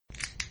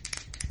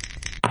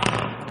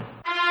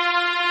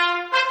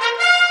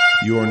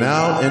You are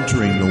now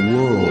entering the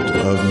world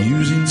of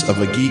Musings of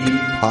a Geek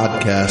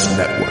podcast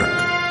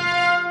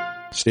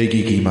network. Stay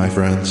geeky, my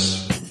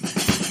friends.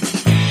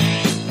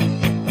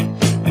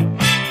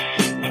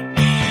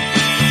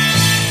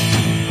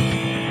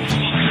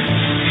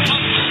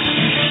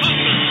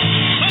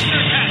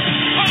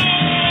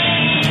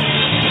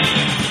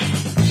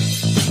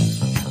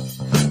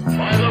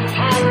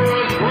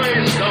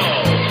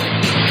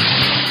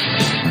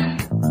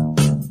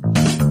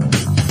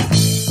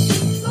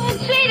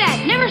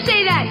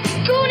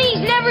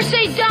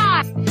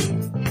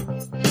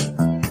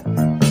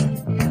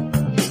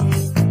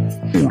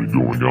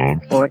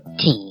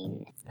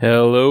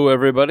 Hello,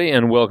 everybody,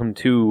 and welcome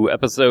to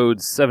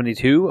episode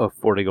 72 of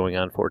 40 Going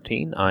on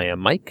 14. I am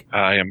Mike.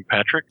 I am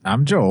Patrick.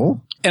 I'm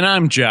Joel. And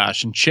I'm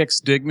Josh, and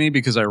chicks dig me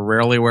because I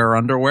rarely wear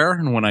underwear,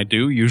 and when I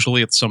do,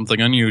 usually it's something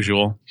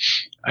unusual.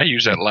 I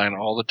use that line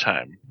all the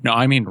time. No,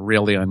 I mean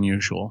really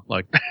unusual,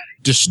 like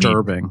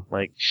disturbing.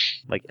 Like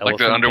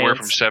the underwear pants?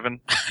 from Seven?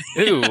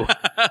 Ew.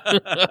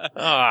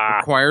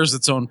 Requires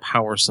its own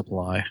power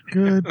supply.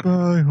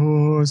 Goodbye,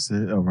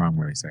 horses. Oh, wrong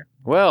way, sir.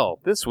 Well,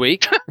 this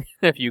week,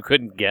 if you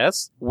couldn't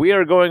guess, we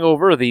are going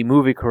over the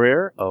movie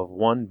career of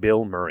one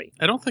Bill Murray.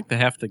 I don't think they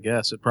have to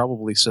guess. It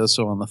probably says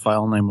so on the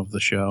file name of the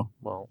show.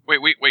 Well, Wait.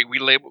 We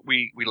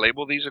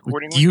label these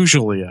accordingly?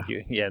 Usually,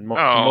 yeah.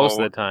 Most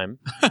of the time.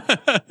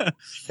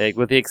 Like,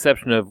 with the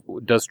exception of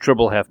does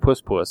Tribble have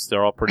puss puss,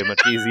 they're all pretty much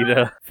easy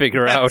to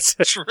figure out.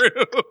 True.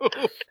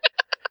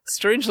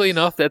 Strangely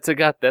enough, that's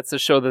a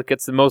show that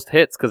gets the most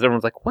hits because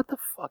everyone's like, "What the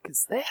fuck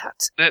is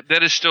that?"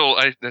 That's still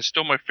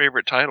my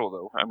favorite title,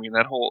 though. I mean,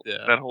 that whole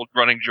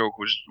running joke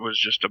was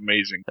just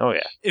amazing. Oh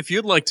yeah. If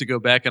you'd like to go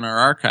back in our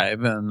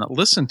archive and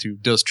listen to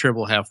Does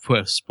Tribble Have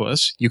Puss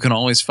Puss, you can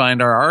always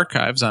find our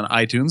archives on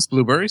iTunes,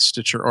 Blueberry,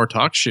 Stitcher, or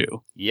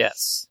TalkShoe.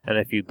 Yes. And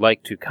if you'd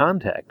like to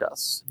contact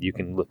us, you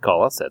can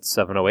call us at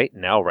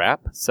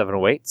 708-NOW-RAP,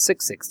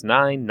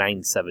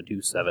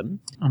 708-669-9727.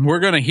 And we're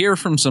going to hear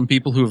from some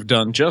people who have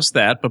done just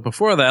that, but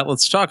before that,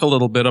 let's talk a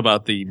little bit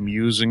about the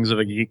Musings of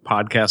a Geek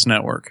podcast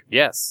network.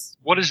 Yes.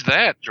 What is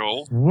that,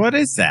 Joel? What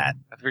is that?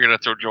 I figured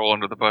I'd throw Joel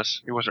under the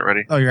bus. He wasn't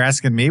ready. Oh, you're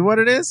asking me what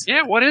it is?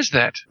 Yeah, what is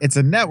that? It's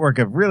a network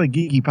of really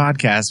geeky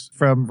podcasts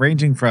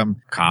ranging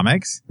from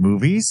comics,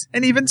 movies,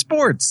 and even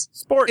sports.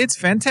 It's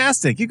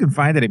fantastic. You can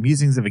find it at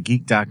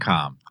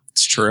musingsofageek.com.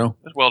 It's true.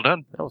 That's well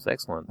done. That was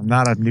excellent. I'm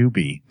not a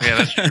newbie. Yeah,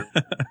 that's true.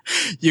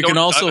 You can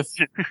also... I was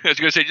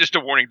going to say, just a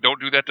warning, don't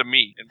do that to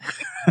me.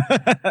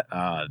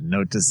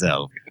 Note to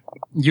self.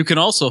 You can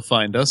also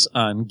find us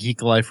on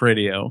Geek Life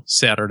Radio,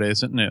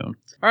 Saturdays at noon.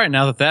 All right,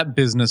 now that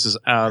business is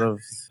out of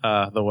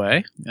the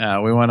way,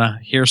 we want to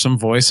hear some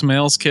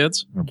voicemails,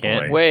 kids. Oh,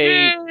 Can't boy.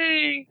 wait.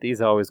 Yay!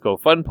 These always go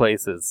fun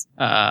places.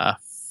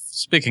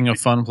 Speaking of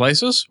fun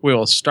places, we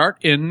will start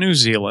in New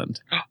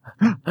Zealand.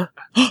 Fuck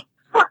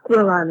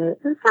Will Arnett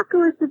and fuck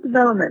Arrested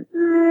Development.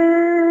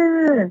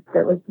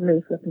 That was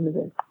me flipping the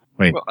bit.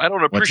 Wait, Well, I don't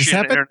what just appreciate an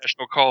happened?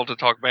 international call to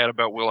talk bad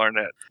about Will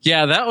Arnett.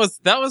 Yeah, that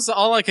was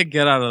all I could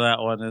get out of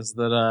that one, is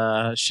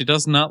that she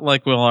does not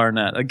like Will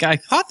Arnett. I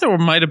thought there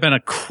might have been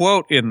a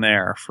quote in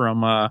there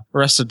from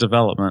Arrested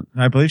Development.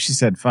 I believe she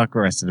said fuck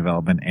Arrested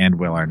Development and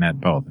Will Arnett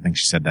both. I think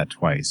she said that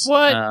twice.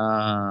 What?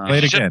 Play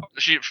it She again.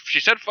 said, she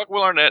said fuck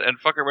Will Arnett and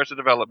fuck Arrested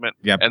Development.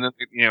 Yep. And then,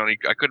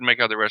 I couldn't make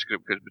out the rest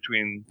because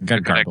between Got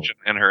the garbled. connection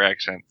and her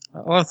accent.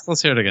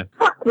 Let's hear it again.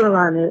 Fuck Will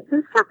Arnett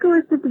and fuck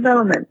Arrested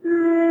Development.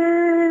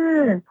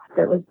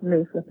 That was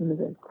me flipping the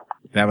bit.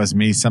 That was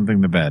me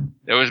something the bed.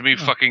 That was me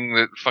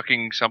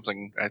fucking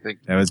something, I think.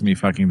 That was me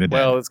fucking the dead.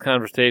 Well, this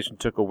conversation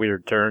took a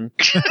weird turn.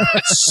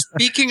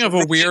 Speaking of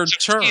a weird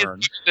So she is turn,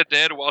 the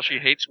dead while she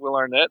hates Will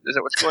Arnett? Is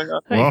that what's going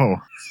on? Whoa.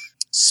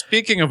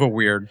 speaking of a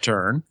weird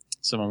turn,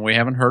 someone we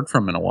havenn't heard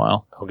from in a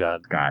while. Oh,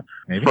 God. God.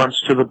 Maybe.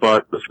 Fronts to the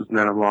butt. This is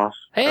Ned Loss.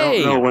 Hey!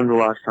 I don't know when the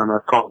last time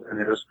I've called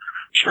in is.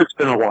 Sure, it's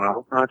been a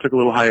while. I took a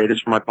little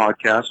hiatus from my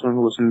podcast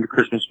and listened to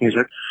Christmas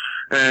music.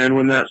 And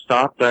when that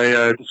stopped,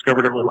 I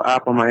discovered a little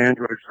app on my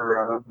Android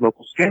for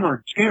local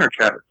scanner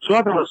chatter. So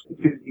I've been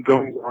listening to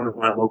going on in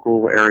my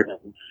local area.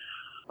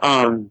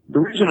 The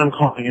reason I'm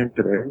calling in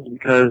today is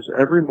because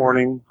every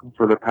morning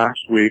for the past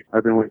week,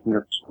 I've been waking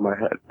up to my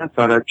head. I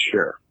thought I'd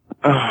share.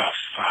 Oh,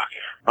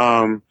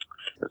 fuck.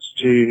 Let's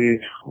see.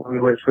 Let me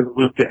wait for the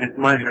loop to end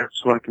in my head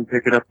so I can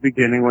pick it up at the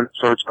beginning when it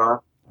starts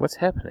off. What's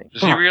happening?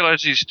 Does he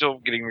realize he's still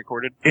getting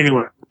recorded?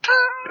 Anyway.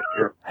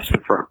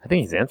 Confirm. I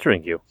think he's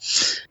answering you.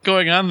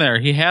 Going on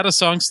there, he had a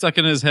song stuck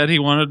in his head. He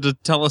wanted to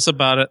tell us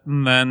about it,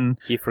 and then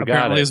He forgot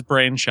apparently it. his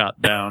brain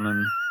shot down.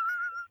 And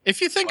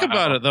if you think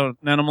about it, though,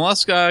 Nana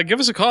Mollusk, give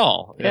us a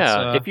call.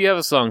 Yeah, It's, if you have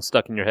a song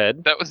stuck in your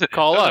head, That was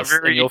Call that us, was a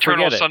very and you'll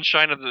eternal forget it.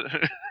 sunshine of the,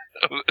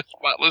 of the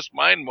spotless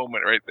mind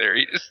moment right there.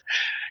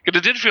 Because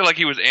it did feel like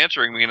he was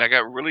answering me, and I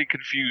got really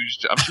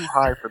confused. I'm too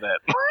high for that.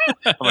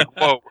 I'm like,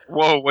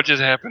 whoa, what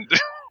just happened?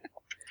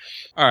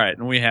 all right,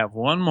 and we have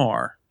one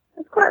more.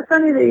 It's quite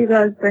funny that you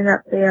guys bring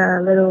up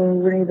the little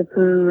Winnie the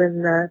Pooh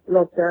and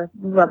lots of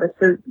rubber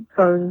suit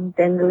phone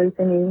dangly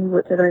thingy,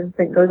 which I don't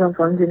think goes on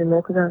phones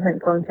anymore because I don't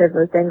think phones have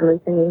those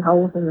dangly thingy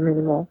holes in them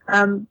anymore.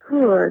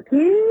 Poor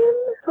Tim.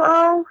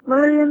 12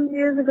 million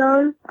years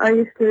ago, I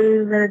used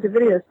to manage a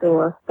video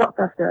store,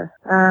 Blockbuster.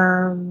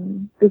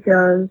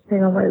 Because,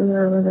 hang on, wait,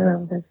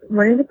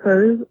 Winnie the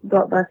Pooh,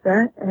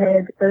 Blockbuster,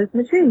 had those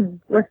machines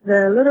with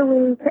the little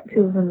wee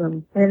capsules in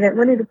them. And that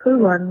Winnie the Pooh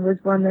one was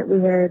one that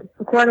we had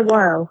for quite a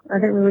while. I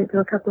think we went to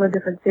a couple of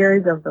different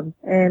series of them.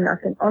 And I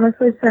can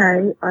honestly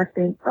say I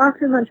spent far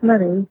too much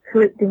money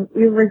collecting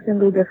every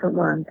single different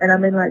one. And I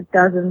mean like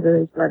dozens of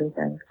these bloody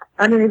things.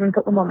 I didn't even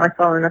put them on my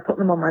phone. I put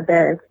them on my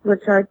bag,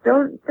 which I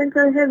don't think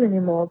I have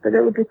anymore, but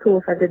it would be cool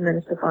if I did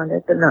manage to find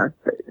it, but no.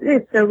 But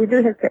yes, so we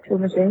do have capsule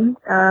machines.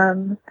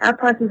 Our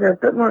prices are a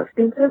bit more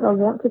expensive. I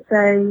want to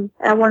say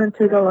our $1 and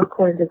 $2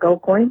 coins are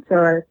gold coins, so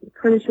I'm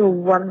pretty sure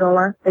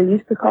 $1 they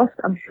used to cost.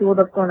 I'm sure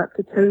they've gone up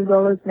to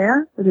 $2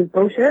 now, which is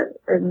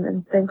bullshit,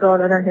 and thank God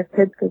I don't have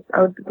kids because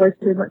I would waste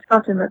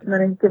far too much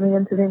money giving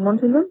in to them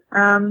wanting them.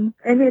 And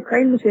yeah,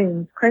 crane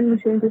machines. Crane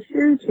machines are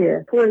huge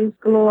here. Toys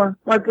galore.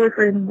 My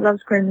boyfriend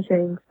loves crane machines.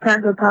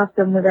 Can't go past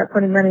them without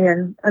putting money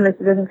in, unless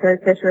he doesn't carry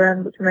cash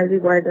around, which may be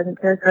why he doesn't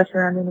carry cash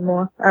around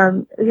anymore.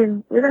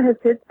 Again, we don't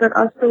have kids, but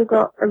I've still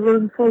got a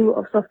room full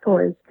of soft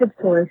toys, kids'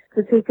 toys,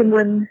 because he can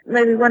win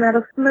maybe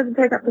maybe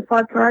take up to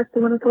 5 tries to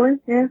win a toy.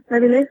 Yeah,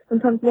 maybe less,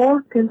 sometimes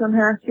more, depends on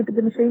how stupid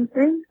the machine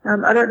seems.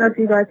 I don't know if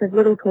you guys have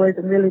little toys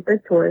and really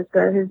big toys,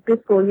 but his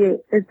best score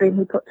yet has been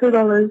he put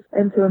 $2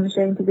 into a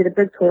machine to get a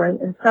big toy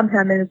and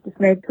somehow managed to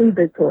snag 2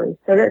 big toys.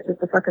 So that's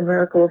just a fucking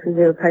miracle if he's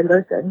ever paid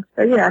those things.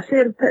 So yeah, I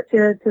shared a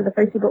picture to the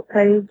Facebook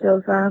page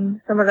of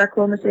some of our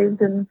claw machines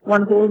in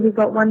one haul we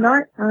got one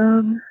night.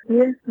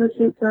 Yeah, no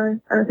sheep, sorry.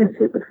 I don't think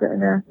sheep would fit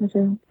in our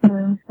machine.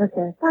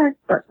 Okay, bye.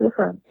 Back to the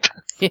front.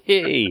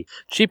 Hey,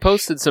 she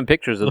posted some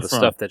pictures of the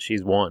front. stuff that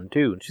she's won,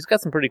 too. And she's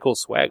got some pretty cool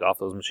swag off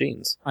those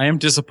machines. I am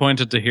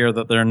disappointed to hear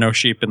that there are no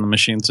sheep in the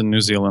machines in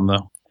New Zealand,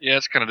 though. Yeah,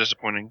 it's kind of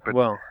disappointing, but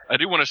Well, I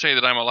do want to say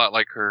that I'm a lot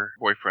like her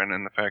boyfriend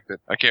in the fact that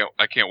I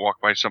can't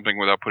walk by something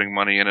without putting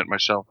money in it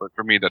myself. But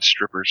for me, that's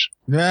strippers.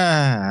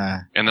 Ah.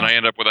 And then I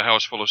end up with a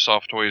house full of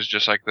soft toys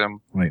just like them.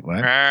 Wait,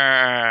 what?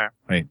 Ah.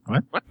 Wait,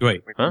 what?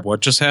 Wait, Huh?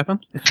 what just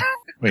happened?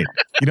 Wait.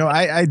 You know,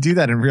 I do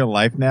that in real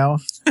life now.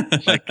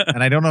 Like,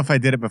 and I don't know if I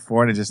did it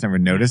before and I just never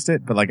noticed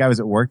it, but like I was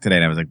at work today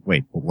and I was like,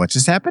 wait, what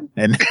just happened?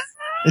 And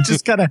it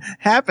just kind of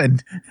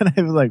happened. And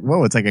I was like,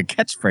 whoa, it's like a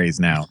catchphrase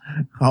now.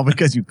 All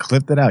because you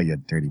clipped it out, you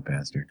dirty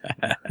bastard.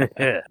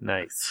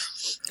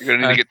 nice. You're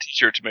gonna need to get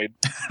t-shirts made.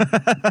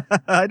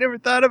 I never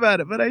thought about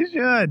it, but I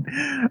should.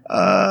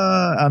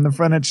 On the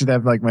front, it should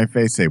have like my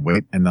face say,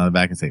 wait, and on the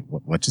back, it say,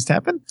 what just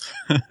happened?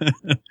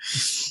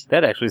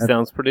 That actually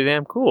sounds pretty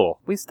damn cool.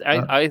 At least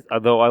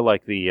although I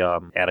like the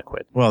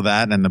adequate. Well,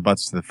 that and the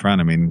butts to the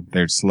front, I mean,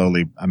 they're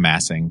slowly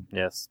amassing.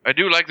 Yes. I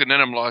do like that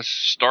Nenamlaw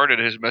started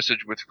his message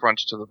with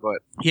fronts to the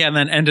butt. Yeah, and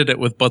then ended it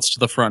with butts to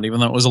the front, even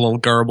though it was a little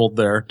garbled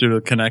there due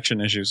to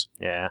connection issues.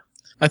 Yeah.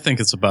 I think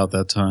it's about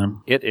that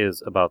time. It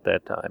is about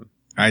that time.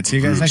 All right, see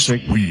you guys next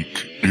This week.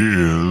 week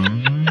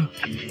in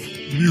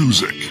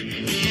music,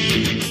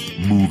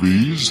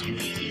 movies,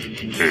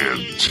 and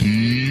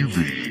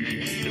TV.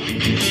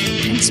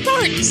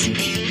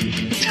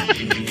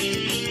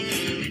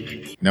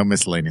 No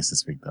miscellaneous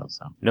this week, though,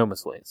 so. No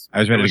miscellaneous. I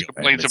was There, ready was to go.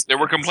 complaints, there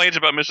were complaints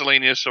about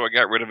miscellaneous, so I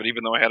got rid of it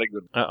even though I had a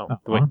good one. Uh-oh.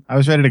 Wait, I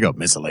was ready to go.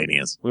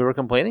 Miscellaneous. we were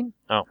complaining?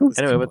 Oh. Who's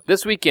Anyway, but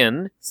this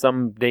weekend,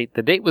 the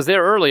date was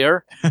there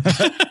earlier.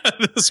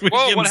 This Whoa,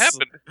 what weekend's-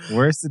 happened?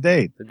 Where's the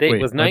date? The date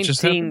Wait, was what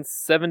just happened?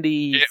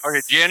 1970.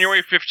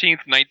 January 15th,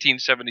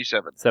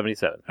 1977.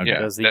 77. Okay. Yeah,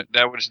 That was the-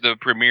 that was the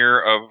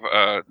premiere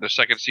of the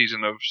second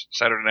season of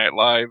Saturday Night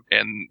Live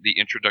and the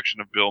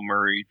introduction of Bill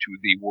Murray to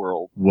the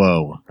world.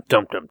 Whoa.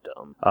 Dum dum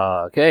dum.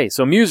 Okay,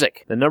 so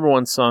music. The number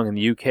one song in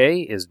the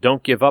UK is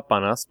Don't Give Up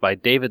on Us by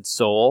David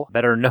Soul,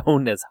 better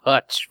known as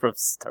Hutch from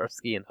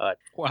Starsky and Hutch.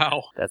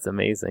 Wow. That's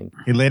amazing.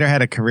 He later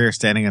had a career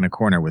standing in a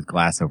corner with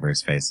glass over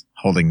his face,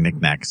 holding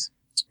knickknacks.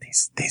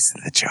 These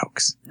are the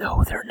jokes.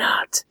 No, they're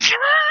not.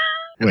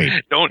 Wait.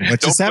 Don't What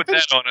just put happened?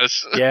 that on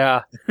us.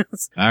 Yeah.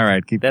 All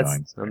right, keep going.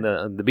 That's on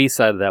the B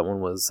side of that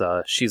one was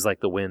She's Like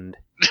the Wind.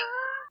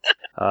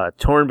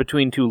 Torn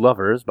Between Two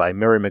Lovers by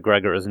Mary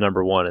McGregor is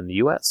number one in the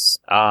U.S.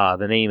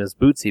 The Name is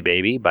Bootsy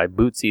Baby by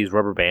Bootsy's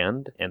Rubber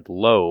Band and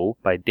Low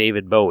by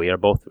David Bowie are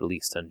both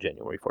released on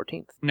January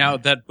 14th. Now,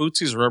 that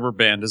Bootsy's Rubber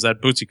Band, is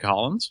that Bootsy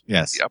Collins?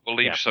 Yes. I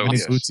believe Yeah. so. How many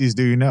Yes. bootsies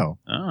do you know?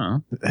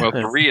 Oh. Well,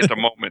 3 at the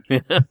moment.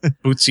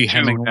 Bootsy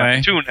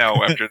Hemingway. 2 now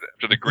after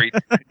the great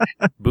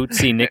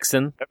Bootsy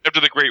Nixon.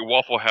 after the great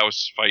Waffle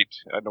House fight.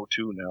 I know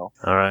 2 now.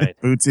 All right.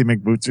 Bootsy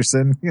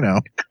McBootserson, you know.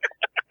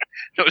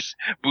 That was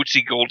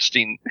Bootsy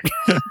Goldstein.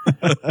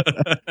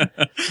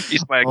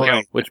 He's my All account.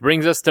 right. Which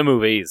brings us to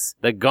movies.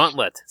 The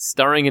Gauntlet,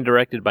 starring and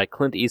directed by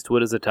Clint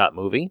Eastwood, is a top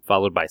movie,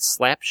 followed by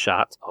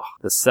Slapshot,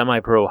 the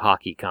semi-pro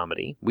hockey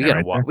comedy. We Yeah, gotta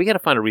right there. we gotta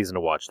find a reason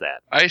to watch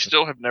that. I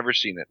still have never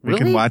seen it. We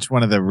can Really? watch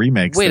one of the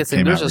remakes Wait a that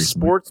second, came out there's a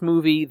recently. sports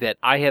movie that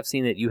I have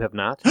seen that you have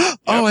not?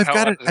 Oh, I've how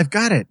got it. was it? I've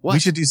got it. What? We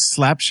should do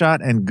Slapshot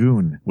and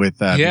Goon with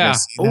have you Yeah.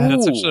 guys seen that?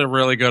 That's Ooh. actually a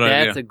really good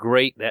That's idea. a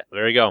great,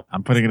 there you go.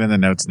 I'm putting it in the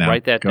notes now.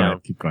 Write that Go down.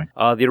 ahead. Keep going.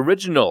 The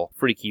original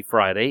Freaky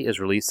Friday is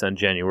released on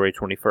January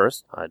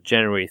 21st.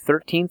 January January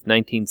 13th,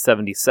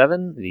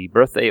 1977, the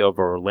birthday of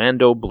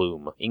Orlando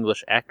Bloom,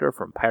 English actor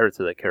from Pirates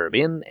of the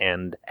Caribbean,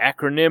 and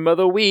acronym of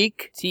the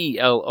week,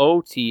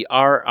 TLOTRROTK.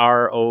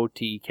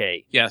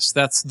 Yes,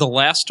 that's The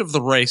Last of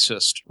the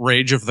Racist,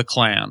 Rage of the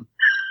Clan.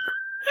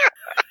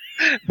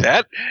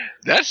 That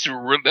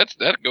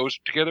goes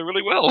together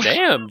really well.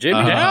 Damn,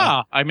 Jimmy.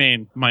 Yeah, I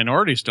mean,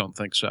 minorities don't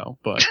think so,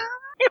 but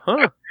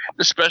Huh.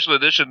 The special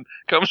edition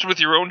comes with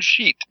your own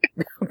sheet.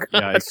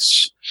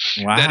 yikes.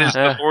 Wow. That is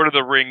the Lord of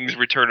the Rings: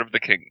 Return of the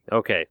King.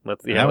 Okay,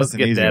 let's That was an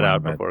get easy that one,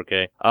 out but- before,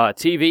 okay?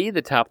 TV,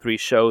 the top 3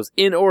 shows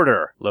in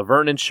order.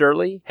 Laverne and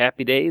Shirley,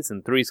 Happy Days,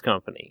 and Three's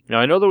Company. Now,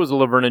 I know there was a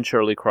Laverne and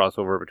Shirley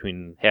crossover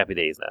between Happy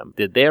Days and them.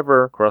 Did they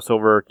ever cross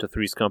over to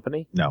Three's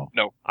Company? No.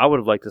 I would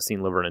have liked to have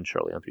seen Laverne and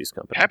Shirley on Three's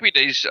Company. Happy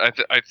Days, I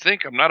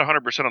think, I'm not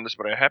 100% on this,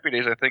 but Happy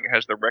Days, I think,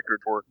 has the record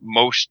for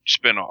most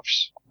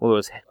spin-offs. Well, it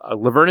was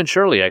Laverne and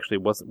Shirley, actually.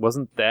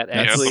 Wasn't that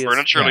Yeah, actually? Laverne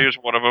and Shirley yeah. is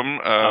one of them.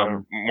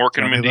 Mork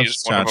and Johnny Mindy Loves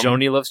is one of them.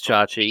 Joni Loves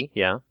Chachi,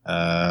 yeah.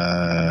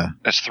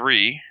 That's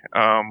 3.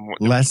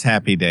 Less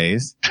Happy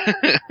Days.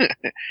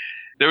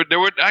 There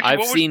were actually, I've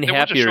what was- seen there was a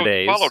Happier show that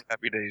Days. Followed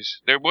Happy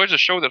Days. There was a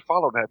show that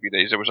followed Happy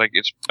Days. It was like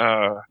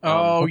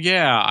Oh,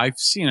 yeah, I've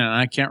seen it, and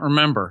I can't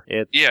remember.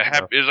 It's,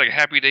 it was like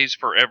Happy Days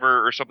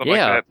Forever or something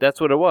yeah, like that. that's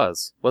what it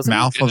was. Wasn't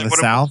Mouth Is of that the what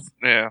it South.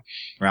 Yeah.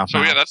 Ralph So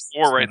yeah, Malph. that's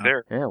 4 right there.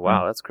 it? Yeah,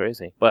 wow, that's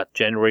crazy. But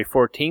January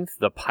 14th,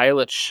 the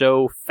pilot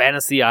show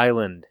Fantasy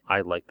Island.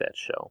 I like that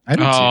show. I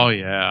did Oh,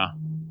 yeah.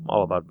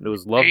 All about it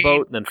was Love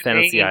Boat and then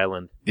Fantasy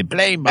Island. too.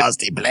 Blame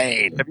Busty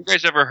Blade. Have you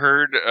guys ever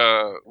heard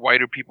Why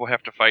Do People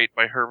Have to Fight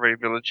by Hervé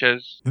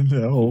Villechaize?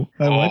 No.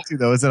 I Oh. want to,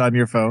 though. Is it on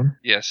your phone?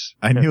 Yes.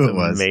 I knew That's it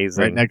was.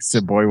 amazing. Right next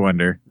to Boy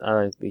Wonder.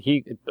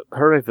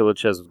 Hervé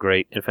Villechaize was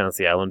great in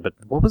Fantasy Island, but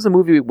what was the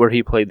movie where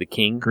he played the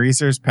king?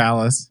 Greaser's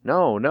Palace.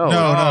 No. No.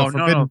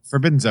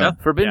 Forbidden Zone.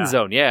 Forbidden Yeah.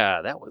 Zone.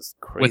 Yeah, that was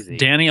crazy. With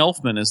Danny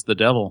Elfman as the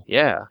devil.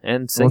 Yeah,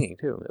 and singing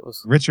too. It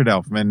was Richard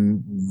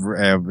Elfman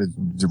wrote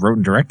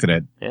and directed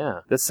it.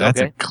 That's That's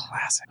okay. a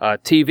classic.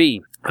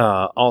 TV.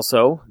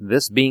 Also,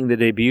 this being the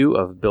debut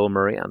of Bill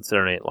Murray on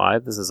Saturday Night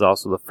Live, this is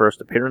also the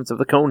first appearance of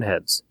the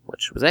Coneheads,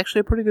 which was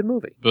actually a pretty good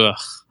movie. Ugh.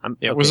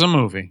 It was a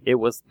movie. It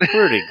was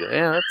pretty good.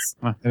 Yeah, it's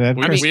It had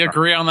Chris We Rock.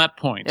 agree on that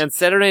point. and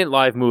Saturday Night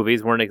Live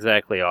movies weren't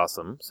exactly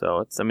awesome, so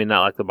it's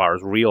not like the bar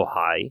is real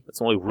high.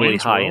 It's only really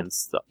Wayne's high World. in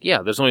stuff.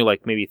 Yeah, there's only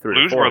like maybe 3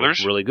 Blues or 4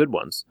 Brothers. really good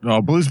ones.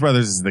 Oh, Blues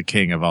Brothers is the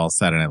king of all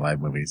Saturday Night Live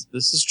movies.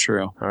 This is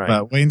true. All right.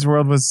 But Wayne's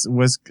World was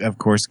of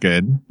course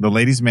good. The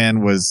Ladies'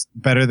 Man was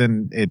better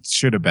than it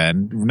should have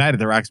been. Night at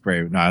the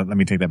Roxbury. No, let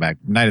me take that back.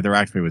 Night at the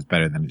Roxbury was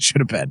better than it should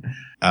have been.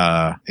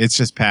 It's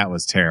just Pat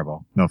was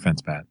terrible. No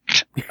offense, Pat.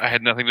 I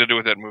had nothing to do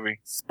with that movie.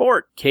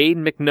 Sport. Cade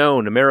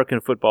McNown,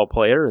 American football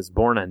player, is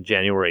born on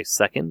January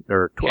 2nd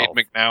or 12th.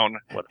 Kate McNown.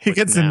 He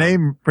gets the McNown?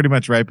 name pretty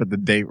much right, but the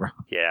date wrong.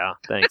 Yeah,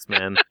 thanks,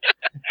 man.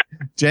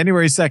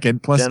 January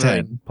 2nd plus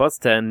January 10. Plus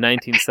 10,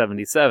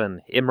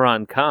 1977.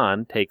 Imran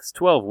Khan takes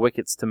 12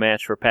 wickets to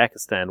match for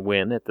Pakistan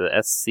win at the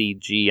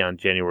SCG on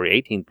January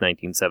 18th,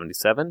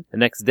 1977. The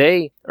next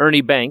day,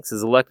 Ernie Banks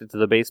is elected to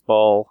the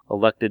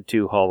Elected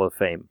to Hall of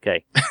Fame.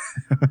 Okay.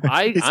 He's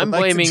I'm elected to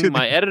blaming the-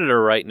 my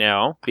editor right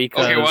now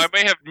because Okay, well, I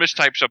may have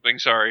mistyped something.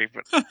 Sorry,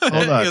 but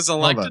Hold on, He is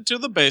hold on. elected to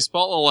the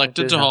baseball,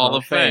 elected to Hall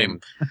of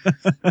Fame.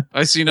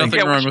 I see nothing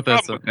yeah, wrong what's with the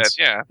that problem sentence.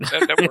 Yeah,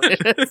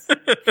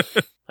 that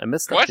works. I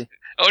missed What? that.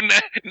 Oh,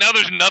 now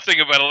there's nothing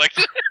about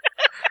election.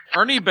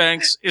 Ernie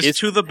Banks is It's-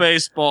 to the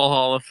Baseball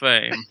Hall of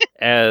Fame.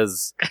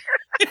 As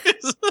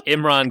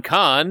Imran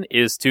Khan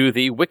is to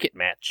the wicket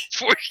match.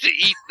 Forced to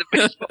eat the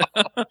baseball.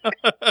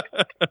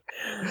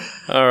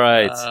 All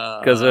right.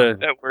 Because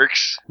That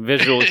works.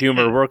 visual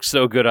humor works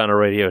so good on a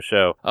radio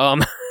show.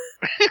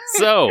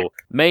 So,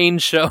 main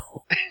show.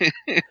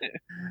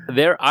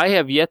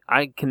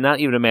 I cannot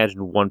even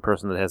imagine one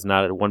person that has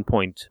not at one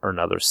point or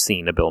another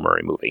seen a Bill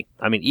Murray movie.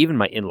 I mean, even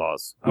my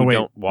in-laws who Oh, wait.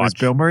 don't Was watch.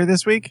 Bill Murray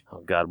this week?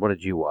 Oh, God, what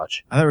did you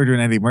watch? I thought we were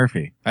doing Eddie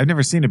Murphy. I've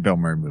never seen a Bill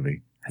Murray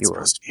movie. That's You were-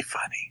 supposed to be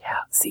funny. Yeah,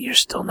 see, you're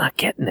still not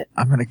getting it.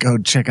 I'm going to go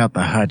check out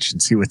the hutch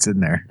and see what's in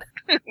there.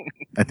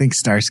 I think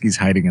Starsky's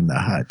hiding in the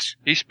hutch.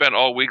 He spent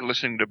all week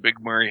listening to Big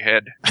Murray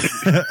Head.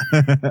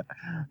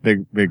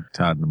 Big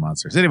Todd and the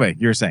Monsters. Anyway,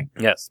 you were saying.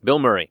 Yes, Bill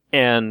Murray.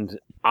 And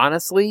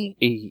honestly,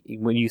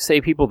 when you say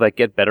people that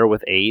get better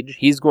with age,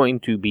 he is one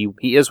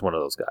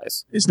of those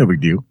guys. It's no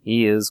big deal.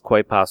 He is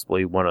quite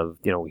possibly one of,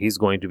 he's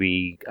going to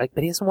be, but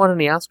he hasn't won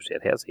any Oscars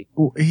yet, has he?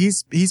 Well,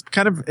 he's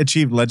kind of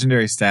achieved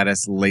legendary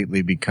status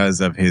lately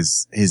because of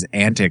his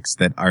antics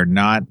that are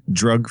not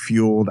drug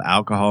fueled,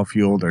 alcohol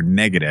fueled, or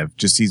negative.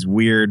 Just these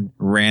weird,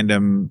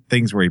 random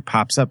things where he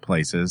pops up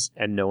places.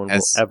 And no one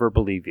As- will ever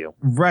believe you.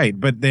 Right,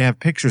 but they have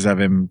pictures of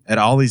him at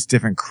all these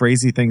different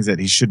crazy things that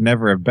he should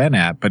never have been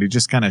at, but he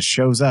just kind of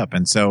shows up.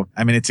 And so,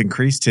 I mean, it's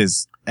increased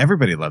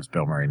everybody loves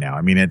Bill Murray now.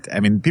 I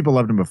mean, people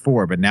loved him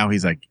before, but now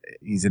he's an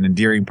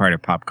endearing part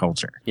of pop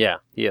culture. Yeah,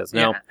 he is.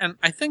 Yeah, Now, and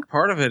I think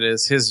part of it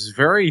is his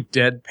very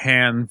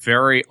deadpan,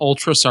 very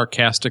ultra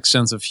sarcastic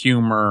sense of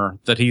humor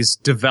that he's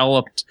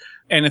developed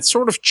And it's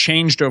sort of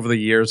changed over the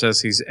years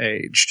as he's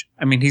aged.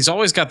 I mean, he's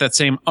always got that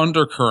same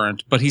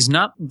undercurrent, but he's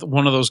not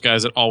one of those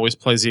guys that always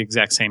plays the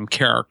exact same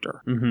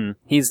character. Mm-hmm.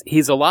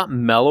 He's a lot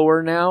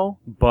mellower now,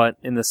 but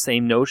in the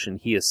same notion,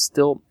 he is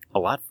still a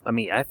lot. I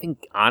mean, I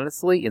think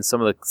honestly, in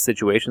some of the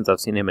situations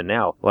I've seen him in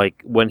now,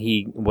 like when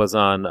he was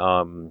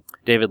on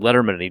David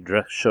Letterman and he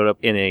showed up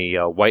in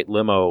a white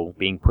limo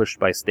being pushed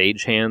by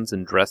stagehands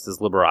and dressed as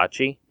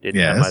Liberace.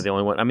 Am I the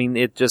only one? I mean,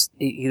 it just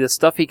the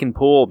stuff he can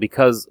pull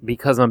because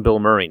I'm Bill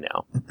Murray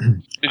now.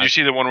 Did you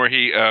see the one where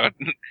he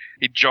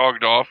he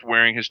jogged off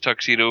wearing his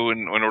tuxedo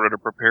in order to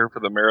prepare for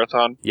the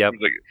marathon? Yep. He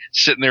was like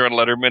sitting there on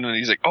Letterman, and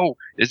he's like, "Oh,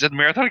 is that the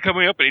marathon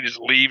coming up?" And he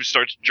just leaves,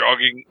 starts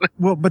jogging.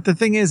 Well, but the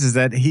thing is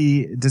that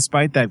he,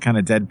 despite that kind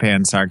of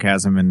deadpan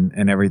sarcasm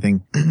and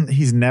everything,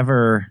 he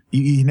never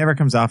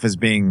comes off as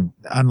being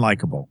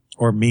unlikable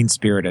or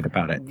mean-spirited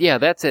about it. Yeah,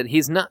 that's it.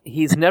 He's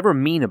never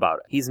mean about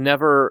it. He's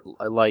never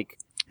like.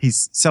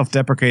 He's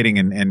self-deprecating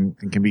and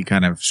can be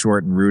kind of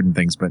short and rude and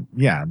things, but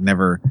yeah,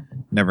 never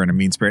in a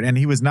mean spirit. And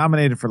he was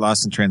nominated for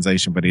Lost in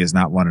Translation, but he has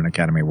not won an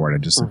Academy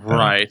Award.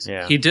 Right.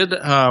 Yeah. He did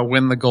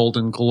win the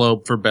Golden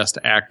Globe for Best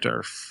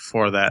Actor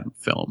for that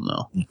film,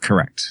 though.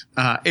 Correct.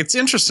 It's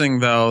interesting,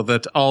 though,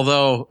 that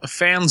although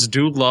fans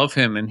do love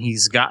him and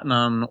he's gotten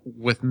on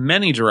with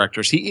many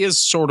directors, he is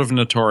sort of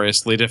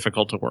notoriously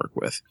difficult to work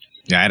with.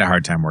 Yeah, I had a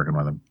hard time working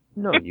with him.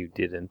 No, you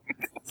didn't.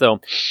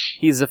 So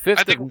he's a fifth.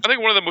 I think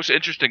one of the most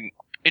interesting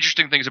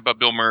things about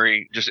Bill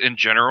Murray, just in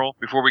general,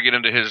 before we get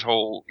into his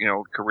whole,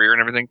 career and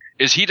everything,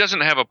 is he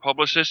doesn't have a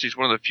publicist. He's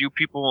one of the few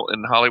people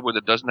in Hollywood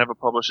that doesn't have a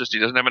publicist. He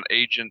doesn't have an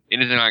agent,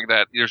 anything like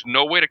that. There's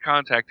no way to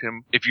contact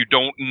him if you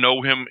don't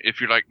know him,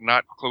 if you're like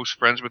not close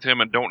friends with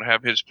him and don't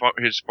have his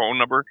phone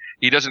number.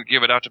 He doesn't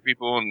give it out to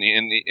people and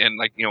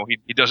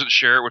he doesn't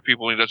share it with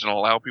people. And he doesn't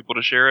allow people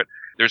to share it.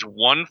 There's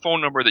one phone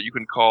number that you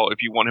can call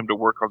if you want him to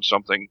work on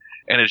something,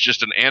 and it's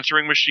just an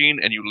answering machine,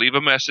 and you leave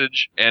a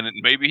message, and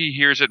maybe he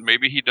hears it,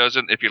 maybe he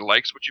doesn't. If he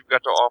likes what you've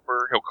got to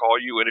offer, he'll call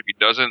you, and if he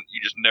doesn't,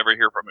 you just never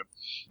hear from him.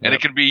 Yep. And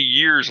it can be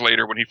years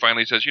later when he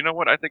finally says, "You know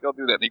what, I think I'll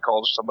do that," and he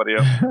calls somebody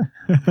else.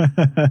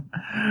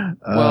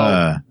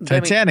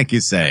 Titanic, you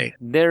say?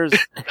 There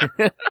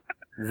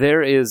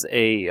is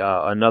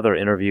another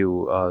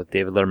interview,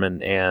 David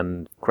Letterman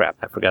and I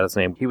forgot his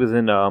name. He was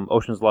in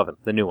Ocean's 11,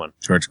 the new one.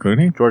 George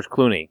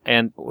Clooney.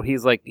 And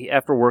he's like,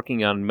 after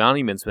working on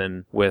Monuments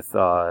Men with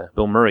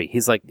Bill Murray,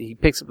 he's like, he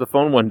picks up the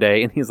phone one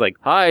day and he's like,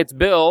 "Hi, it's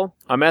Bill.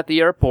 I'm at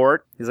the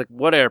airport." He's like,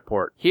 "What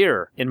airport?"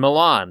 "Here, in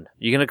Milan.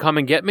 You gonna come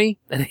and get me?"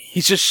 And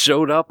he just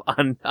showed up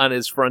on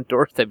his front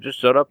doorstep, just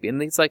showed up.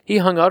 And he's like, he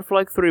hung out for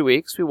like 3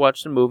 weeks. We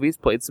watched some movies,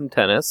 played some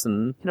tennis,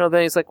 and,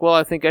 then he's like, "Well,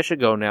 I think I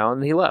should go now."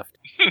 And he left.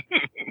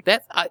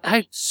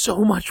 I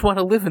so much want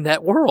to live in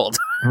that world.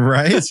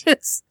 Right?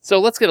 So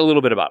let's get a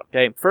little bit about him.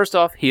 Okay. First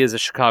off, he is a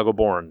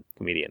Chicago-born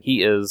comedian.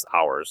 He is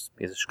ours.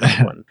 He's a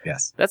Chicagoan.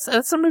 Yes. That's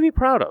something to be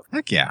proud of.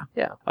 Heck yeah.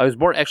 Yeah. I was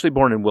born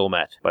in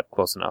Wilmette, but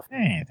close enough.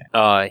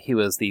 He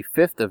was the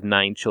fifth of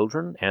 9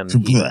 children and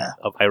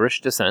of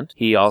Irish descent.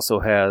 He also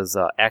has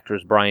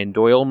actors Brian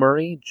Doyle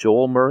Murray,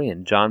 Joel Murray,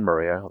 and John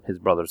Murray, his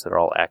brothers that are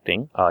all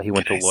acting. He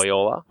went to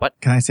Loyola. What?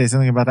 Can I say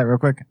something about that real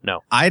quick?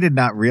 No. I did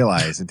not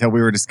realize until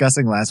we were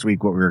discussing last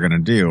week what we were going to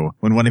do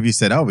when one of you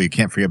said, "Oh, we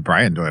can't forget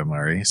Brian Doyle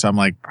Murray." So I'm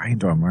like, Brian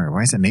Doyle Murray,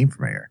 why is that name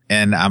familiar?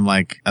 And I'm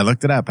like, I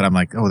looked it up and I'm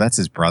like, oh, that's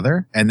his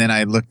brother. And then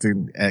I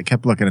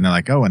kept looking and they're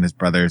like, oh, and his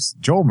brother's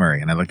Joel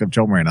Murray. And I looked up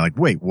Joel Murray and I'm like,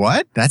 wait,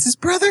 what? That's his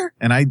brother?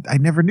 And I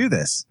never knew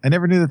this. I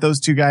never knew that those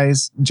two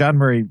guys, John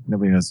Murray,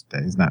 nobody knows,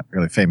 he's not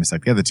really famous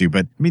like the other two,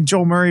 but I mean,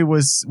 Joel Murray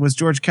was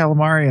George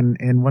Calamari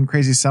in One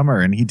Crazy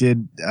Summer, and he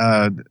did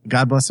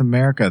God Bless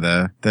America,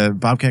 the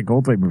Bobcat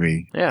Goldthwait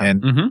movie. Yeah.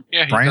 And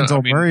Brian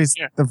Doyle Murray's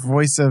the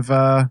voice of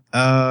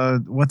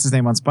what's his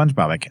name on SpongeBob?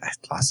 I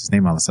lost his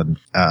name all of a sudden.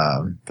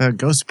 The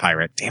Ghost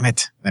Pirate. Damn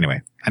it.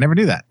 Anyway, I never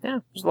knew that. Yeah,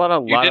 there's a lot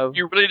of.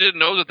 You really didn't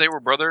know that they were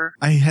brother?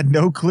 I had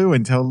no clue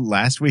until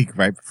last week,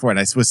 right before, and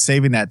I was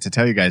saving that to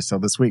tell you guys till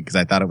this week because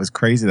I thought it was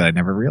crazy that I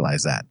never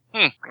realized that.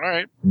 All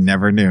right.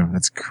 Never knew.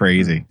 That's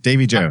crazy.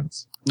 Davy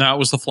Jones. No, it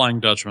was the Flying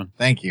Dutchman.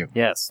 Thank you.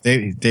 Yes.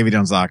 Davy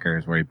Jones' locker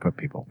is where he put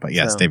people. But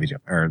yes, Davy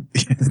Jones.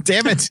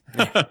 Damn it.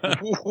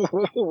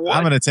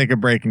 I'm going to take a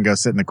break and go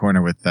sit in the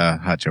corner with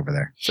Hutch over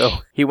there. So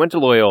he went to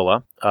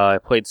Loyola,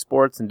 played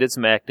sports and did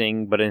some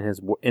acting, but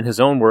in his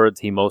own words,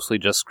 he mostly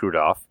just screwed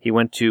off. He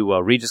went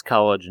to Regis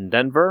College in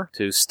Denver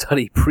to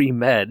study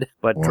pre-med,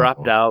 but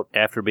dropped out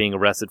after being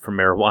arrested for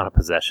marijuana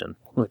possession,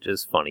 which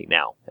is funny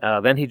now.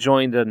 Then he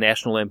joined the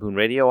National Lampoon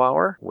Radio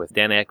Hour with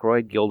Dan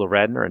Aykroyd, Gilda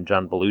Radner, and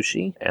John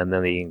Belushi, and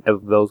then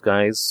those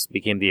guys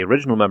became the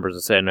original members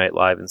of Saturday Night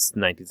Live in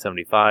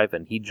 1975,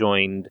 and he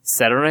joined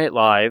Saturday Night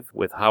Live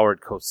with Howard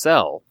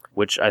Cosell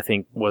which I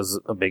think was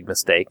a big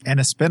mistake. And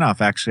a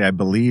spinoff, actually, I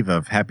believe,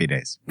 of Happy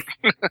Days.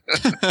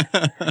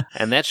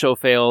 And that show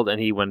failed, and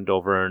he went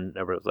over and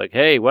everyone was like,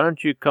 hey, why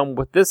don't you come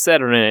with this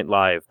Saturday Night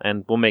Live,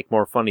 and we'll make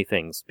more funny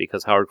things,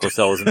 because Howard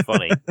Cosell isn't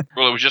funny.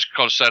 Well, it was just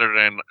called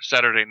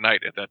Saturday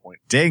Night at that point.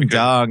 Ding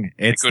dong,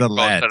 it's the couldn't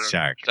call it Lead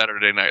Shark.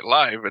 Saturday Night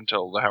Live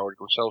until the Howard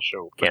Cosell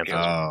show. Canceled.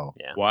 Oh.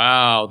 Yeah.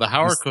 Wow, the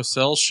Howard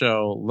Cosell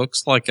show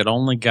looks like it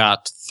only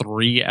got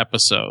 3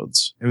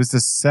 episodes. It was the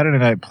Saturday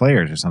Night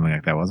Players or something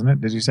like that, wasn't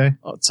it? Did you say?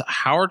 Oh, it's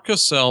Howard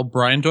Cosell,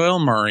 Brian Doyle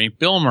Murray,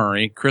 Bill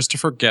Murray,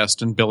 Christopher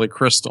Guest, and Billy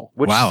Crystal.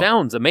 Which Wow.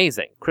 sounds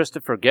amazing.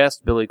 Christopher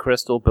Guest, Billy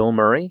Crystal, Bill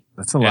Murray.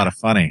 That's a lot of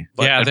funny.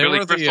 Yeah, And they Billy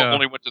were Crystal the.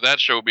 only went to that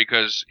show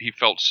because he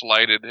felt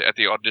slighted at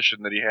the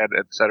audition that he had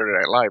at Saturday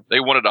Night Live. They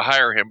wanted to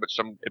hire him, but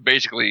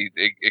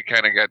it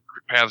kind of got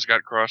paths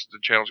got crossed, the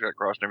channels got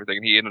crossed, and everything.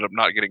 And he ended up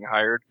not getting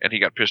hired, and he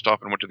got pissed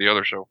off and went to the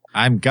other show.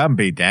 I'm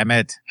Gumby, damn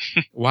it.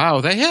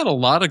 Wow, they had a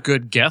lot of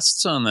good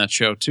guests on that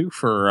show too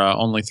for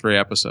only 3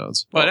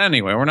 episodes. But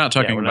anyway, we're not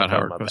talking Yeah, we're not about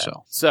talking Howard about that.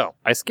 Cosell. So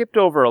I skipped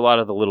over a lot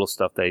of the little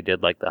stuff that he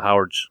did, like the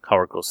Howard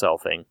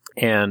Cosell thing,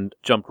 and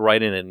jumped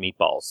right in at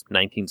Meatballs,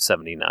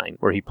 1979,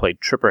 where he played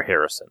Tripper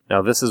Harrison.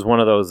 Now, this is one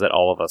of those that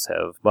all of us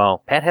have.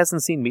 Well, Pat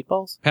hasn't seen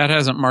Meatballs? Pat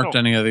hasn't marked No.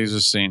 any of these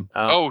as seen.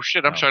 Oh,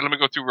 shit, I'm sorry. Let me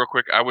go through real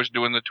quick. I was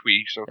doing the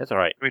tweet, so That's all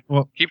right.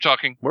 keep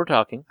talking. We're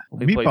talking.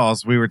 We played-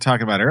 Meatballs we were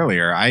talking about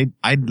earlier. I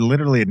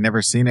literally had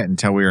never seen it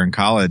until we were in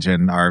college,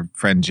 and our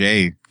friend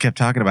Jay kept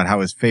talking about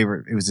how it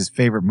was his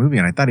favorite movie,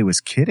 and I thought he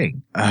was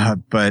kidding.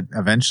 But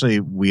eventually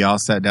we all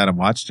sat down and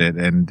watched it,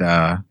 and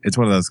it's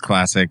one of those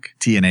classic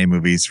TNA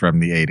movies from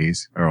the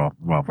 80s. Or,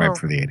 well, right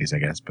for the 80s, I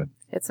guess, but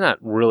It's not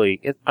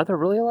really. Are there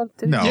really a lot of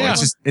titties? no, Yeah.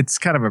 it's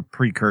kind of a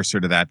precursor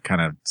to that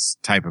kind of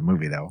type of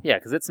movie, though. Yeah,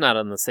 because it's not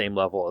on the same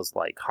level as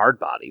like Hard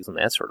Bodies and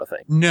that sort of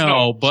thing. No,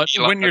 No, but he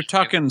when you're loves-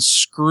 talking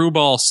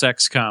screwball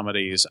sex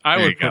comedies, I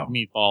There would you put go.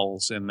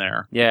 Meatballs in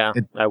there. Yeah,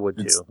 It- I would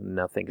it's- too.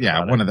 Nothing. Yeah,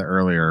 about one it. of the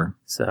earlier.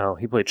 So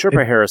he played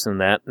Tripper Harrison in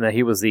that. And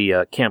he was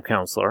the camp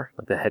counselor,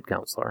 like the head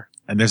counselor.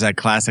 And there's that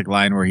classic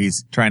line where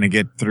he's trying to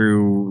get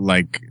through,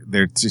 like,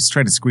 they're just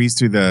trying to squeeze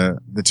through the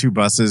 2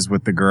 buses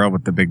with the girl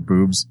with the big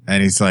boobs.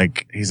 And he's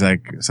like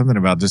something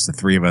about just the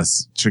 3 of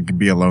us should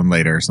be alone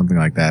later or something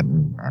like that.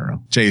 And I don't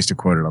know. Jay used to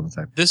quote it all the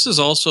time. This is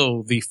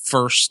also the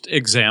first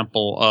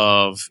example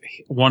of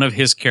one of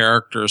his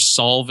characters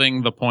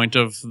solving the point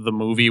of the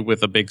movie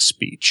with a big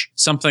speech.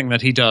 Something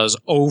that he does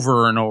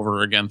over and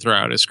over again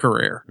throughout his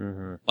career.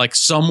 Mm-hmm. Like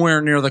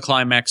somewhere near the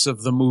climax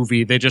of the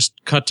movie, they just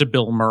cut to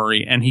Bill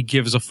Murray and he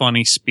gives a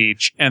funny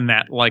speech, and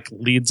that like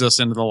leads us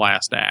into the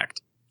last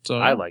act. So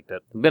I liked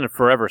it. It's been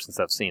forever since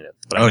I've seen it,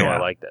 but I Oh, know yeah. I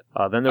liked it.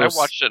 Then there I was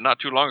watched it not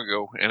too long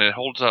ago, and it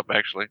holds up,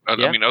 actually.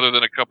 Yeah? I mean, other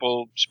than a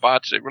couple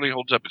spots, it really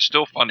holds up. It's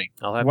still funny.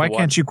 I'll have Why to watch.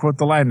 can't you quote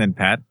the line then,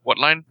 Pat? What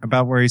line?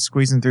 About where he's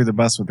squeezing through the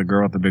bus with the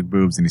girl with the big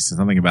boobs, and he says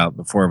something about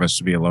the 4 of us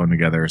should be alone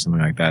together or something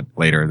like that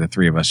later. The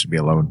 3 of us should be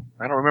alone.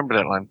 I don't remember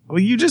that line. Well,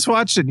 you just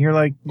watched it and you're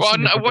like, you Well,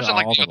 shouldn't no, have it put wasn't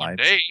like all the other lines.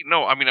 day.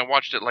 No, I mean, I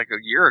watched it like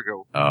a year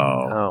ago. Oh.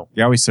 Oh,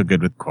 You're always so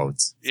good with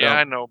quotes. Yeah,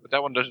 I know, but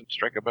that one doesn't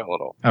strike a bell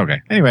at all. Okay.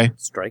 Anyway.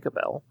 strike a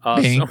bell.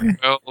 Bing. So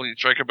Well, you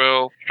strike a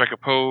bell, strike a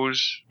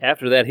pose.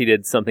 after that, he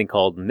did something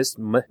called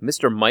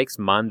Mr. Mike's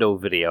Mondo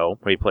Video,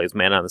 where he plays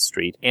Man on the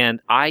Street.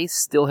 And I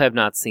still have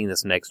not seen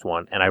this next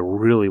one, and I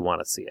really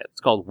want to see it. It's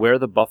called Where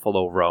the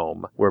Buffalo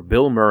Roam, where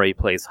Bill Murray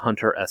plays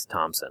Hunter S.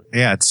 Thompson.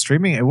 Yeah, it's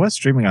streaming. It was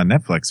streaming on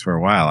Netflix for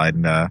a while.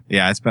 And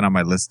it's been on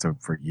my list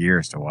for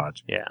years to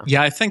watch. Yeah.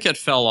 Yeah, I think it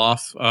fell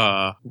off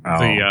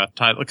the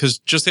title because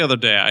just the other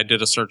day I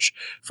did a search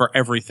for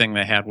everything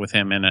they had with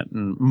him in it,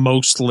 and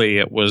mostly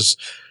it was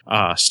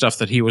stuff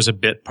that he was a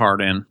bit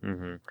part in.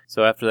 Mm-hmm.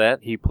 So after that,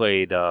 he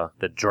played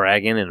the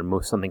Dragon in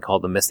something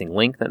called The Missing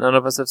Link that none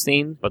of us have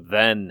seen. But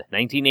then,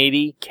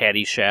 1980,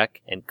 Caddyshack,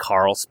 and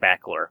Carl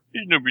Spackler.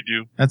 There's no big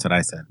deal. That's what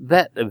I said.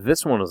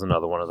 This one was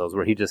another one of those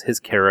where his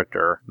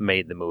character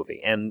made the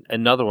movie, and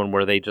another one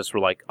where they just were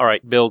like, "All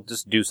right, Bill,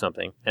 just do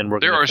something," and we're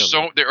There gonna are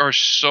film it. there are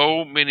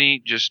so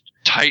many just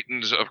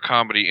titans of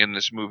comedy in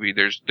this movie.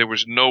 There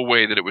was no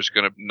way that it was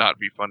going to not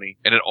be funny,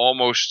 and it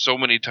almost so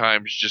many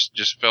times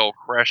just fell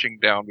crashing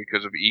down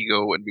because of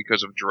ego and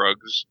because of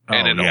drugs,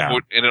 and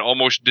it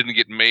almost didn't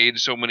get made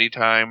so many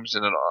times.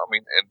 And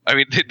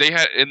they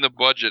had in the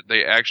budget,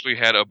 they actually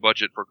had a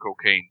budget for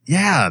cocaine.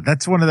 Yeah,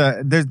 that's one of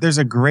the. There's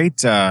a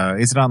great.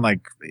 Is it on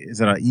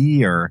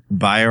E or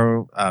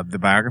the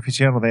biography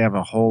channel? They have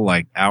a whole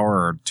like hour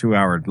or 2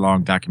 hour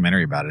long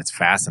documentary about it. It's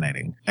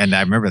fascinating, and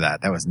I remember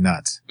that. That was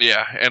nuts.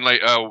 Yeah, and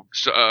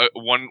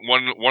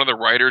one of the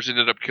writers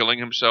ended up killing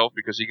himself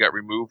because he got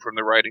removed from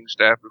the writing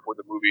staff before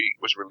the movie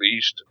was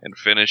released and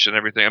finished and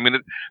everything. I mean,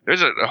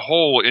 there's a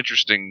whole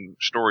interesting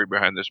story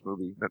behind this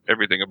movie.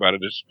 Everything about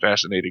it is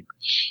fascinating.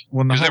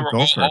 Well, the Because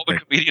whole all the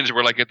comedians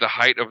were like at the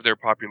height of their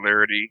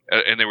popularity,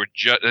 and they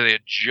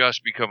had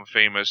just become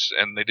famous,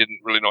 and they didn't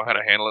really know how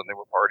to handle it, and they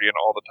were partying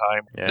all the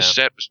time. Yeah.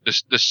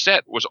 The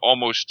set was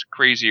almost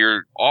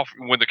crazier off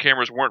when the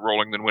cameras weren't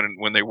rolling than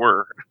when they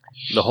were.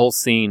 The whole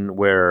scene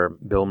where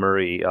Bill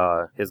Murray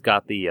has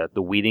got the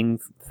weeding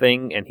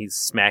thing and he's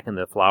smacking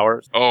the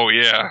flowers. Oh,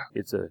 yeah.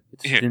 It's a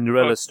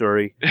Cinderella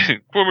story.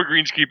 Former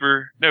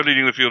greenskeeper, now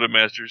leading the field of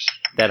masters.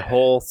 That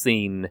whole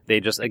scene, they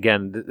just,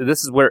 again,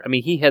 this is where, I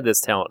mean, he had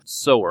this talent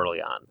so early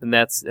on. And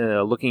that's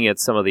looking at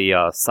some of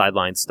the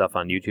sideline stuff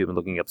on YouTube and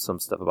looking up some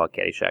stuff about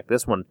Caddyshack.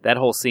 This one, that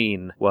whole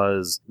scene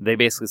was, they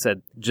basically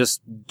said,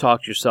 just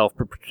talk to yourself,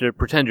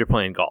 pretend you're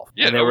playing golf.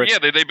 Yeah,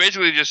 and they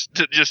basically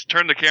just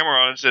turned the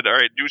camera on and said, all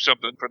right, do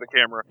something for the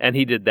camera. And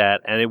he did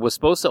that, and it was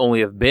supposed to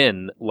only have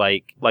been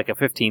like a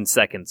 15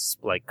 seconds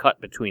like cut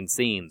between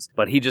scenes,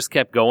 but he just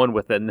kept going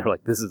with it, and they're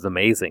like, this is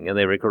amazing, and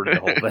they recorded the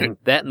whole thing.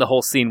 That and the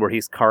whole scene where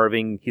he's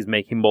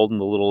molding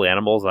the little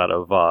animals out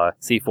of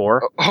C4.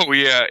 Oh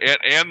yeah,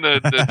 and the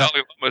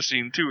Dalai Lama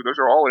scene too. Those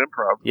are all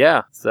improv.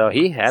 Yeah, so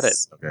he had it.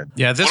 So good.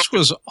 Yeah, this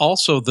was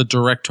also the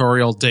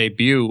directorial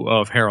debut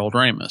of Harold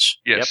Ramis.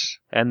 Yes.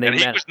 And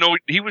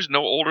he was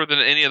no older than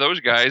any of those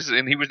guys,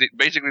 and he was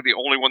basically the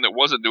only one that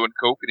wasn't doing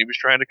coke, and he was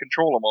trying to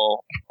control them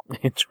all.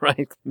 That's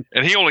right.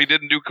 And he only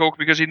didn't do coke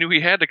because he knew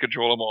he had to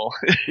control them all.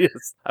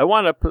 Yes. I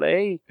want to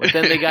play. But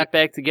then they got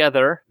back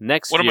together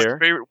next year.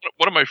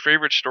 One of my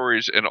favorite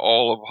stories in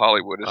all of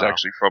Hollywood is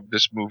actually from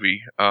this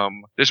movie.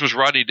 This was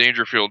Rodney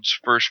Dangerfield's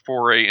first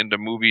foray into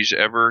movies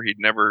ever. He'd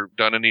never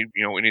done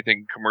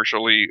anything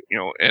commercially,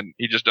 and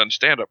he just done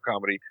stand-up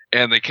comedy.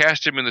 And they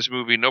cast him in this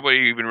movie.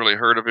 Nobody even really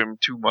heard of him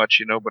too much,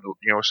 but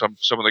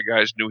some of the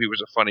guys knew he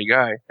was a funny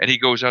guy. And he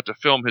goes out to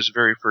film his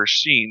very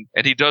first scene,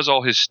 and he does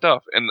all his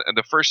stuff. And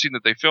the first scene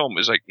that they film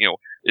is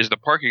is the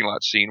parking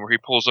lot scene where he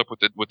pulls up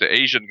with the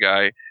Asian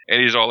guy,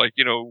 and he's all like,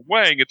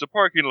 Wang, it's a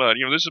parking lot.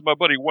 This is my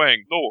buddy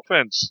Wang. No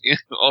offense,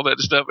 all that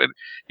stuff. And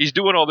he's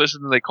doing all this,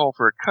 and then they call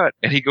for a cut,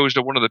 and he goes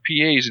to one of the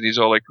PAs, and he's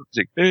like,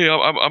 hey,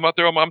 I'm out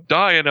there, I'm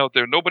dying out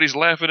there. Nobody's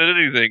laughing at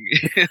anything.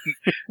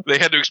 They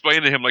had to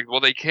explain to him, like,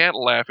 well, they can't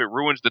laugh. It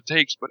ruins the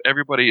takes, but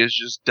everybody is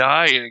just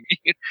dying.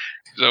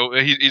 So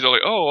he's all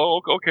like,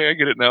 oh, okay, I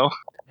get it now.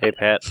 Hey,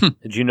 Pat,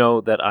 did you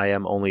know that I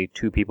am only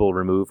 2 people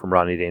removed from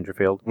Rodney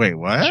Dangerfield? Wait,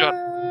 what?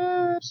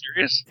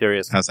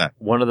 Serious? How's that?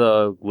 One of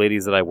the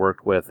ladies that I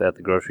worked with at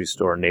the grocery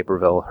store in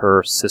Naperville,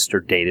 her sister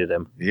dated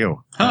him.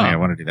 Ew. I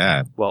want to do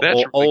that. Well,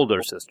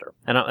 older sister.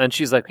 And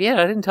she's like,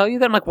 yeah, I didn't tell you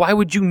that. I'm like, why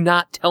would you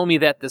not tell me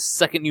that the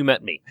second you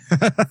met me?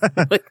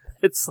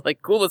 It's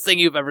like coolest thing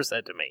you've ever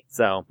said to me.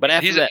 So, but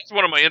after he's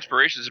one of my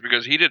inspirations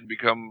because he didn't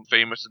become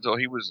famous until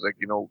he was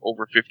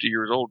over 50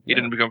 years old. He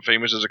didn't become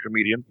famous as a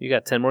comedian. You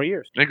got 10 more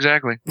years.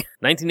 Exactly.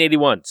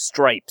 1981,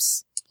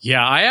 Stripes.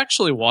 Yeah, I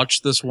actually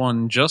watched this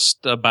one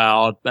just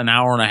about an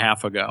hour and a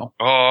half ago.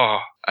 Oh,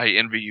 I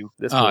envy you.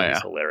 This movie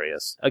is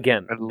hilarious.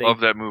 Again, I love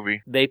that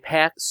movie. They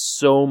packed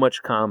so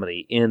much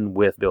comedy in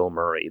with Bill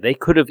Murray. They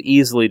could have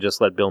easily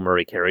just let Bill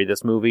Murray carry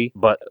this movie,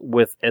 but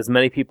with as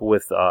many people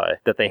with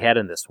that they had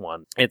in this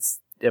one, it's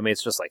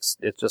just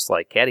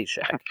like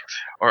Caddyshack.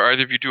 Are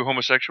either of you two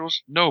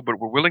homosexuals? No, but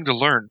we're willing to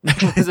learn.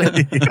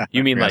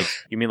 You mean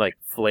like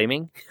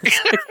flaming?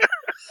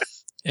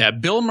 Yeah,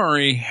 Bill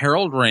Murray,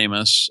 Harold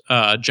Ramis,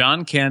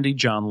 John Candy,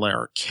 John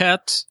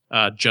Larroquette,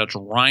 Judge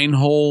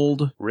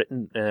Reinhold.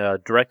 Written,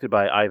 directed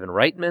by Ivan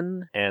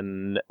Reitman,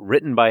 and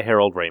written by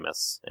Harold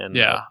Ramis. And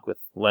with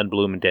Len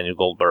Bloom and Daniel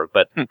Goldberg.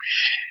 But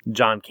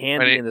John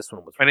Candy in this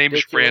one was My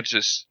name's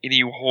Francis. Any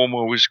you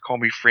homos call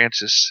me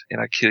Francis,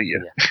 and I kill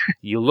you. Yeah.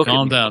 You look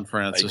Calm down,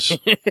 Francis.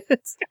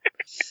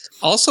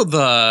 Also,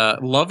 the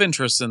love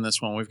interest in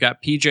this one, we've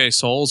got PJ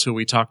Souls, who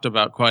we talked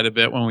about quite a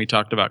bit when we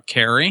talked about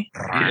Carrie.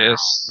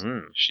 Yes.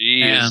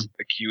 She is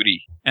a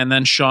cutie. And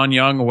then Sean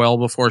Young, well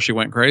before she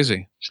went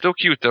crazy. Still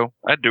cute, though.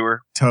 I'd do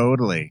her.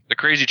 Totally. The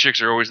crazy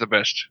chicks are always the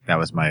best. That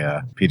was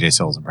my PJ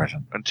Souls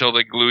impression. Until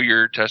they glue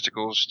your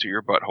testicles to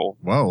your butthole.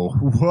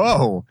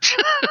 Whoa.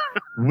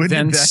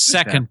 Then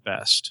second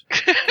best.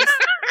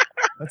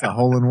 That's a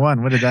hole in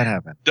one. When did that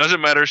happen? Doesn't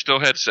matter.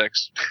 Still had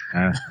sex.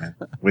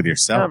 With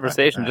yourself.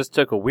 Conversation just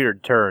took a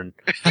weird turn.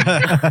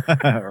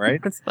 Right?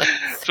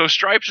 So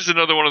Stripes is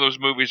another one of those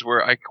movies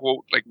where I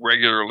quote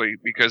regularly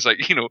because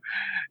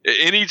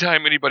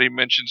anytime anybody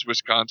mentions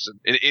Wisconsin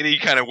in any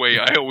kind of way,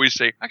 I always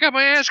say, I got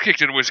my ass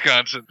kicked in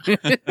Wisconsin.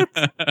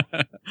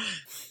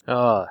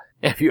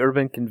 Have you ever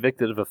been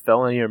convicted of a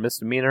felony or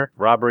misdemeanor?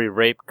 Robbery,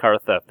 rape, car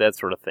theft, that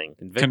sort of thing.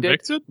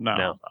 Convicted?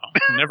 No.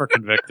 Never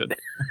convicted.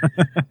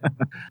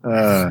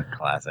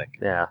 Classic.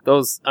 Yeah.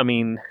 Those,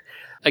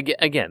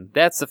 again,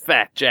 that's a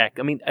fact, Jack.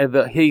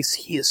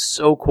 He is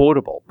so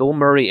quotable. Bill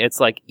Murray, it's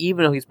like,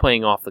 even though he's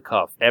playing off the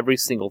cuff, every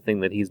single thing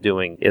that he's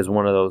doing is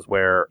one of those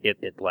where it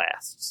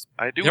lasts.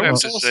 I do have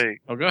to say...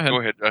 Oh, go ahead.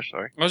 Go ahead, Josh,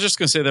 sorry. I was just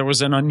going to say there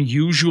was an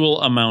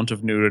unusual amount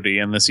of nudity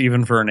in this,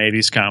 even for an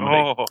 80s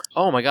comedy.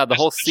 Oh my God, the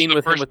whole scene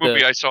with him with the... The first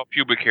movie I saw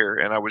pubic hair,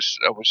 and I was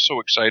so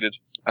excited.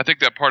 I think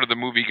that part of the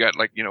movie got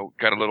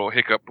a little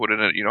hiccup put in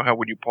it. You know how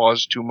when you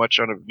pause too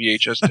much on a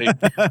VHS tape?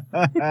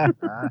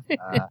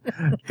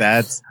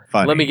 That's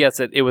funny. Let me guess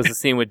it was the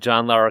scene with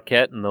John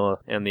Larroquette and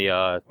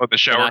the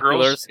shower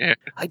girls? Yeah.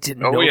 I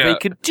didn't know they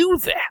could do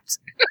that.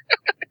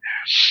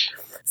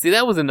 See,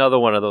 that was another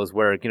one of those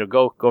where,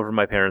 go over to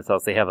my parents'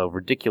 house. They have a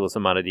ridiculous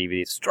amount of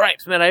DVDs.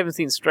 Stripes, man, I haven't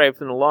seen Stripes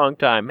in a long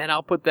time. Man,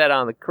 I'll put that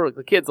on.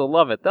 The kids will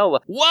love it.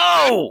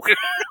 Whoa! What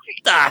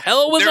the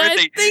hell was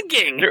I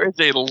thinking? There is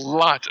a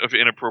lot of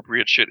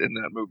inappropriate shit in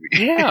that movie.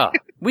 Yeah.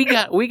 We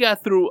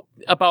got through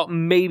about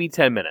maybe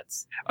 10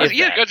 minutes. I was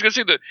gonna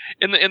say that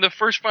in the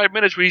first 5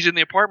 minutes when he's in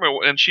the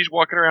apartment and she's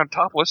walking around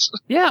topless.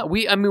 Yeah,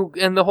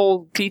 and the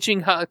whole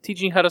teaching how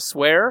to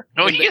swear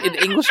in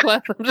English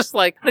class. I'm just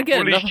like,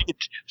 again,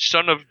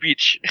 son of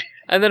bitch.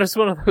 And then it's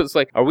one of those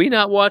like, are we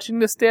not watching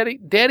this, Daddy?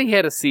 Daddy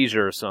had a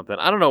seizure or something.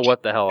 I don't know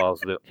what the hell I was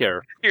doing.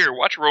 Here,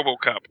 watch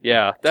RoboCop.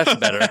 Yeah, that's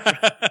better.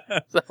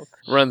 So,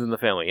 runs in the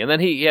family. And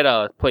then he had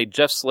played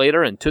Jeff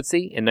Slater in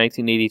Tootsie in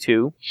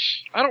 1982.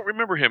 I don't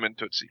remember him in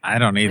Tootsie. I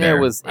don't either. Yeah, it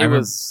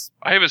was.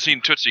 I haven't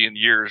seen Tootsie in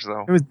years,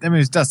 though. It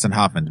was Dustin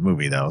Hoffman's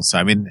movie, though. So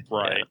I mean,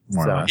 right.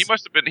 More or less.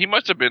 He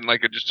must have been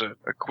like just a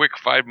quick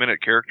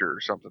 5-minute character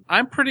or something.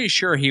 I'm pretty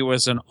sure he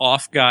was an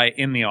off guy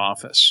in The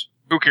Office.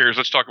 Who cares?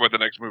 Let's talk about the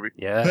next movie.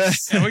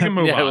 Yes. Yeah, we can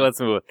move on. Let's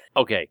move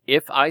on. Okay,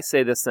 if I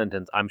say this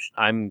sentence,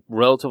 I'm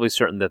relatively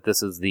certain that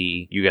this is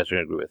you guys are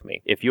going to agree with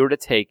me. If you were to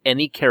take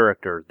any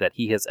character that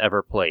he has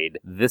ever played,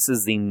 this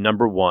is the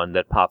number one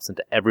that pops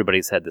into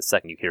everybody's head the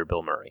second you hear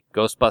Bill Murray.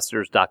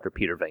 Ghostbusters, Dr.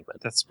 Peter Venkman.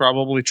 That's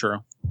probably true.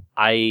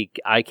 I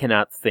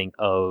cannot think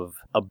of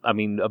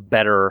a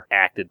better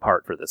acted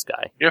part for this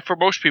guy. Yeah, for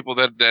most people,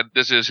 that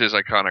this is his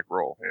iconic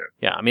role.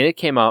 Yeah, I mean, it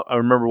came out. I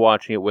remember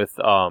watching it with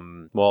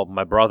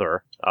my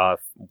brother.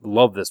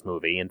 Loved this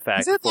movie. In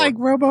fact, is it like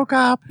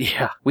RoboCop?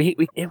 Yeah,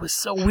 it was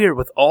so weird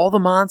with all the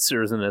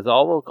monsters and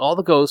all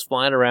the ghosts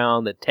flying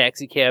around, the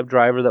taxi cab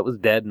driver that was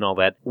dead and all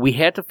that. We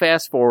had to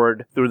fast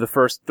forward through the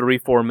first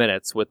 3-4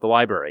 minutes with the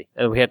library,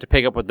 and we had to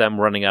pick up with them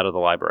running out of the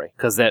library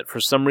because that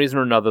for some reason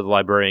or another the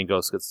librarian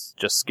ghost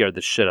just scared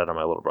the shit out of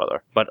my little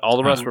brother. But all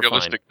the rest were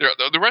realistic. Fine.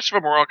 The rest of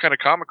them were all kind of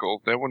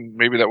comical. That one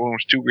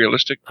was too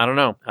realistic. I don't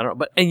know.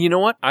 But and you know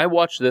what? I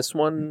watched this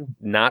one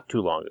not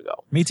too long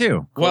ago. Me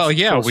too.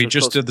 We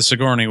just did the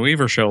Sigourney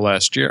Weaver show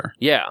last year.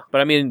 Yeah,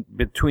 but I mean,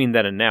 between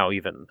then and now,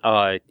 even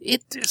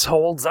it just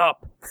holds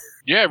up.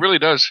 Yeah, it really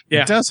does.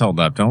 Yeah. It does hold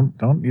up. You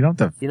don't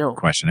have to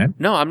question it.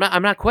 No, I'm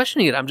not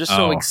questioning it. I'm just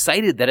so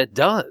excited that it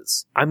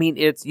does. I mean,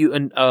 it's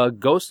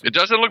Ghost. It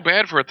doesn't look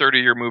bad for a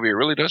 30-year movie. It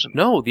really doesn't.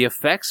 No, the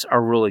effects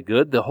are really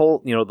good. The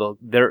whole,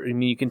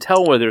 you can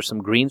tell where there's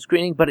some green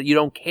screening, but you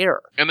don't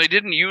care. And they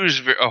didn't use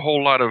a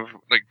whole lot of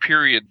like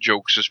period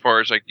jokes as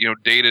far as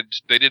dated.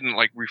 They didn't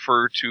like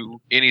refer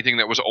to anything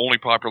that was only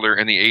popular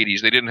in the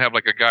 80s. They didn't have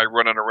like a guy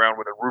running around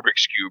with a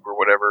Rubik's Cube or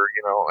whatever,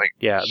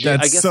 Yeah.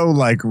 That's I guess, so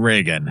like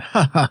Reagan.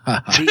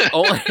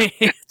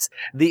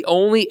 The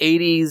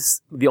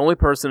only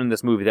person in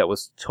this movie that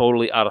was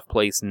totally out of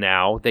place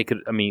now,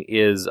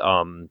 is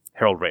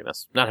Harold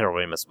Ramis. Not Harold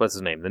Ramis, what's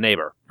his name? The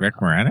neighbor. Rick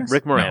Moranis?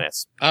 Rick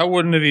Moranis. No. I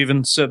wouldn't have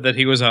even said that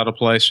he was out of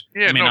place.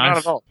 Yeah, not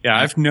at all. Yeah,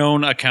 I've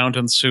known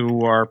accountants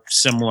who are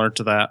similar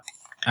to that.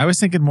 I was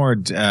thinking more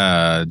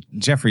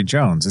Jeffrey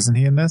Jones. Isn't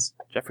he in this?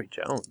 Jeffrey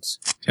Jones.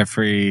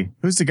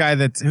 Who's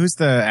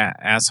the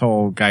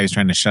asshole guy who's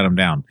trying to shut him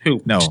down?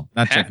 Who? No,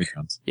 not Peck? Jeffrey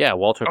Jones. Yeah,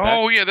 Walter Peck.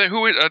 Oh, yeah,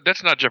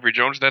 that's not Jeffrey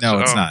Jones. That's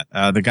it's not.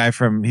 The guy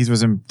he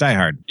was in Die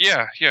Hard.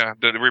 Yeah,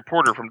 the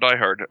reporter from Die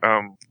Hard.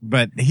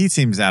 But he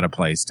seems out of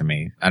place to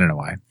me. I don't know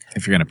why.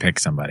 If you're going to pick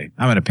somebody,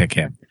 I'm going to pick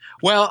him.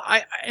 Well,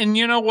 and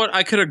you know what?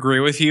 I could agree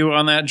with you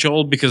on that,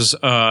 Joel, because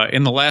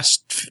in the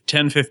last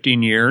 10,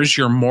 15 years,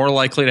 you're more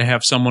likely to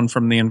have someone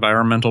from the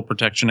Environmental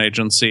Protection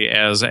Agency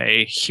as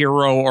a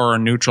hero or a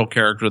neutral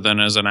character than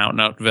as an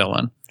out-and-out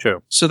villain.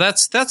 True. So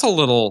that's a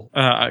little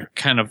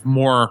kind of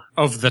more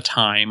of the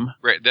time.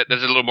 Right. That's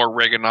a little more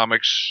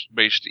Reaganomics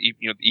based. The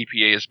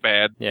EPA is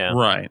bad. Yeah.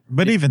 Right.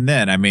 But even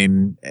then, I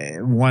mean,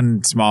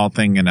 one small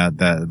thing in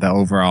the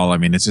overall, I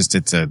mean,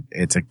 it's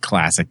a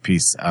classic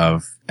piece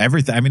of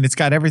everything. I mean, it's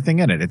got everything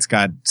in it. It's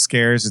got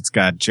scares. It's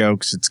got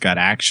jokes. It's got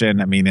action.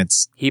 I mean,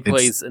 he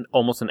plays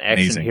almost an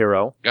action amazing.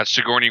 Hero. Got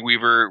Sigourney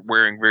Weaver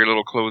wearing very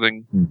little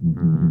clothing.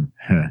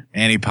 Mm-hmm.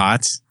 Annie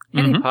Potts.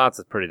 Annie Potts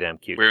is pretty damn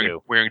cute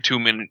too. Wearing too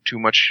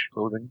much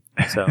clothing.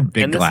 So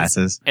big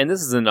glasses. And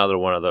this is another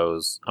one of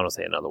those. I don't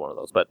say another one of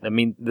those, but I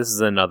mean, this is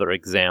another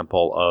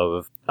example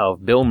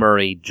of Bill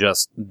Murray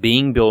just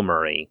being Bill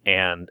Murray,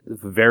 and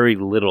very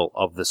little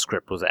of the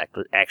script was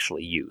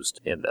actually used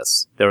in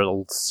this. There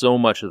were so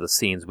much of the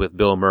scenes with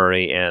Bill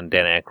Murray and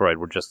Dan Aykroyd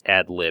were just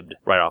ad-libbed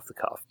right off the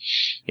cuff.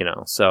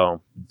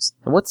 So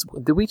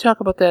did we talk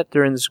about that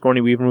during the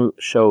Sigourney Weaver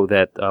show?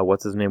 That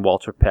what's his name,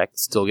 Walter Peck,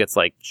 still gets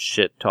like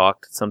shit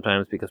talked sometimes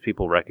because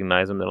people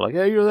recognize him. They're like,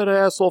 "Hey, you're that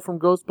asshole from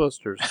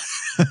Ghostbusters."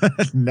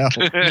 No,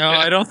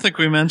 I don't think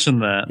we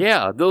mentioned that.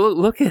 Yeah,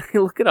 look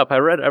it up. I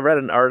read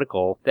an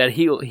article that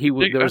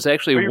there was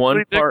actually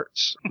one part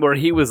where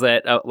he was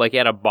at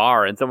a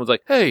bar and someone's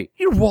like, "Hey,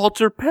 you're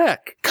Walter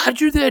Peck. God,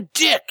 you're that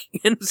dick."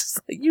 And it's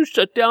just like, "You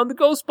shut down the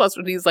Ghostbusters."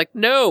 And he's like,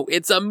 "No,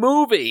 it's a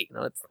movie.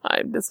 No,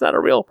 it's not a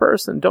real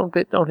person. Don't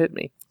hit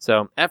me."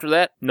 So after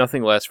that,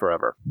 nothing lasts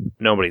forever.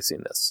 Nobody's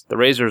seen this. The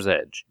Razor's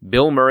Edge.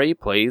 Bill Murray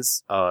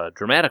plays a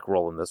dramatic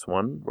role in this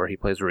one, where he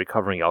plays a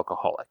recovering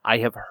alcoholic. I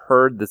have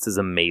heard this is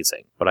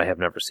amazing, but I have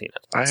never seen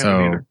it. I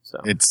haven't either. So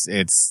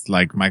it's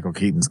like Michael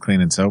Keaton's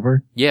Clean and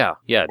Sober. yeah.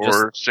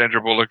 Or Sandra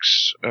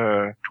Bullock's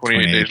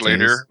 28 Days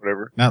Later,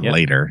 whatever. Not Yep.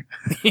 later.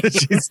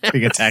 She's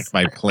being attacked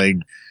by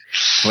plagued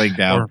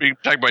out. Being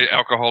attacked by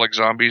alcoholic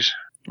zombies.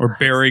 Or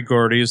Barry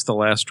Gordy's The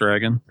Last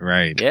Dragon.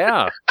 Right.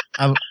 Yeah.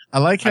 I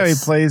like how he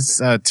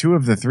plays 2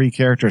 of the 3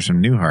 characters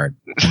from Newhart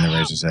in The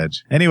Razor's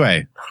Edge.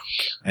 Anyway,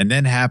 and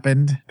then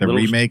happened the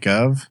remake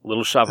of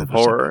Little Shop of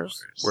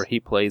Horrors, where he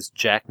plays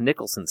Jack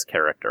Nicholson's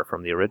character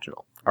from the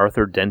original.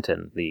 Arthur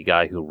Denton, the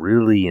guy who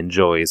really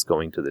enjoys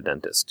going to the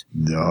dentist.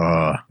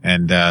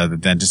 And the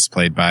dentist is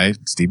played by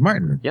Steve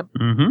Martin. Yep.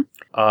 Mm-hmm.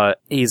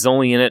 He's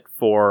only in it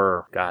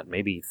for,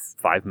 maybe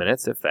 5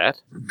 minutes, if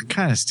that.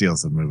 Kind of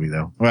steals the movie,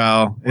 though.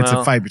 Well, it's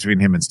a fight between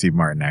him and Steve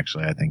Martin,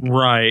 actually, I think.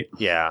 Right.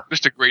 Yeah.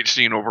 Just a great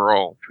scene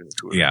overall between the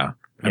two of them. Yeah.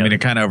 I mean,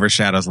 it kind of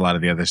overshadows a lot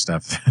of the other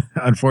stuff,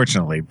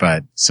 unfortunately,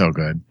 but so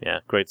good. Yeah,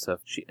 great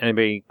stuff.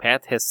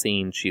 Pat has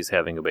seen She's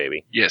Having a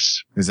Baby.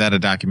 Yes. Is that a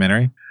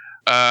documentary?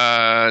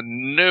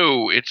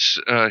 No, it's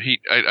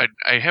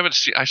I haven't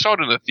seen. I saw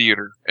it in the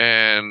theater,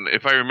 and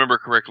if I remember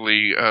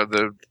correctly,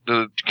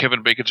 the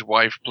Kevin Bacon's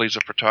wife plays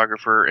a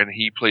photographer, and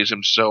he plays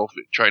himself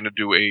trying to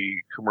do a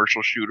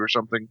commercial shoot or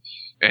something,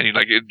 and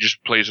it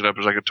just plays it up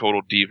as like a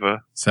total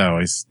diva. So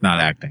he's not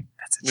acting.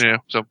 That's it. Yeah.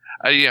 So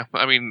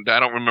I mean, I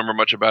don't remember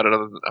much about it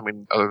other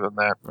than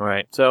that. All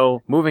right.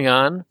 So moving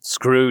on,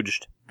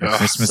 Scrooged. A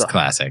Christmas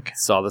classic.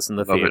 Saw this in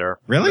the Love it. theater.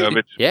 Really? Love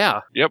it. Yeah.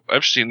 Yep,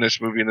 I've seen this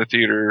movie in the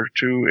theater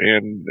too,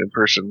 and in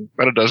person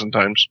about a dozen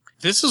times.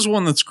 This is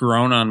one that's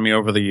grown on me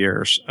over the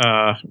years.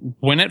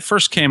 When it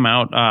first came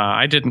out,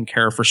 I didn't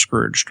care for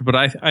Scrooged, but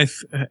I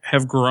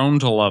have grown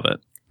to love it.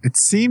 It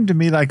seemed to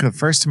me like the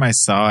first time I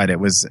saw it, it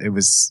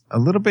was a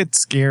little bit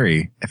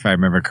scary, if I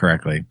remember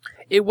correctly.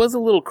 It was a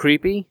little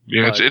creepy.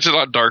 Yeah, but- it's a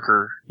lot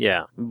darker.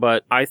 Yeah,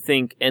 but I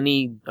think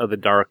any of the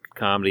dark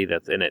comedy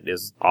that's in it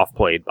is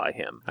off-played by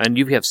him. And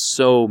you have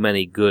so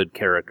many good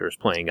characters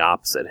playing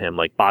opposite him,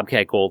 like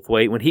Bobcat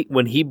Goldthwait.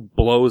 When he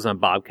blows on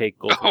Bobcat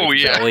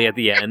Goldthwait's belly at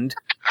the end,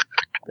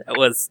 that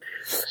was,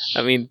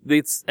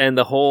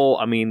 the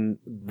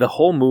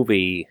whole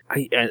movie,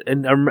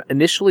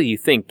 initially you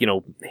think,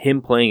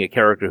 him playing a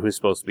character who's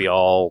supposed to be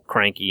all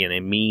cranky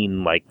and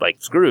mean like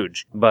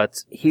Scrooge,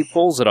 but he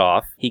pulls it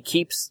off. He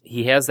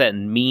has that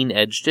mean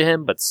edge to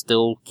him, but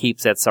still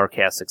keeps that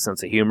sarcastic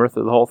sense of humor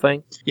through the whole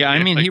thing. Yeah,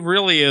 I mean, he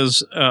really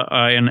is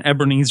an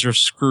Ebenezer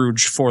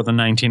Scrooge for the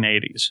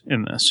 1980s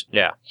in this.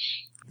 Yeah.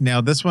 Now,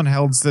 this one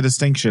holds the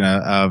distinction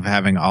of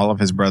having all of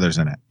his brothers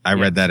in it. I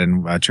read that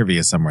in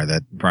trivia somewhere,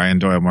 that Brian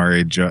Doyle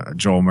Murray,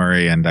 Joel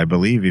Murray, and I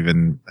believe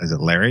even, is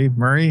it Larry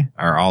Murray,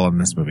 are all in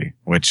this movie,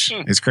 which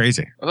is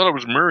crazy. I thought it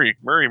was Murray.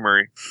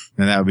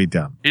 And that would be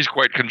dumb. He's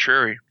quite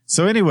contrary.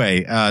 So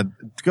anyway,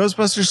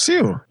 Ghostbusters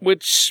 2.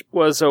 Which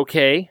was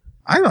okay.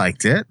 I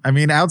liked it. I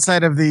mean,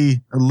 outside of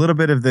a little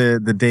bit of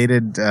the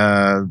dated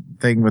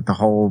thing with the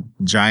whole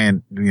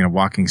giant,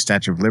 walking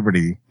Statue of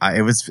Liberty,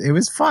 it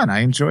was fun.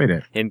 I enjoyed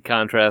it. In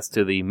contrast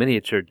to the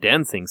miniature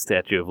dancing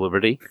Statue of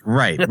Liberty.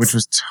 Right, which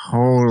was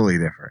totally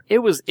different.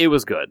 It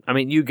was good. I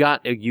mean, you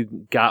got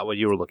what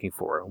you were looking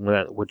for.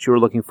 What you were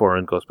looking for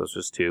in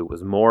Ghostbusters 2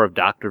 was more of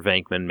Dr.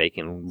 Venkman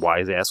making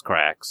wise-ass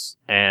cracks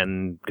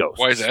and ghosts.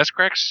 Wise-ass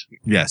cracks?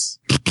 Yes.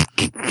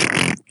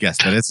 Yes,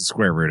 that is a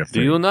square root of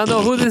 3. Do you not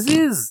know who this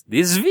is?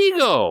 This is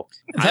Vigo.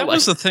 That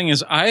was the thing,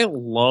 is I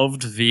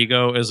loved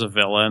Vigo as a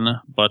villain,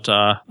 but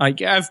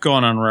I've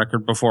gone on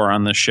record before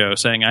on this show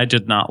saying I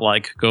did not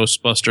like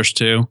Ghostbusters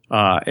 2.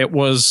 It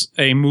was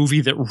a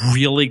movie that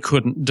really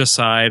couldn't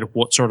decide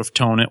what sort of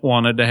tone it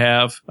wanted to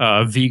have.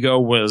 Vigo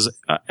was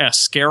a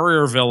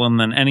scarier villain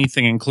than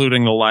anything,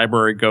 including the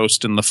library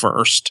ghost in the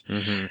first.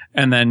 Mm-hmm.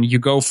 And then you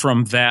go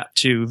from that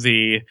to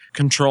the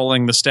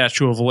controlling the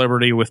Statue of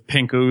Liberty with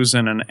pink ooze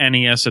and an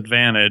NES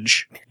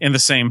Advantage in the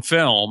same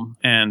film,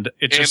 and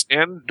it just...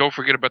 And don't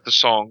forget about the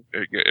song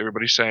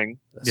everybody sang.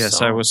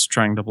 Yes, I was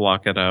trying to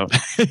block it out.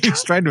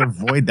 He's trying to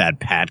avoid that,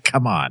 Pat.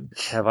 Come on.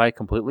 Have I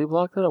completely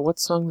blocked it out? What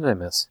song did I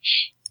miss?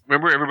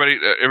 Remember,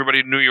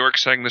 everybody in New York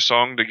sang the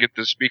song to get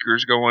the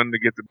speakers going, to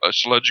get the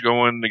sludge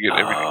going, to get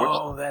everything.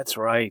 Oh, that's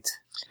right.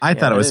 I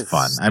thought it was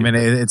fun. Stupid. I mean,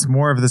 it's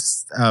more of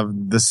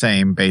the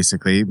same,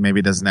 basically.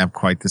 Maybe it doesn't have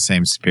quite the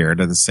same spirit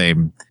or the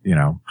same,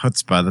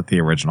 chutzpah that the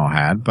original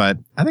had, but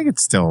I think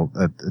it's still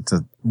it's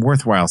a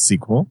worthwhile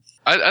sequel.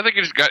 I think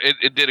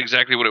it did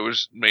exactly what it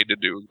was made to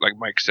do, like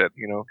Mike said,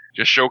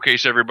 just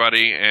showcase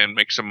everybody and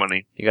make some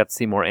money. You got to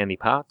see more Annie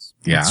Potts.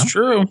 Yeah. That's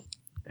true.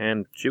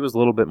 And she was a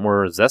little bit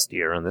more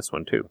zestier on this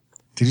one, too.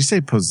 Did you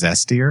say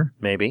possessed ear?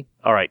 Maybe.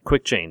 All right,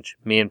 quick change.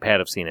 Me and Pat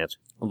have seen it.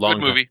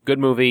 Good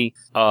movie.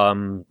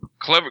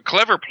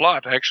 Clever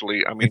plot,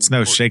 actually. I mean, It's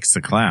no Shakes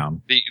the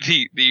Clown.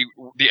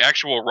 The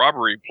actual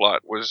robbery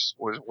plot was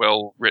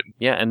well written.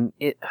 Yeah, and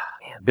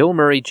Bill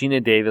Murray, Gina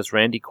Davis,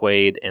 Randy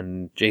Quaid,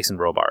 and Jason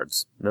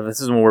Robards. Now,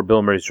 this is one where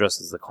Bill Murray's dressed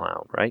as the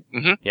clown, right?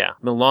 Mhm. Yeah. It's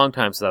been a long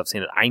time since I've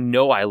seen it. I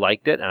know I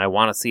liked it, and I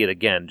want to see it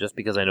again, just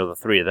because I know the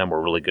three of them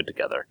were really good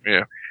together.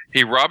 Yeah.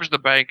 He robs the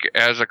bank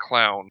as a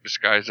clown,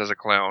 disguised as a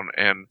clown,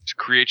 and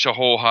creates a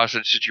whole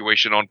hostage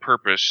situation on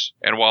purpose.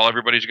 And while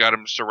everybody's got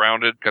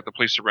the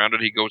police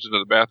surrounded, he goes into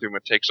the bathroom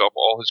and takes off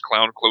all his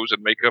clown clothes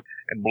and makeup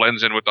and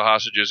blends in with the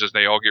hostages as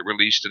they all get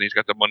released, and he's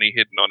got the money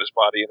hidden on his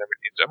body and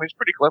everything. I mean, it's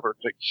pretty clever.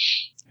 It's like,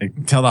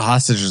 Tell the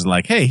hostages,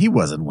 like, hey, he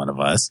wasn't one of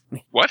us.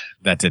 what?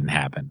 That didn't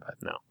happen. But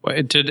No.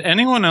 Wait, did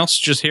anyone else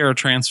just hear a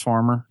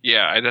transformer?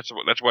 Yeah, that's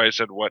why I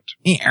said what.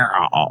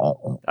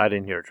 I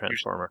didn't hear a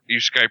Transformer. You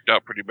Skyped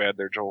out pretty bad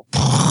there, Joel.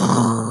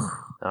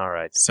 All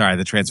right. Sorry,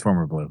 the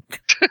Transformer blew.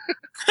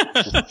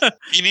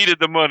 He needed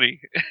the money.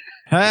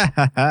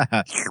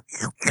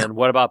 And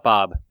what about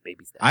Bob?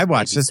 Baby steps. I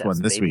watched baby this steps,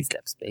 one this baby week,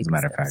 steps, as a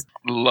matter of fact.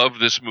 Love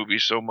this movie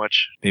so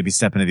much. Baby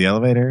step into the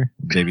elevator.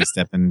 Baby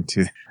step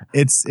into.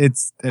 It's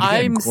again,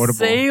 I'm quotable.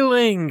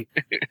 sailing.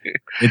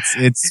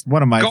 It's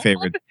one of my Gone?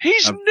 favorite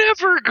He's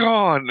never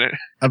gone.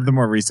 of the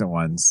more recent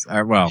ones.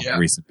 Yeah.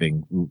 Recent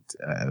being.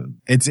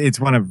 It's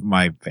one of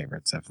my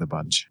favorites of the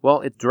bunch. Well,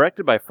 it's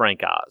directed by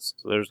Frank Oz,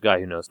 so there's a guy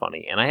who knows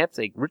funny. And I have to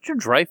say, Richard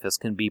Dreyfuss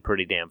can be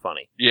pretty damn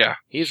funny. Yeah,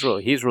 He's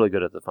really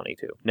good at the funny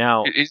too.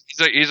 Now,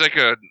 he's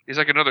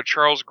like another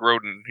Charles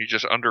Grodin. He's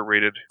just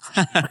underrated.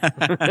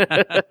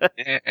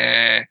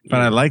 But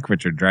I like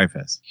Richard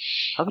Dreyfuss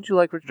how could you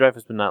like Richard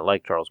Dreyfuss but not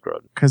like Charles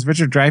Grodin? because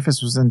Richard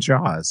Dreyfuss was in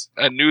Jaws.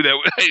 I knew that.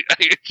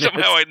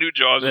 Somehow I knew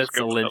Jaws was That's the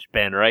coming up.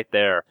 linchpin right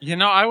there. You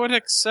know, I would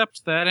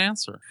accept that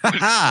answer.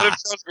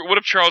 What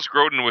if Charles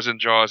Grodin was in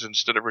Jaws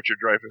instead of Richard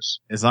Dreyfuss?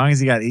 As long as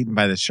he got eaten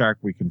by the shark,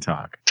 we can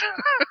talk.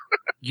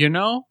 You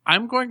know,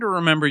 I'm going to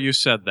remember you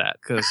said that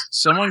because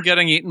someone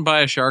getting eaten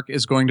by a shark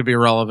is going to be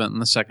relevant in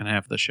the second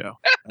half of the show.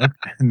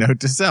 Note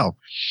to self.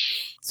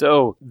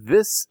 So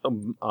this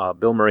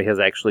Bill Murray has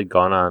actually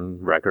gone on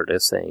record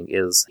as saying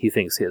he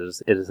thinks it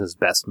is his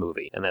best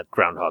movie, and that's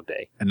Groundhog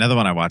Day. Another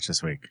one I watched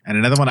this week, and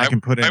another one I can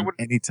put I in would-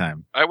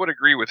 anytime. I would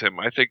agree with him.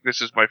 I think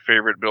this is my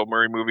favorite Bill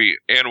Murray movie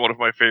and one of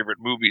my favorite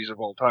movies of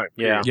all time.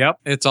 Yeah. Yep.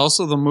 It's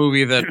also the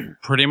movie that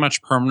pretty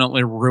much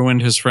permanently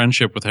ruined his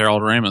friendship with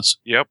Harold Ramis.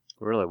 Yep.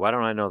 Really? Why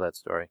don't I know that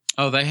story?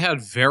 Oh, they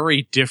had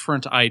very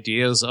different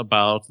ideas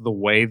about the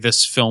way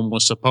this film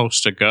was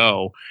supposed to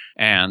go.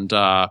 And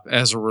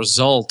as a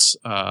result,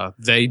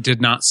 they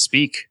did not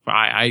speak,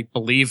 I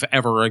believe,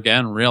 ever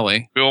again,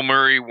 really. Bill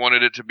Murray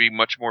wanted it to be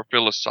much more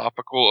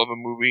philosophical of a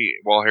movie,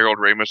 while Harold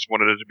Ramis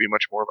wanted it to be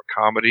much more of a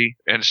comedy.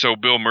 And so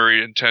Bill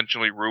Murray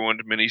intentionally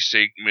ruined many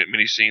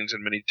scenes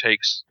and many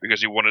takes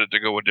because he wanted it to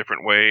go a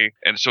different way.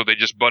 And so they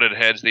just butted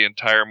heads the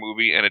entire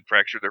movie, and it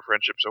fractured their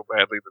friendship so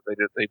badly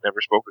that they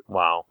never spoke again.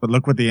 Wow. But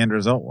look what the end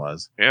result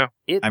was. Yeah.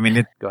 I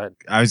mean, Go ahead.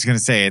 I was going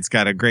to say it's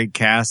got a great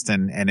cast,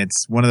 and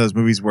it's one of those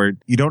movies where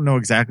you don't know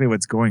exactly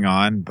what's going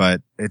on,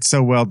 but it's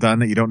so well done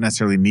that you don't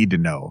necessarily need to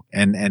know.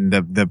 And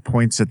the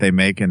points that they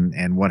make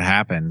and what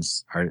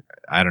happens are,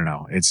 I don't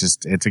know. It's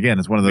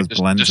one of those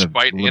blends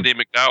Despite of. Andy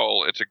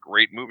McDowell, it's a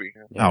great movie.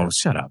 Oh,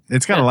 shut up!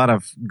 It's got a lot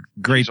of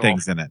great She's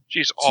things in it.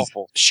 She's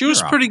awful. She was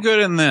Sure. pretty good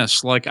in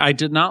this. Like, I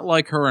did not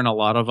like her in a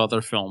lot of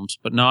other films,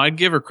 but no, I'd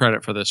give her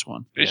credit for this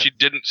one. And she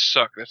didn't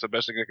suck. That's the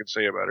best thing I can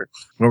say about her.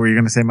 What were you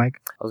going to say, Mike?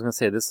 I was going to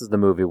say, this is the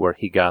movie where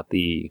he got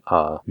the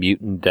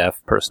mutant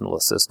deaf personal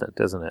assistant,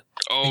 isn't it?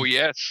 Oh,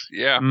 yes.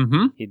 Yeah.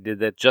 Mm-hmm. He did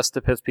that just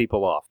to piss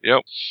people off.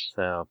 Yep.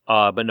 So,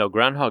 but no,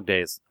 Groundhog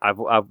Days.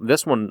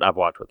 This one I've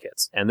watched with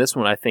kids, and this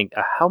one I think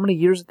how many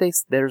years did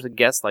there's a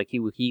guess like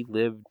he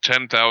lived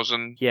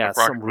 10,000 some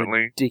approximately.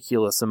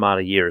 ridiculous amount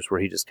of years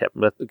where he just kept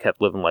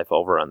living life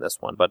over on this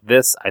one. But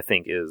this I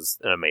think is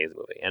an amazing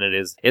movie, and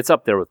it's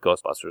up there with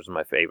Ghostbusters and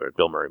my favorite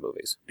Bill Murray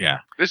movies. Yeah.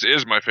 This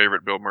is my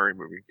favorite Bill Murray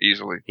movie,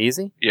 easily.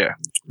 Easy? Yeah.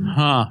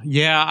 Huh.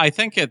 Yeah, I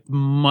think it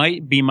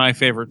might be my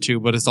favorite too,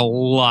 but it's a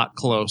lot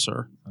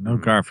closer. No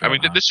Garfield. I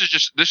mean, huh? this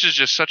is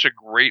just such a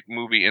great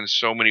movie in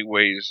so many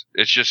ways.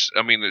 It's just,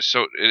 I mean,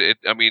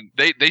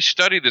 they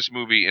study this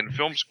movie in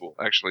film school,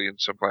 actually, in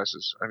some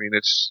classes. I mean,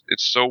 it's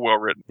so well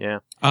written. Yeah.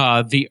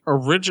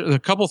 A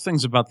couple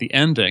things about the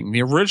ending.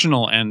 The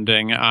original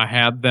ending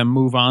had them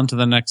move on to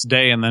the next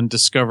day and then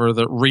discover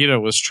that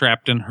Rita was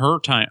trapped in her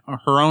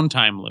own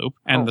time loop,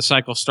 and the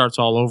cycle starts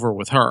all over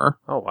with her.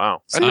 Oh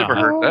wow. I never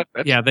heard that.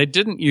 That's, Yeah, they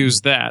didn't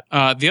use that.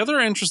 The other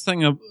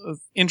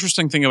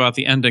interesting thing about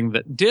the ending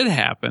that did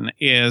happen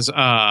is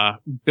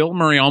Bill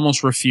Murray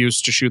almost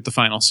refused to shoot the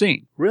final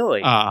scene.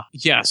 Really?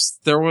 Yes,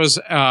 there was.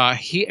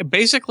 He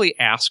basically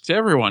asked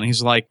everyone.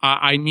 He's like,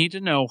 I need to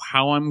know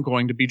how I'm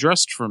going to be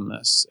dressed from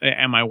this.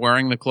 Am I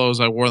wearing the clothes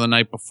I wore the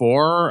night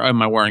before?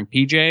 Am I wearing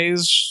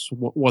PJs?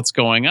 What's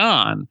going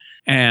on?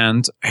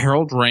 And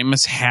Harold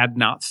Ramis had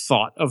not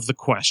thought of the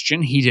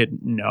question. He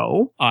didn't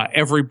know.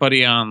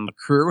 Everybody on the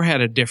crew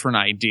had a different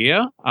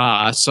idea.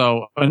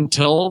 So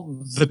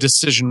until the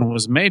decision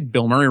was made,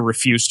 Bill Murray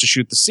refused to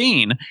shoot the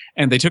scene.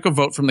 And they took a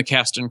vote from the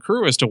cast and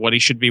crew as to what he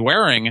should be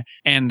wearing.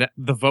 And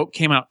the vote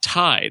came out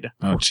tied.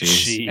 Oh,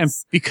 jeez. And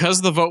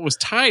because the vote was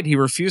tied, he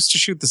refused to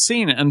shoot the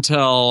scene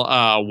until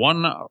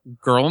one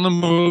girl in the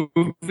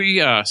movie,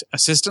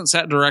 assistant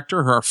set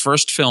director, her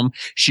first film,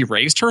 she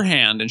raised her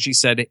hand and she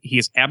said, he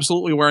is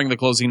absolutely wearing the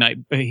clothes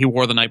he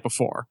wore the night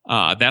before.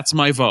 That's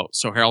my vote.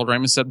 So Harold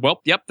Ramis said,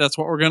 well, yep, that's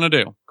what we're going to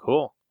do.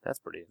 Cool. That's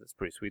a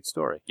pretty sweet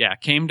story. Yeah,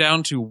 came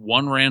down to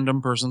one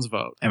random person's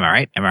vote. Am I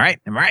right? All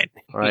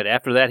right.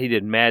 After that, he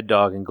did Mad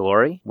Dog and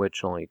Glory,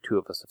 which only 2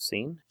 of us have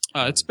seen.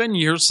 It's been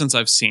years since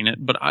I've seen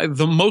it, but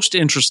the most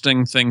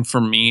interesting thing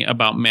for me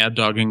about Mad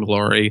Dog and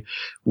Glory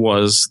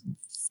was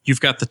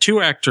you've got the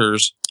 2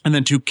 actors and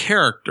then 2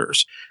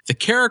 characters. The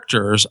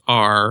characters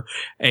are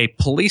a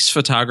police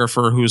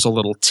photographer who's a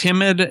little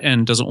timid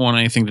and doesn't want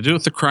anything to do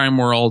with the crime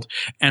world,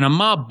 and a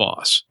mob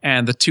boss.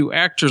 And the 2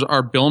 actors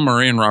are Bill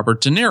Murray and Robert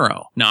De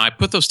Niro. Now, I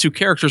put those 2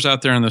 characters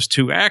out there and those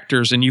 2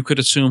 actors, and you could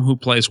assume who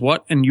plays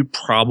what, and you'd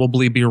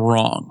probably be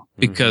wrong.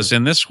 Because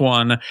in this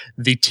one,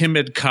 the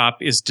timid cop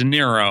is De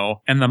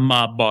Niro and the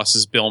mob boss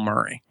is Bill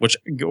Murray, which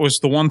was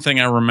the one thing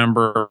I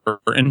remember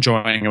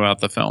enjoying about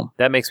the film.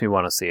 That makes me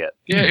want to see it.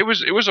 Yeah, it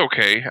was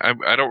okay.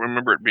 I don't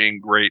remember it being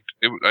great.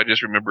 I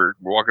just remember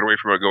walking away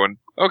from it going,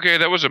 okay,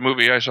 that was a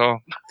movie I saw.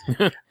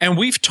 And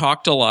we've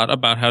talked a lot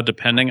about how,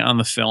 depending on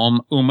the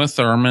film, Uma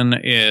Thurman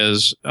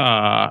is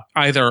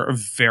either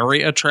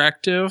very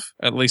attractive,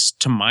 at least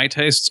to my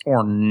tastes,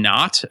 or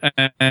not.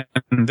 And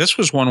this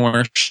was one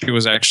where she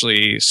was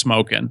actually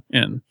smoking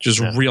and just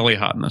really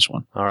hot in this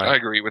one. All right. I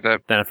agree with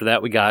that. Then after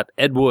that, we got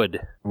Ed Wood.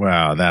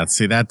 Wow, that's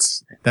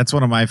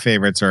one of my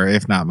favorites, or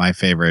if not my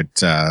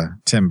favorite,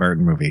 Tim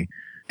Burton movie.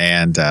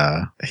 And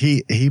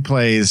he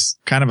plays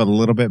kind of a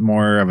little bit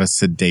more of a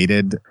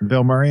sedated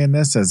Bill Murray in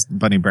this as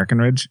Bunny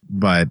Breckenridge,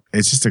 but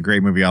it's just a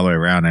great movie all the way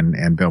around,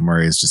 and Bill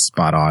Murray is just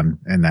spot on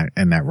in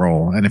that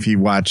role. And if you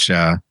watch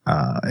any of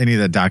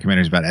the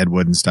documentaries about Ed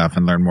Wood and stuff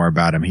and learn more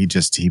about him, he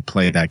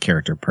played that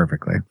character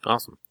perfectly.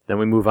 Awesome. Then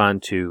we move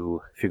on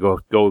to, if you go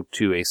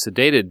to a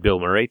sedated Bill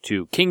Murray,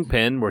 to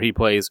Kingpin, where he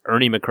plays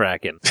Ernie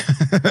McCracken.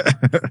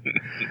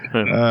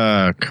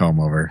 Comb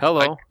over.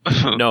 Hello.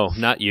 No,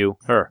 not you.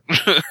 Her.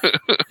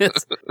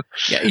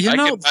 Yeah, I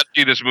cannot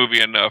see this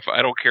movie enough.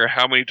 I don't care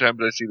how many times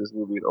I see this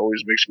movie. It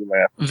always makes me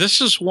laugh.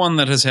 This is one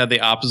that has had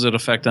the opposite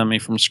effect on me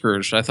from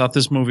Scrooge. I thought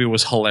this movie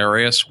was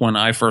hilarious when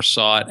I first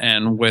saw it,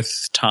 and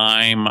with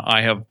time,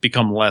 I have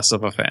become less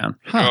of a fan.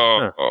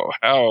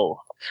 How?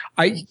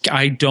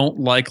 I don't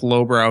like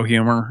lowbrow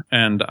humor,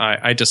 and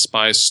I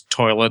despise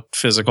toilet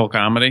physical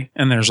comedy,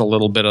 and there's a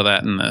little bit of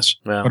that in this.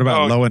 Well, what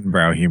about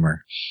lowenbrow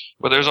humor?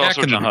 But there's Back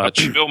also in the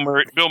hutch. Bill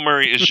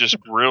Murray is just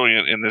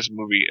brilliant in this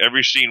movie.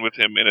 Every scene with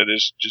him in it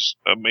is just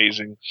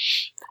amazing.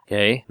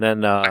 okay,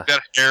 then Like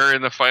that hair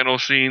in the final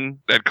scene,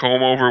 that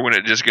comb over when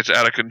it just gets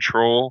out of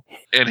control,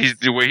 and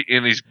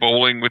he's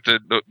bowling with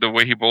the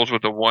way he bowls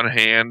with the one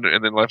hand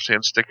and then left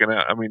hand sticking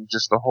out. I mean,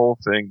 just the whole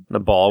thing. the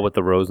ball with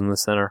the rose in the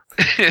center.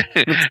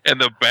 And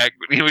the back,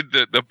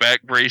 the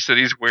back brace that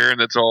he's wearing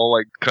that's all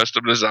like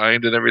custom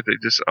designed and everything.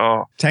 Just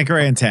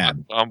Tanqueray and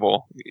Tad.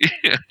 ensemble.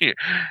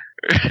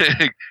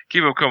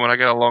 Keep them coming. I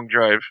got a long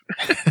drive.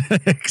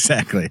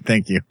 Exactly.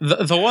 Thank you.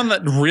 The one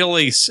that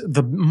really,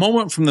 the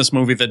moment from this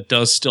movie that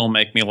does still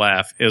make me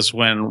laugh is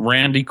when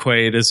Randy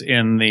Quaid is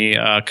in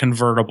the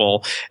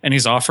convertible and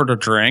he's offered a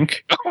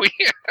drink. Oh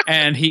yeah.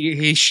 And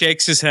he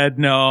shakes his head,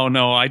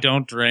 no, I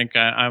don't drink.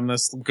 I'm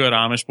this good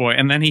Amish boy.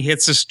 And then he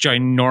hits this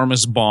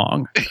ginormous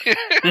bong.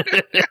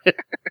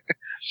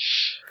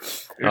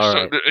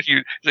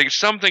 Like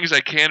some things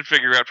I can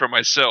figure out for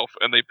myself,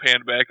 and they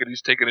pan back and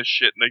he's taking a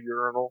shit in a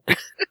urinal.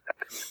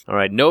 All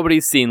right,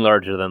 nobody's seen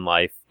Larger Than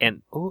Life.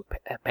 And,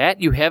 Pat,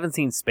 you haven't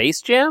seen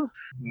Space Jam?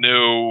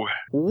 No.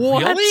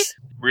 What?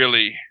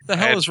 Really? The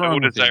hell is wrong no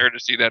with you? desire to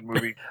see that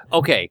movie.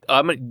 Okay,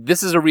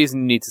 this is a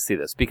reason you need to see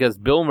this, because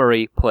Bill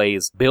Murray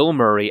plays Bill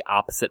Murray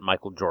opposite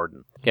Michael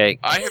Jordan. Okay?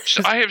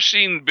 I have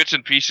seen bits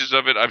and pieces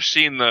of it. I've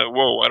seen the,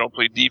 I don't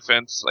play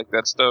defense, like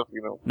that stuff,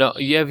 No,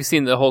 have you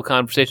seen the whole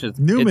conversation?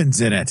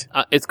 Newman's in it.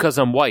 It's because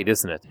I'm white,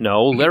 isn't it?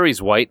 No,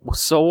 Larry's white.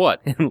 So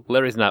what?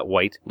 Larry's not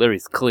white.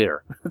 Larry's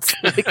clear. It's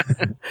like,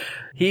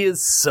 he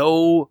is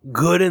so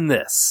good in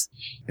this.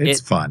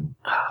 It's fun.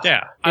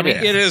 Yeah.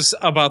 It is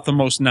about the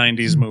most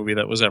 90s movie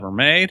that was ever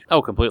made.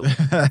 Oh, completely.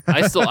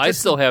 I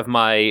still have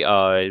my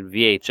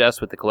VHS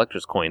with the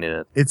collector's coin in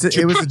it.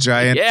 It was a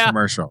giant Yeah.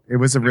 commercial. It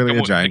was a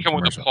giant come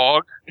with a commercial.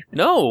 pog.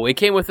 No, it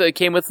came with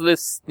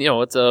this.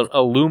 It's a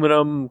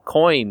aluminum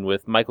coin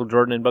with Michael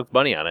Jordan and Bugs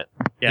Bunny on it.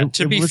 Yeah. It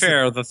To be was-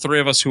 fair, the three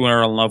of us who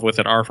are in love with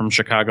it are from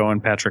Chicago,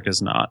 and Patrick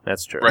is not.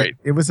 That's true. Right.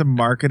 It was a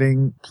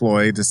marketing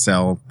ploy to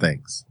sell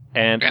things.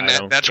 And And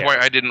that's why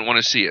I didn't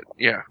want to see it.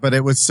 Yeah. But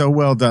it was so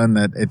well done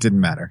that it didn't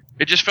matter.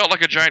 It just felt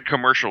like a giant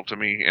commercial to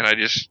me, and I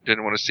just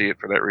didn't want to see it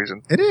for that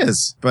reason. It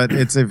is, but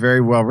it's a very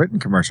well-written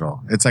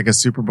commercial. It's like a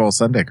Super Bowl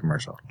Sunday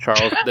commercial.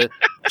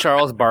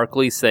 Charles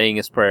Barkley saying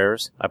his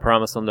prayers. I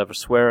promise I'll never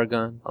swear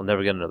again. I'll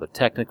never get another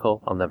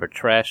technical. I'll never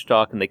trash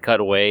talk. And they cut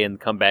away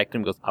and come back to him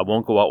and goes, I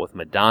won't go out with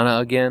Madonna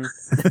again.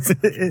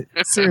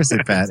 Seriously,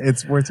 Pat,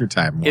 it's worth your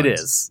time. Once. It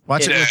is.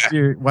 Watch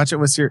it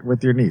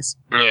with your niece.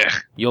 Yeah.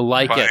 You'll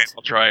like Fine, it.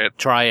 I'll try it.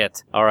 Try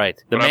it. All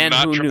right. But I'm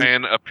not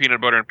trying a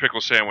peanut butter and pickle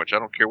sandwich. I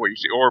don't care what you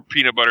see. Or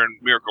peanut butter and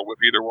Miracle Whip,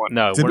 either one.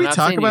 No, Did we're we not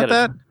talk saying you about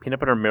gotta- that? Peanut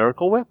butter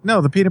Miracle Whip?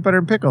 No, the peanut butter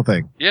and pickle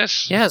thing.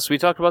 Yes. Yes, we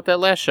talked about that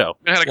last show.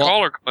 I had a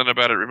caller calling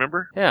about it,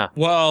 remember? Yeah.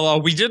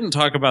 Well, we didn't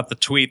talk about the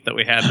tweet that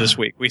we had this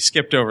week. We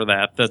skipped over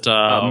that.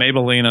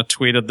 Mabelina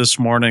tweeted this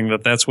morning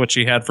that that's what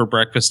she had for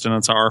breakfast and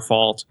it's our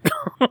fault.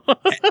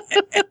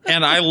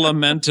 And I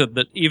lamented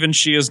that even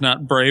she is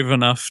not brave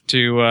enough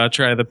to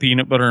try the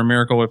peanut butter and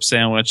Miracle Whip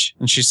sandwich.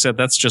 And she said,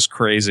 that's just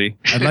crazy.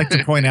 I'd like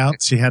to point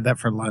out she had that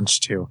for lunch,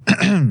 too,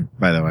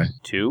 by the way.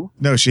 2?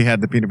 No, she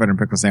had the peanut butter and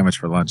pickle sandwich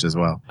for lunch as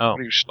well. Oh.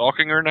 Are you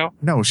stalking her now?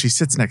 No, she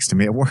sits next to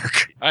me at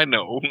work. I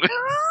know.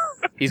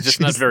 He's just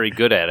not very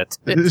good at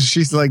it.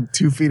 She's like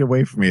 2 feet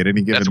away from me at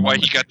any given That's why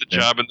moment. he got the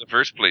job in the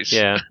first place.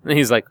 Yeah. And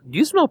he's like, do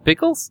you smell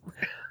pickles?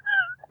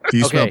 Do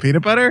you smell Okay.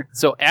 peanut butter?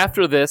 So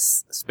after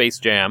this, Space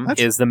Jam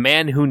is The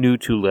Man Who Knew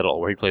Too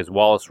Little, where he plays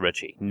Wallace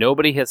Ritchie.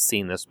 Nobody has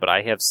seen this, but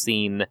I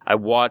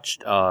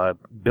watched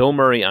Bill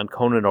Murray on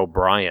Conan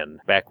O'Brien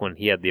back when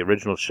he had the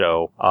original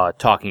show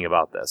talking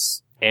about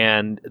this.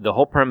 And the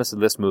whole premise of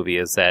this movie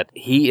is that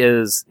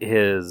it's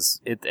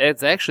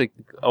actually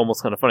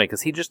almost kind of funny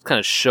because he just kind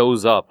of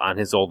shows up on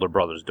his older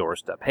brother's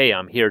doorstep. Hey,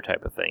 I'm here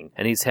type of thing.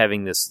 And he's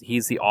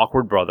the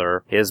awkward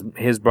brother.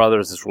 His brother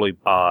is this really,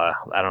 I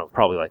don't know,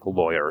 probably like a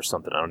lawyer or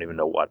something. I don't even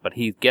know what. But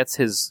he gets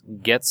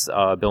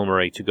Bill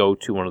Murray to go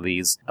to one of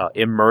these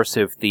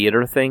immersive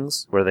theater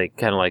things where they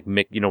kind of like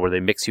where they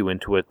mix you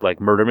into it like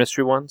murder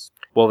mystery ones.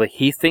 Well,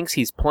 he thinks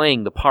he's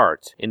playing the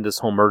part in this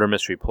whole murder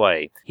mystery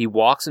play. He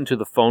walks into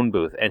the phone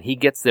booth, and he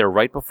gets there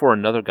right before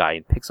another guy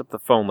and picks up the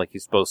phone like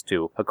he's supposed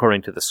to,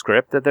 according to the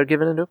script that they've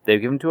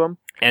given to him,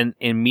 and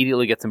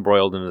immediately gets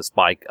embroiled in a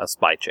spy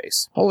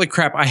chase. Holy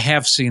crap, I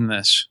have seen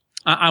this.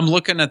 I'm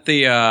looking at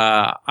the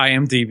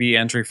IMDb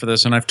entry for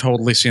this, and I've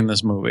totally seen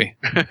this movie.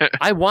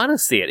 I want to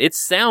see it. It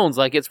sounds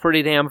like it's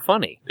pretty damn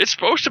funny. It's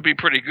supposed to be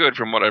pretty good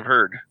from what I've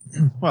heard.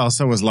 Well,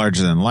 so was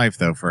Larger Than Life,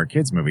 though, for a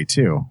kid's movie,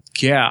 too.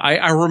 Yeah,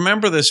 I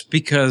remember this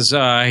because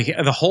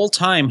the whole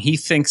time he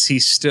thinks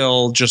he's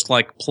still just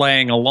like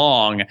playing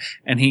along,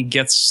 and he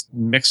gets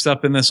mixed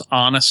up in this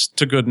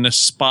honest-to-goodness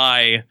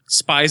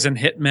spies and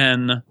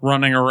hitmen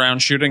running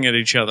around shooting at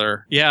each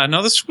other. Yeah,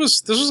 no, this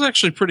was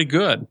actually pretty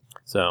good.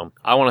 So,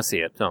 I want to see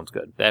it. Sounds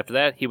good. After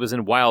that, he was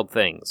in Wild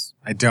Things.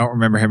 I don't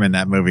remember him in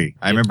that movie.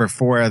 I remember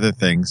 4 other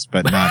things,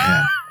 but not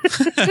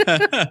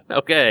him.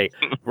 Okay.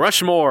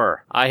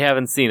 Rushmore. I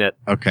haven't seen it.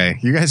 Okay.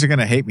 You guys are going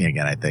to hate me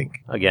again, I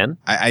think. Again?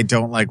 I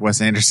don't like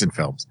Wes Anderson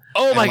films.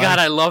 Oh my God,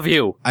 I love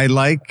you. I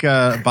like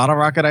Bottle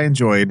Rocket I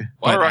enjoyed,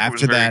 but Rocket after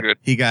was very that, good.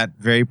 he got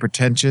very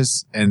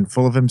pretentious and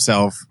full of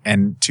himself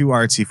and too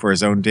artsy for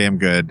his own damn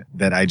good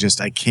that I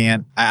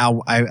can't.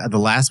 The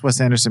last Wes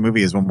Anderson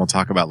movie is one we'll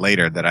talk about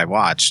later that I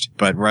watched,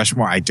 but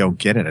Rushmore, I don't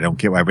get it. I don't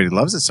get why everybody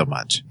loves it so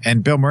much.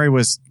 And Bill Murray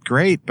was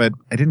great, but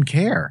I didn't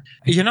care.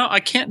 You know, I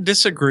can't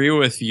disagree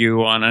with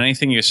you on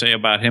anything you say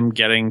about him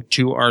getting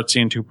too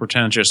artsy and too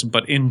pretentious,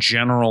 but in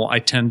general, I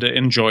tend to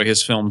enjoy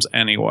his films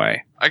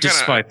anyway,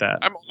 despite that.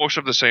 I'm almost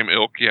of the same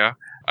ilk, yeah.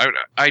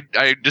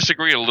 I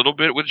disagree a little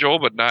bit with Joel,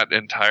 but not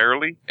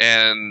entirely.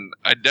 And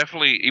I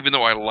definitely, even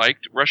though I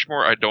liked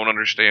Rushmore, I don't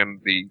understand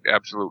the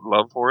absolute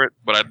love for it.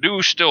 But I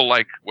do still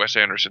like Wes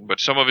Anderson,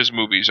 but some of his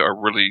movies are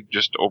really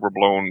just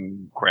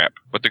overblown crap.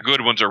 But the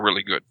good ones are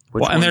really good.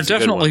 And they're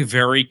definitely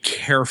very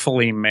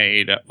carefully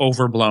made,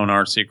 overblown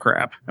artsy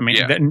crap. I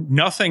mean,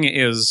 nothing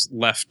is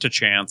left to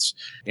chance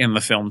in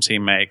the films he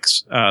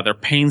makes. They're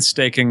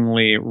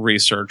painstakingly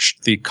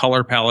researched. The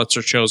color palettes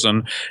are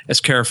chosen as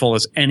careful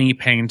as any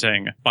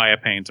painting by a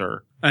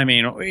painter. I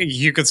mean,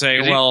 you could say, I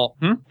was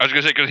going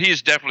to say, because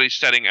he's definitely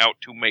setting out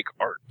to make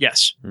art.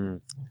 Yes. And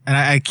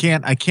I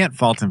can't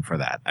fault him for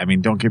that. I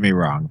mean, don't get me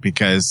wrong,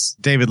 because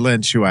David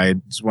Lynch, who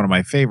is one of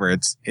my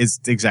favorites, is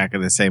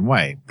exactly the same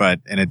way, but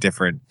in a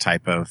different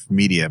type of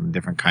medium,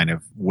 different kind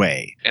of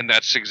way. And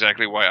that's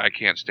exactly why I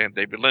can't stand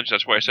David Lynch.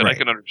 That's why I said I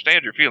can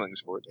understand your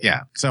feelings for it. Yeah.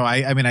 So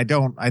I mean, I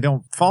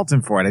don't fault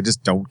him for it. I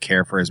just don't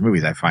care for his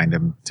movies. I find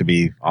him to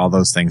be all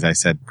those things I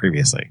said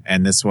previously.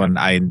 And this one,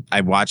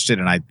 I watched it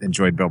and I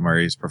enjoyed Bill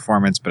Murray's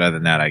performance, but other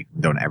than that, I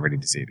don't ever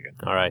need to see it again.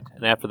 All right.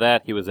 And after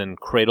that, he was in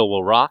Cradle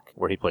Will Rock,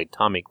 where he played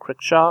Tommy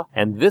Crickshaw.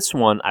 And this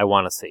one I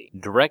want to see.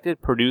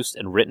 Directed, produced,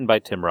 and written by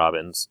Tim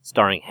Robbins,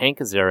 starring Hank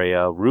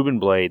Azaria, Reuben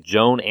Blade,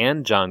 Joan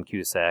and John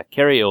Cusack,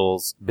 Carrie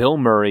Ills, Bill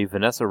Murray,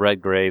 Vanessa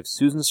Redgrave,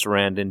 Susan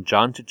Sarandon,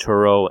 John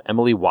Turturro,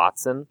 Emily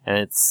Watson, and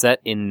it's set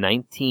in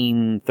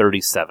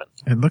 1937.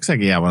 It looks like,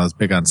 one of those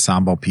big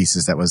ensemble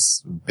pieces that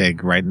was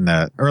big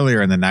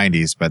earlier in the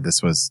 90s, but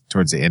this was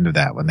towards the end of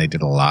that when they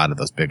did a lot of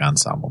those big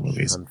ensemble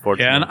movies.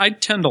 Unfortunately. Yeah, and I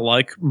tend to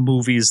like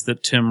movies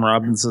that Tim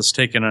Robbins has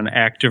taken an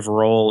active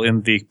role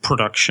in the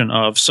production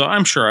of, so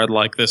I'm sure I'd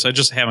like this. I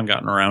just haven't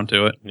gotten around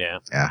to it. Yeah.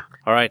 Yeah.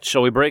 All right,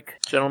 shall we break,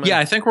 gentlemen? Yeah,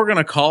 I think we're going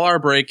to call our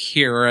break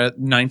here at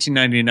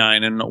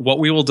 1999, and what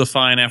we will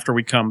define after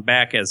we come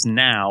back as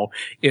now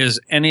is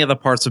any of the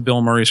parts of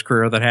Bill Murray's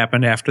career that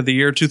happened after the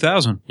year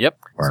 2000. Yep.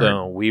 Word.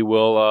 So we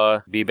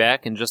will be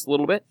back in just a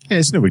little bit. Yeah,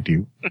 it's no big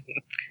deal.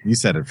 You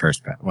said it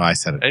first, Pat. Well, I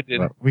said it. I did.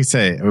 Well, we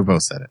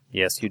both said it.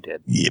 Yes, you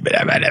did. Yeah,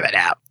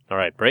 All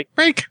right, break.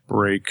 Break.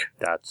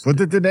 That's Put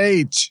it in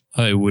H.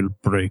 I will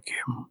break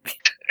him.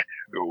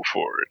 Go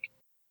for it.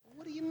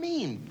 What do you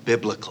mean,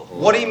 biblical?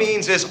 What he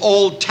means is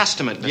Old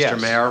Testament, Mr.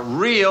 Mayor.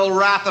 Real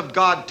wrath of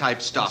God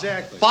type stuff.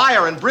 Exactly.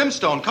 Fire and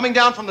brimstone coming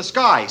down from the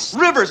skies.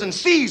 Rivers and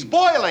seas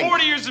boiling.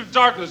 40 years of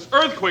darkness,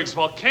 earthquakes,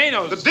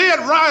 volcanoes. The dead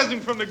rising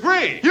from the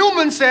grave.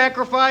 Human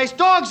sacrifice,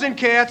 dogs and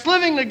cats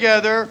living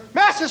together.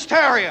 Mass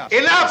hysteria.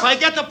 Enough, I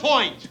get the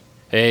point.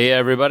 Hey,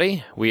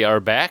 everybody. We are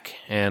back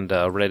and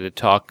ready to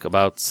talk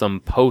about some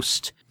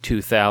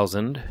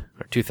post-2000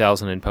 or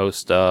 2000 and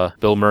post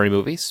Bill Murray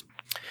movies.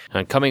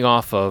 And coming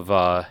off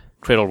of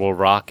Cradle Will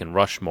Rock and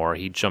Rushmore,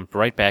 he jumped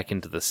right back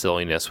into the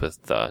silliness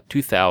with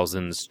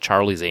 2000's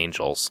Charlie's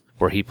Angels,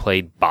 where he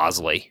played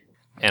Bosley.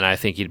 And I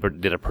think he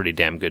did a pretty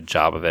damn good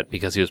job of it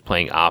because he was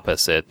playing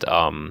opposite,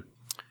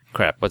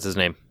 what's his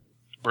name?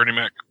 Bernie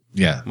Mac.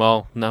 Yeah.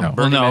 Well, no.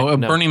 No.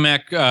 Bernie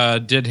Mac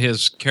did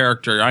his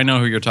character. I know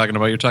who you're talking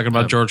about. You're talking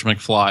about George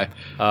McFly.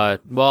 I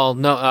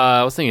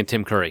was thinking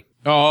Tim Curry.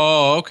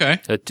 Oh, okay.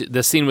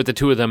 The scene with the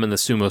two of them in the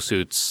sumo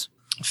suits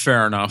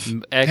Fair enough.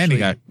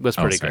 actually was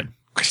pretty good.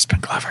 Crispin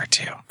Glover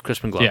too.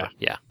 Crispin Glover,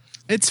 yeah.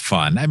 It's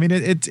fun. I mean,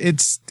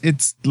 it's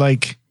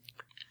like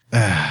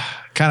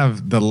kind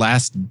of the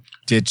last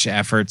ditch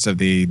efforts of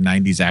the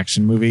 90s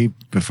action movie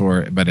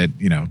but it,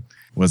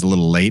 was a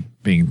little late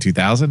being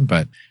 2000,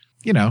 but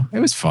it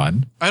was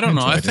fun. I don't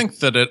know. I enjoyed it. think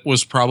that it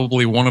was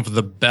probably one of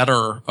the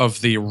better of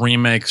the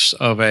remakes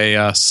of a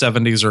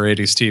 70s or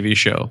 80s TV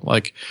show.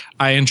 Like,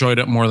 I enjoyed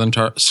it more than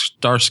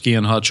Starsky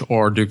and Hutch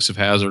or Dukes of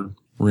Hazzard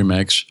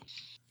remakes.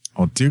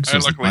 Well, Dukes I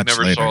was luckily much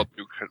never later. saw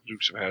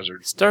Dukes of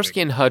Hazzard.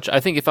 Starsky and Hutch, I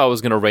think if I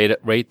was going to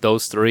rate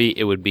those three,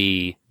 it would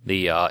be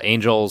the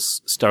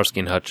Angels,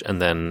 Starsky and Hutch,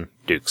 and then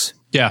Dukes.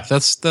 Yeah,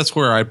 that's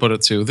where I put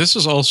it too. This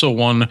is also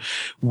one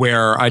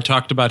where I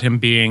talked about him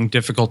being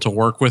difficult to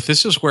work with.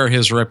 This is where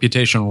his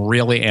reputation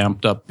really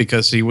amped up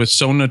because he was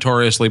so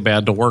notoriously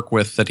bad to work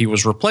with that he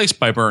was replaced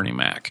by Bernie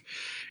Mac.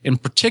 In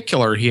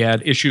particular, he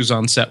had issues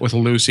on set with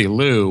Lucy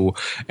Liu,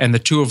 and the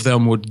two of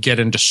them would get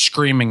into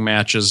screaming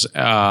matches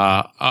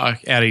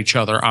at each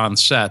other on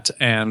set,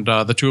 and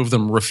the two of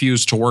them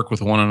refused to work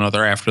with one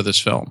another after this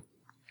film.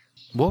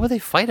 What would they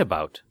fight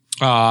about?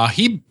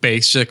 He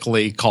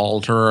basically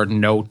called her a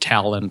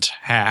no-talent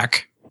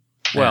hack.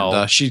 Well,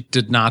 and, she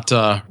did not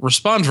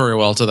respond very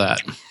well to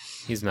that.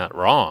 he's not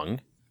wrong.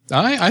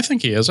 I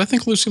think he is. I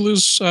think Lucy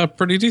Liu's a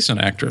pretty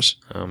decent actress.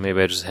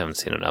 Maybe I just haven't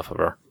seen enough of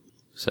her.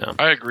 So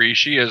I agree.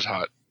 She is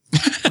hot.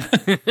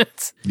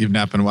 You've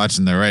not been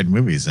watching the right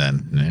movies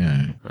then.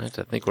 Yeah. Right,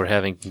 I think we're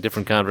having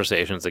different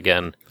conversations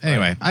again.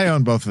 Anyway, I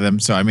own both of them,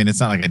 so I mean, it's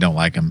not like I don't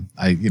like them.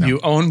 You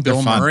own Bill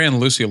they're fun. Murray and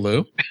Lucy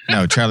Liu?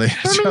 No, Charlie's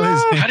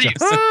How do you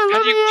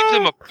keep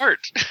them apart?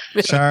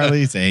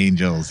 Charlie's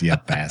Angels, you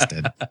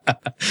bastard.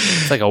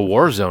 It's like a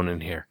war zone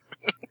in here.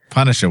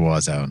 Punish a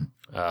war zone.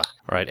 All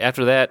right.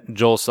 After that,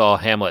 Joel saw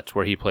Hamlet,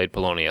 where he played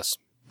Polonius.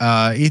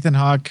 Ethan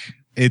Hawke,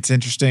 it's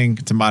interesting.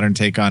 It's a modern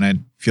take on it.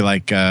 If you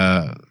like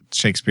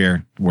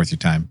Shakespeare, worth your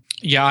time.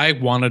 Yeah, I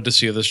wanted to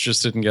see this,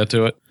 just didn't get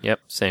to it. Yep,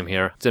 same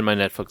here. It's in my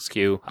Netflix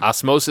queue.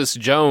 Osmosis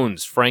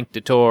Jones, Frank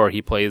Detour.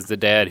 He plays the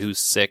dad who's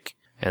sick,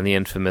 and the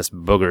infamous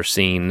booger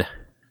scene.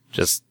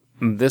 Just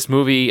this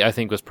movie, I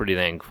think, was pretty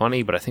dang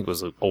funny, but I think it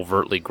was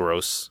overtly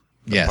gross.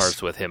 The Yes.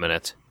 parts with him in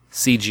it.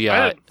 CGI.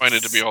 I didn't find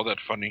it to be all that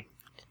funny.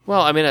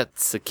 Well, I mean,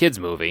 it's a kid's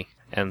movie,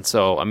 and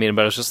so I mean,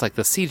 but it's just like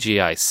the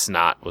CGI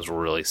snot was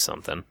really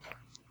something.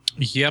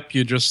 Yep,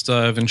 you just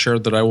have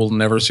ensured that I will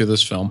never see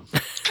this film.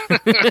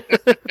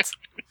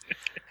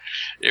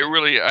 It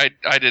really,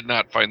 I did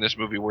not find this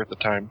movie worth the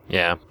time.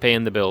 Yeah,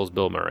 paying the bills,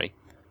 Bill Murray.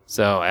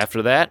 So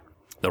after that,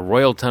 The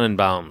Royal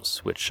Tenenbaums,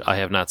 which I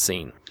have not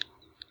seen,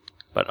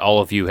 but all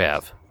of you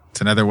have.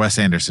 It's another Wes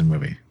Anderson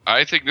movie.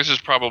 I think this is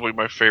probably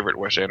my favorite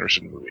Wes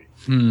Anderson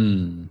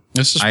movie.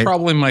 This is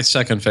probably my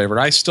second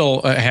favorite. I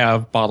still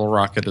have Bottle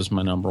Rocket as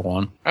my number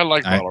one. I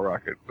like Bottle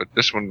Rocket, but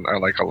this one I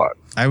like a lot.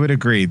 I would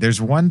agree. There's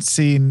one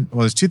scene.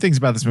 Well, there's two things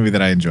about this movie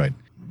that I enjoyed: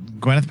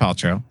 Gwyneth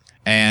Paltrow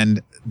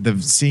and the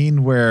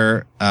scene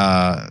where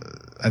I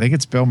think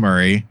it's Bill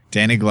Murray,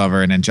 Danny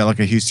Glover, and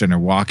Angelica Houston are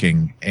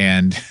walking,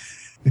 and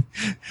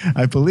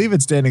I believe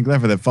it's Danny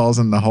Glover that falls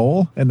in the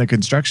hole in the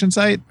construction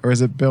site, or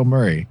is it Bill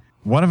Murray?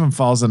 One of them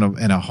falls in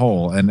a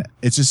hole, and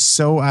it's just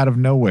so out of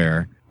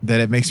nowhere that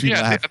it makes me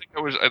laugh.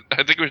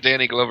 I think it was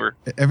Danny Glover.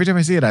 Every time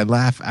I see it, I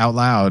laugh out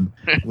loud,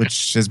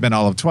 which has been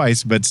all of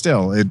twice, but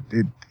still,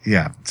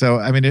 yeah. So,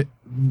 I mean,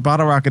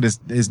 Bottle Rocket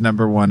is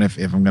number one if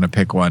I'm going to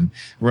pick one.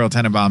 Royal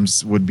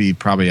Tenenbaums would be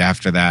probably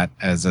after that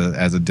as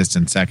a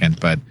distant second,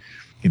 but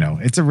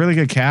it's a really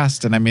good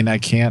cast, and I mean, I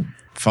can't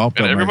fault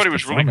Bill Murray's everybody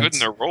was really good in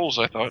their roles,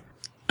 I thought.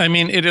 I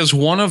mean, it is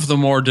one of the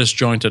more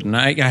disjointed, and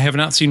I have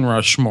not seen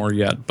Rushmore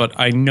yet, but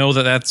I know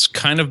that that's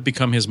kind of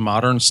become his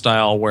modern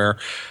style, where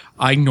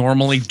I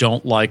normally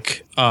don't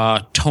like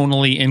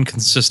tonally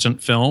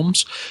inconsistent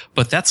films,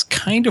 but that's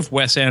kind of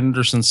Wes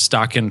Anderson's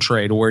stock in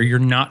trade, where you're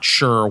not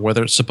sure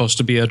whether it's supposed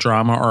to be a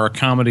drama or a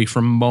comedy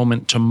from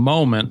moment to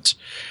moment,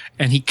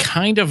 and he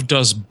kind of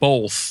does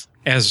both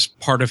as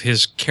part of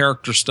his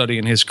character study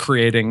and his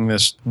creating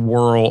these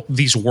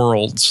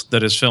worlds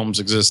that his films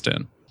exist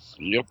in.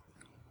 Yep.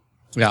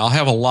 Yeah, I'll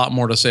have a lot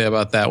more to say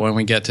about that when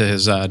we get to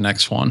his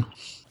next one.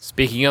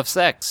 Speaking of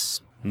sex,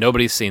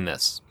 nobody's seen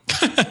this.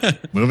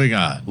 Moving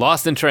on.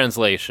 Lost in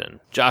Translation.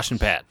 Josh and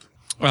Pat.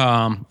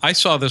 I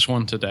saw this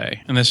one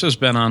today, and this has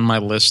been on my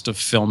list of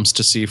films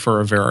to see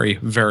for a very,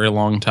 very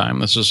long time.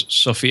 This is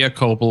Sofia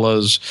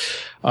Coppola's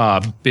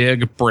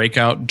big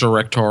breakout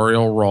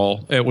directorial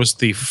role. It was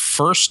the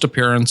first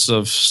appearance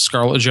of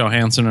Scarlett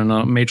Johansson in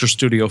a major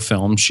studio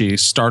film. She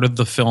started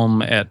the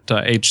film at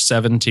age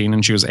 17,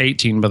 and she was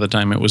 18 by the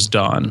time it was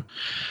done.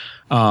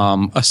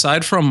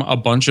 Aside from a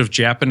bunch of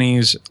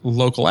Japanese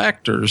local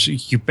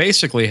actors, you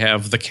basically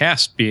have the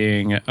cast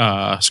being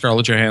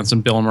Scarlett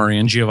Johansson, Bill Murray,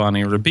 and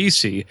Giovanni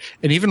Ribisi,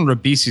 and even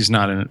Ribisi's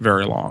not in it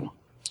very long.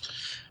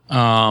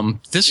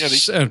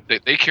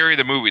 They carry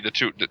the movie, the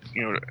two,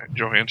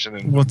 Johansson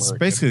and. Well, it's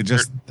basically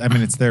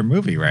it's their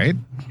movie, right?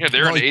 Yeah,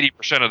 they're in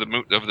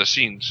 80% of the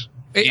scenes.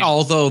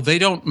 Although they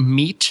don't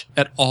meet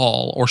at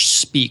all or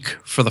speak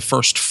for the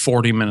first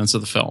 40 minutes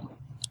of the film,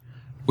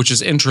 which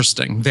is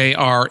interesting. They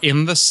are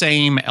in the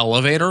same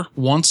elevator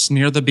once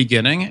near the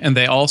beginning, and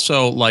they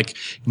also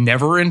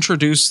never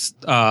introduce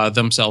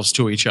themselves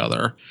to each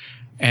other.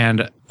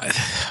 And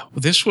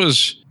this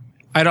was,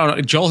 I don't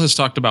know. Joel has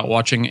talked about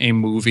watching a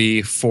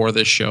movie for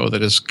this show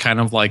that has kind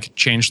of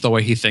changed the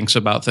way he thinks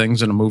about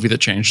things, and a movie that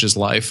changed his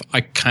life.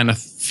 I kind of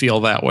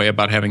feel that way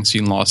about having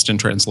seen Lost in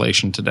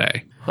Translation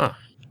today. Huh.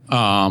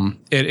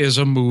 It is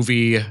a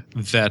movie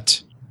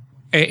that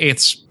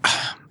it's.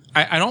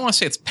 I don't want to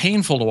say it's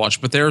painful to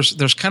watch, but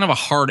there's kind of a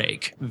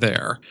heartache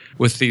there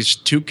with these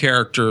two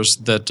characters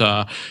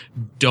that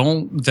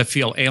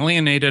feel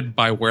alienated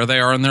by where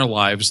they are in their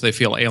lives. They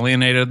feel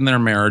alienated in their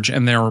marriage,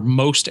 and they're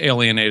most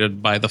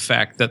alienated by the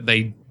fact that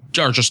they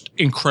are just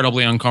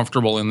incredibly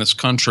uncomfortable in this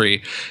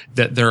country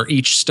that they're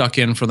each stuck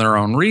in for their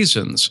own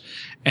reasons.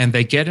 And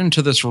they get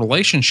into this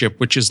relationship,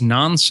 which is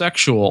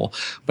non-sexual,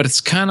 but it's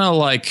kind of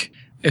like,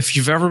 if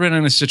you've ever been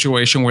in a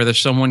situation where there's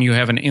someone you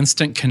have an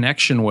instant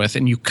connection with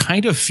and you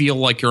kind of feel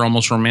like you're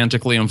almost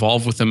romantically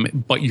involved with them,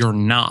 but you're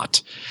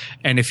not.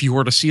 And if you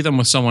were to see them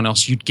with someone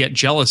else, you'd get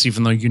jealous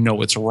even though you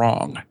know it's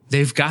wrong.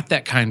 They've got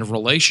that kind of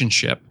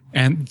relationship,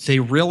 and they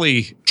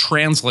really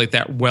translate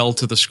that well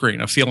to the screen,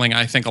 a feeling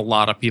I think a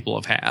lot of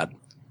people have had.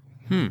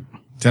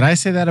 Did I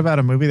say that about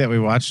a movie that we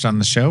watched on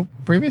the show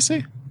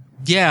previously?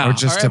 Yeah. Or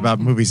just about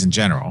movies in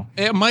general?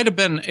 It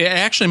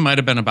actually might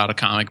have been about a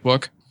comic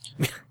book.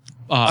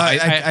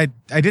 I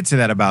did say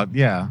that about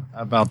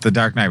The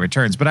Dark Knight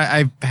Returns, but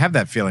I have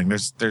that feeling.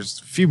 There's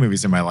a few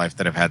movies in my life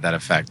that have had that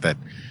effect. That,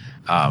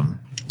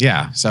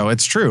 so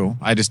it's true.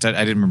 I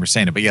didn't remember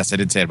saying it, but yes, I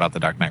did say it about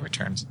The Dark Knight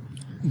Returns.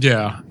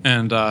 Yeah,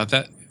 and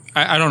that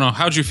I don't know.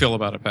 How'd you feel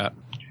about it, Pat?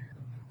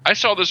 I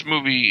saw this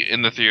movie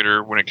in the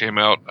theater when it came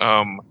out.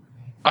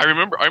 I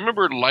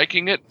remember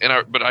liking it,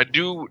 but I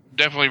do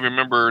definitely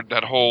remember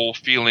that whole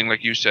feeling,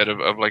 like you said, of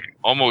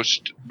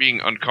almost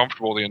being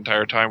uncomfortable the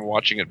entire time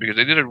watching it, because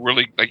they did a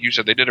really, like you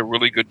said, they did a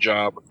really good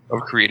job of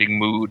creating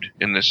mood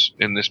in this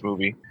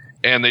movie,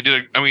 and they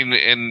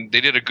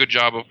did a good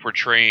job of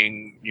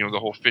portraying, the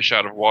whole fish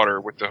out of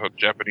water with the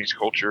Japanese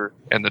culture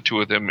and the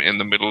two of them in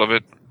the middle of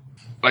it.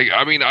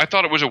 I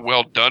thought it was a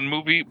well done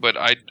movie, but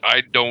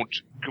I don't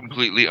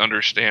completely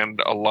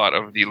understand a lot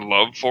of the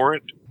love for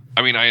it.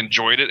 I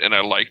enjoyed it and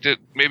I liked it.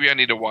 Maybe I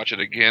need to watch it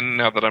again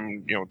now that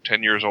I'm,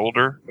 10 years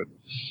older. But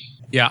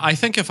yeah, I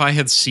think if I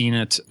had seen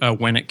it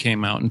when it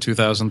came out in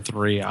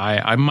 2003,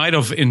 I might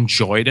have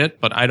enjoyed it,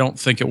 but I don't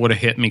think it would have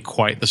hit me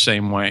quite the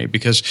same way,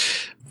 because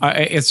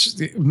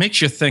it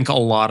makes you think a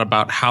lot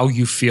about how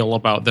you feel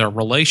about their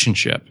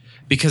relationship,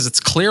 because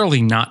it's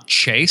clearly not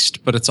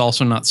chaste, but it's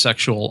also not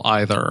sexual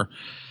either.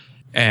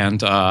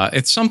 And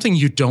it's something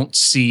you don't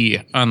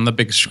see on the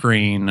big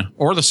screen,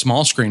 or the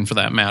small screen for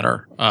that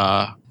matter,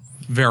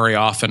 very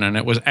often, and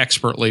it was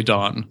expertly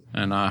done,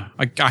 and I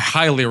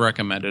highly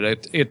recommend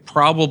it. It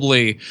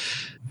probably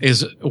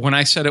is when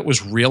I said it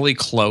was really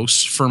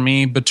close for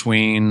me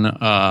between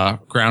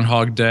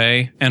Groundhog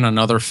Day and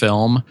another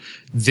film,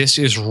 this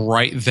is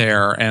right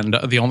there. And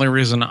the only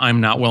reason I'm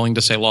not willing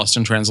to say Lost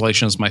in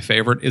Translation is my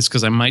favorite is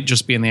because I might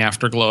just be in the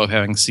afterglow of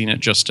having seen it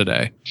just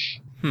today.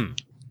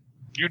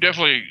 You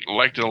definitely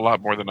liked it a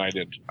lot more than I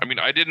did. I mean,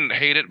 I didn't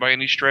hate it by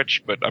any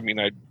stretch, but I mean,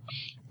 I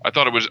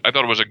thought it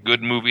was a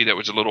good movie that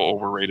was a little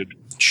overrated.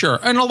 Sure.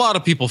 And a lot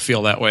of people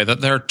feel that way,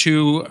 that there are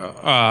two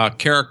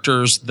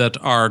characters that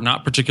are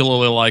not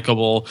particularly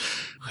likable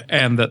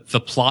and that the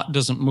plot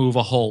doesn't move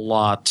a whole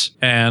lot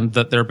and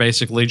that they're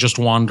basically just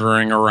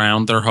wandering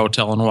around their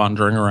hotel and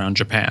wandering around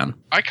Japan.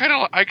 I kind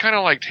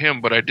of liked him,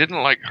 but I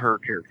didn't like her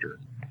character.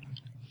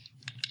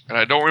 And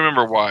I don't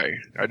remember why.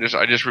 I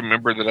just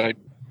remember that I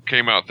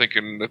came out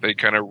thinking that they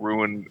kind of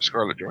ruined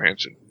Scarlett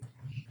Johansson.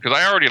 Because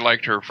I already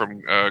liked her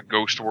from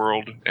Ghost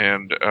World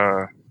and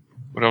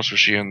what else was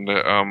she in?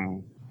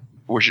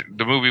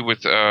 The movie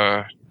with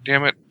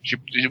damn it,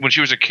 when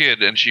she was a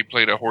kid and she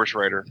played a horse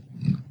rider.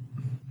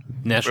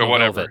 National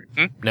Velvet.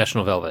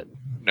 National Velvet.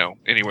 No,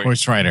 anyway.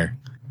 Horse Rider.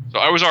 So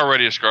I was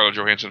already a Scarlett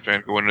Johansson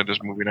fan going into this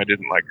movie, and I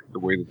didn't like the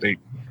way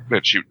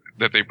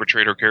that they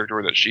portrayed her character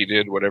or that she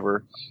did,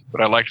 whatever.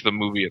 But I liked the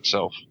movie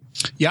itself.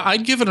 Yeah,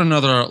 I'd give it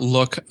another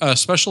look,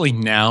 especially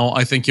now.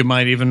 I think you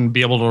might even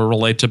be able to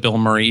relate to Bill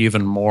Murray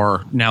even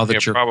more now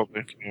that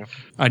probably.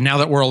 Yeah. Now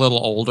that we're a little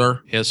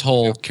older. His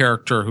whole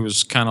character,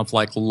 who's kind of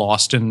like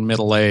lost in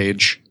middle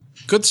age.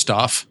 Good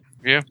stuff.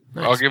 Yeah,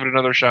 Nice. I'll give it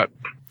another shot.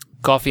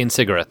 Coffee and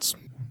cigarettes.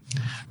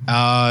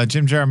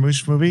 Jim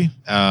Jarmusch movie,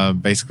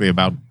 basically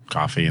about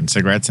coffee and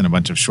cigarettes and a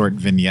bunch of short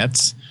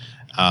vignettes.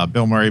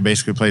 Bill Murray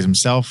basically plays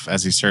himself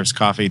as he serves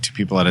coffee to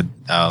people at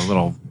a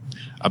little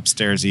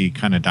upstairsy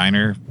kind of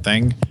diner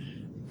thing,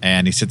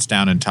 and he sits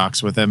down and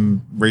talks with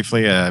them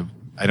briefly. I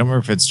don't remember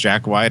if it's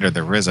Jack White or the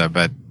RZA,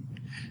 but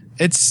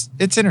it's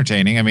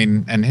entertaining. I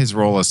mean, and his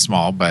role is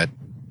small, but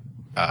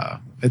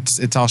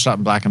it's all shot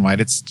in black and white.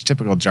 It's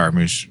typical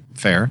Jarmusch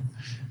fare.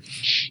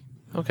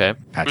 Okay. It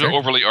was Patrick? an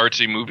overly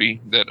artsy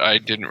movie that I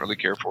didn't really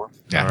care for.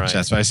 Yeah, All right.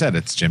 that's what I said.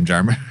 It's Jim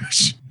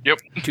Jarmusch. Yep.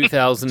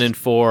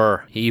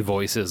 2004, he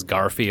voices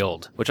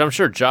Garfield, which I'm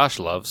sure Josh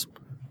loves.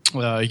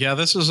 Yeah,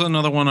 this is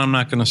another one I'm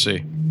not going to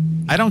see.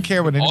 I don't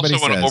care what anybody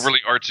Also an says. overly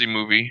artsy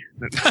movie.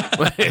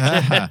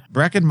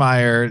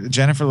 Breckenmeyer,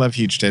 Jennifer Love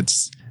Huge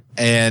Tits,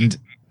 and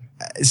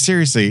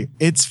seriously,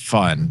 it's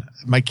fun.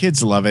 My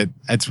kids love it.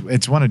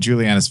 It's one of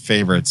Juliana's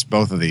favorites,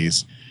 both of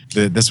these,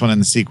 this one and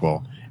the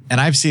sequel. And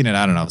I've seen it,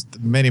 I don't know,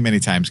 many, many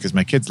times because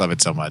my kids love it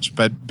so much.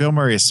 But Bill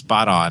Murray is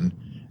spot on,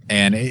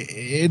 and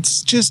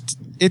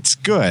it's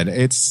good.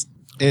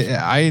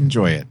 I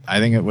enjoy it. I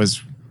think it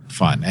was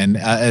fun. And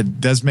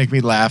it does make me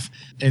laugh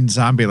in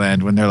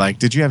Zombieland when they're like,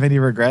 did you have any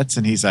regrets?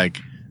 And he's like,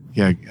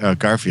 yeah,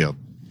 Garfield.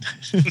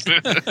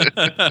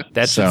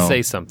 That should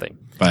say something.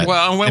 But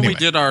Well, and when anyway. we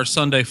did our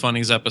Sunday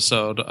Funnies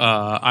episode,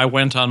 I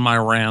went on my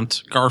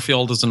rant.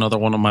 Garfield is another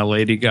one of my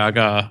Lady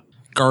Gaga.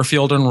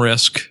 Garfield and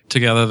Risk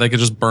together, they could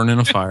just burn in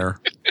a fire.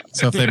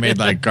 So if they made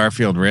like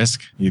Garfield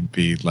Risk, you'd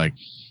be like,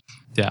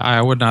 Yeah,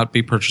 I would not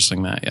be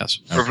purchasing that, yes.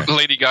 Or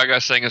Lady Gaga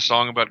sang a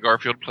song about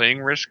Garfield playing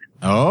Risk.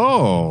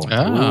 oh.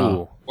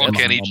 Ooh. Well,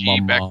 Kenny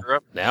G backed her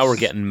up. Now we're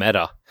getting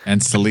meta.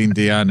 And Celine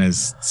Dion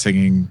is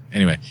singing.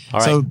 Anyway, All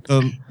right. so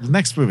the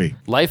next movie,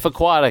 Life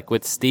Aquatic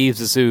with Steve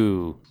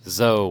Zissou.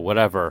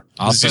 Whatever.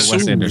 also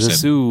Wes Anderson.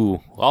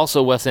 Zissou.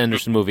 Also Wes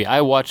Anderson movie.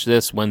 I watched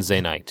this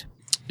Wednesday night.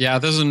 Yeah,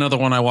 this is another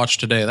one I watched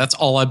today. That's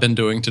all I've been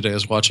doing today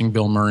is watching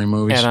Bill Murray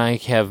movies. And I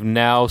have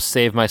now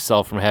saved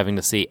myself from having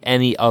to see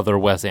any other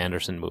Wes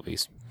Anderson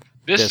movies.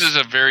 This is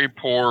a very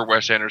poor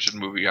Wes Anderson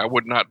movie. I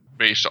would not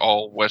base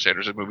all Wes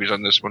Anderson movies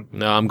on this one.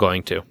 No, I'm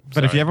going to.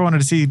 But if you ever wanted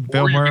to see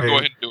Bill Or you Murray can go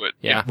ahead and do it.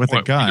 Yeah. with a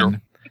What, gun,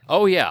 either.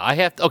 Oh, yeah. I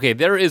have. Okay,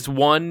 there is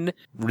one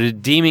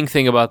redeeming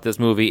thing about this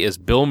movie is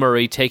Bill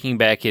Murray taking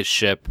back his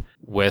ship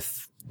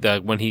with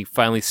when he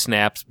finally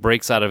snaps,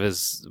 breaks out of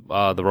his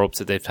the ropes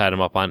that they've tied him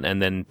up on,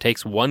 and then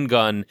takes one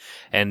gun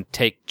and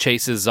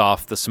chases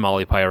off the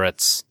Somali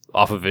pirates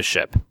off of his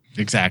ship.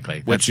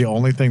 exactly. That's the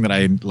only thing that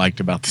I liked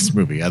about this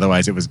movie.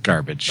 Otherwise, it was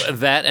garbage.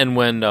 That and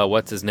when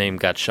what's his name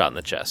got shot in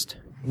the chest.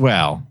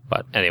 Well,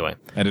 But anyway,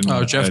 I didn't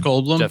know. Jeff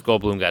Goldblum? Jeff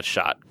Goldblum got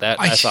shot. That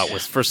I thought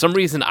was, for some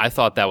reason, I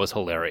thought that was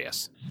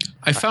hilarious.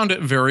 I found it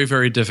very,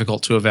 very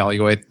difficult to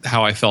evaluate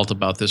how I felt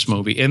about this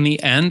movie. In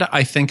the end,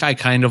 I think I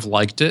kind of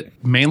liked it,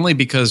 mainly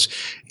because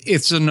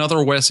it's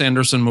another Wes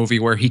Anderson movie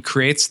where he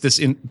creates this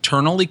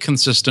internally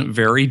consistent,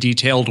 very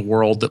detailed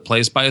world that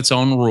plays by its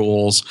own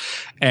rules,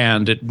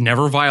 and it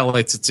never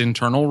violates its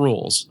internal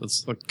rules.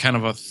 That's kind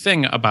of a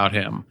thing about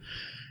him.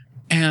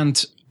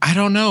 And I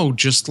don't know,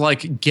 just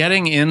like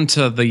getting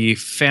into the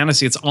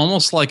fantasy, it's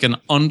almost like an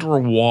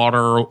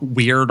underwater,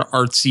 weird,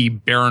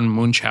 artsy Baron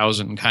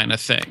Munchausen kind of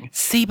thing.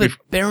 See, but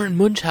Baron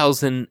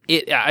Munchausen,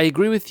 I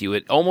agree with you.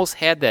 It almost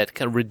had that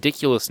kind of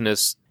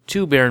ridiculousness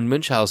to Baron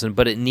Munchausen,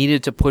 but it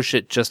needed to push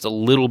it just a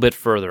little bit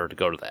further to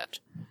go to that.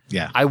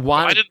 Yeah.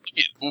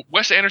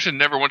 Wes Anderson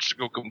never wants to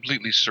go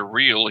completely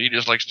surreal. He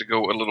just likes to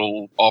go a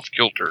little off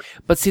kilter.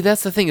 But see,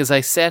 that's the thing is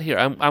I sat here,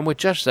 I'm with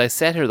Josh, I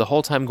sat here the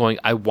whole time going,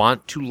 I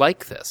want to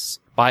like this.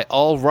 By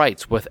all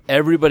rights, with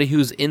everybody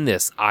who's in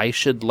this, I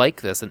should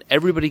like this. And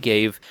everybody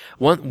gave,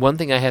 one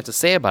thing I have to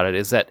say about it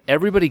is that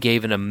everybody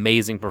gave an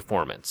amazing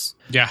performance.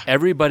 Yeah.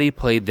 Everybody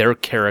played their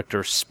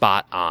character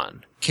spot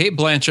on. Kate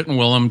Blanchett and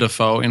Willem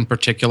Dafoe in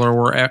particular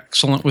were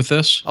excellent with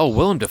this. Oh,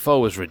 Willem Dafoe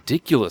was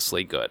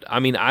ridiculously good. I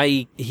mean,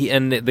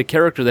 and the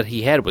character that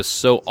he had was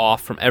so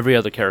off from every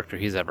other character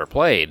he's ever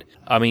played.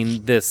 I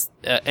mean,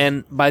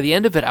 and by the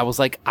end of it, I was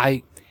like,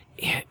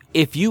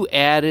 if you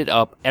added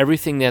up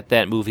everything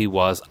that movie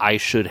was, I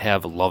should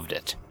have loved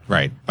it.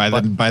 Right. By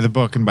the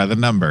book and by the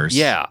numbers.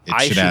 Yeah,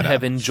 I should have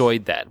up.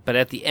 enjoyed that. But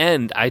at the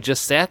end, I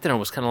just sat there and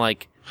was kind of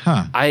like,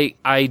 huh.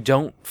 I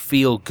don't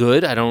feel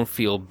good. I don't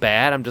feel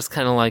bad. I'm just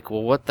kind of like,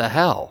 well, what the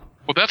hell?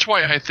 Well, that's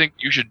why I think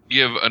you should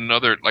give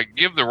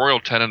the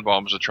Royal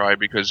Tenenbaums a try,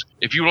 because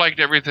if you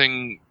liked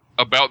everything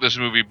about this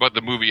movie but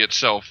the movie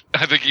itself,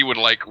 I think you would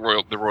like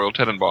the Royal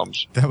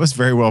Tenenbaums. That was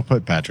very well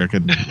put, Patrick,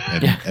 and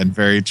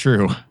very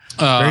true.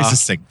 Very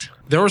succinct.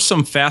 There were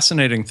some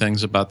fascinating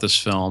things about this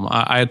film.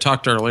 I had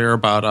talked earlier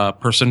about a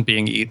person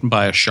being eaten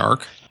by a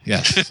shark.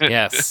 Yes.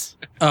 Yes.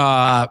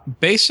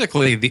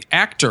 Basically, the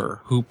actor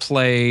who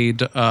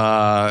played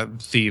what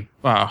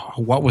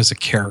was the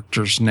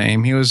character's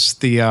name? He was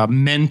the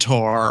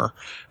mentor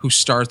who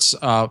starts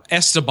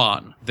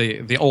Esteban,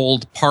 the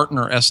old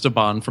partner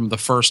Esteban from the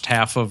first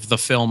half of the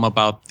film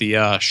about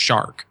the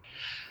shark.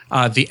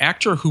 The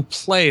actor who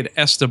played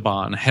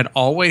Esteban had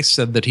always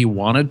said that he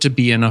wanted to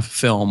be in a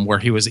film where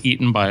he was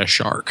eaten by a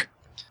shark.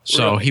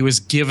 So he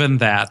was given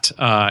that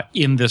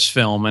in this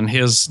film, and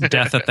his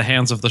death at the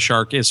hands of the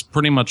shark is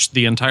pretty much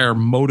the entire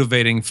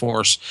motivating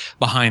force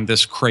behind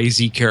this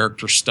crazy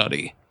character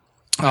study.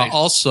 Nice.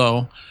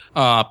 Also,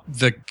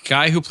 the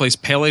guy who plays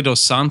Pele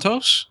dos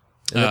Santos,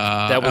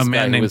 that was a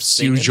man named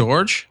Sue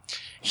George,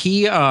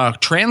 he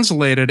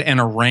translated and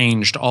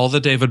arranged all the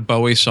David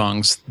Bowie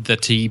songs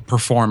that he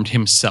performed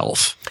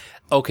himself.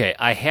 Okay,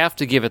 I have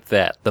to give it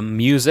that. The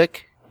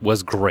music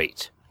was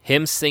great.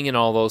 Him singing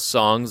all those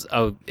songs,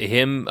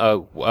 he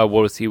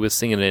was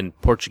singing in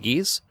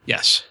Portuguese?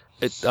 Yes.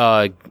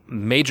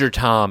 Major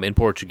Tom in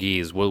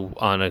Portuguese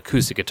on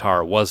acoustic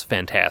guitar was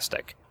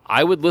fantastic.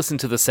 I would listen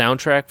to the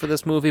soundtrack for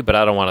this movie, but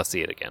I don't want to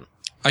see it again.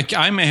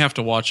 I may have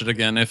to watch it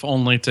again, if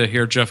only to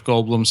hear Jeff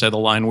Goldblum say the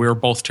line, "We were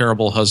both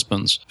terrible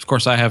husbands." Of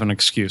course, I have an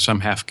excuse.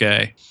 I'm half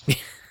gay.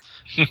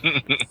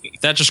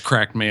 That just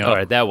cracked me up. All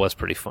right, that was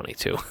pretty funny,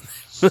 too.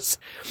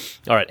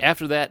 All right,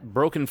 after that,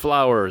 Broken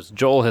Flowers.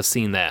 Joel has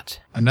seen that.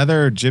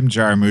 Another Jim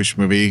Jarmusch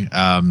movie,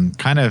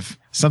 kind of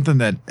something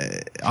that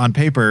on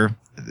paper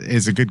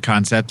is a good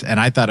concept, and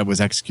I thought it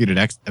was executed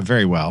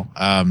very well.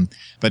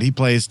 But he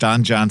plays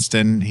Don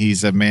Johnston.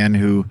 He's a man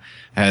who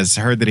has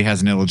heard that he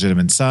has an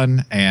illegitimate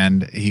son,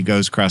 and he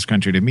goes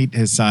cross-country to meet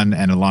his son,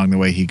 and along the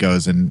way he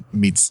goes and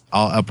meets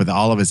up with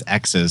all of his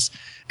exes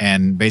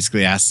and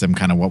basically asks them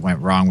kind of what went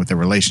wrong with the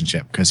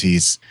relationship, because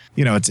he's,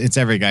 it's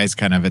every guy's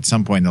kind of at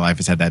some point in their life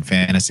has had that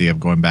fantasy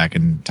of going back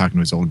and talking to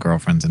his old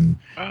girlfriends. And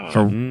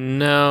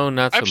no,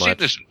 not so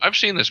much. I've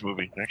seen this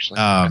movie, actually.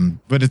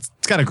 But it's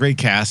got a great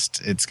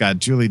cast. It's got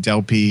Julie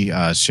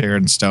Delpy,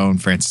 Sharon Stone,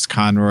 Frances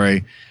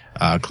Conroy,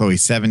 Chloe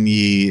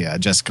Sevigny,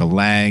 Jessica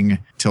Lange,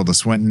 Tilda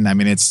Swinton. I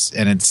mean,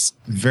 it's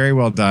very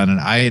well done, and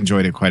I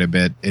enjoyed it quite a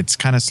bit. It's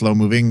kind of slow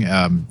moving,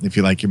 if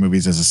you like your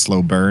movies as a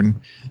slow burn.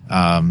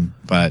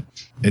 But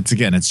it's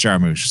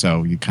Jarmusch,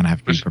 so you kind of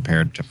have to be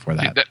prepared for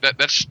that.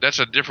 That's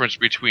a difference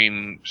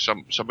between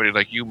somebody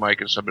like you,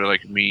 Mike, and somebody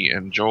like me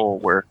and Joel,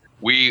 where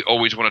we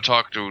always want to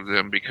talk to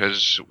them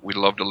because we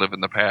love to live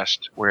in the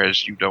past,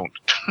 whereas you don't.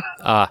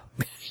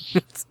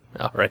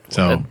 All right.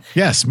 So,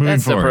 yes, moving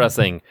that's forward. That's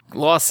depressing.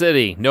 Lost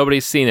City.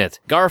 Nobody's seen it.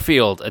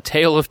 Garfield, A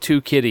Tale of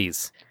Two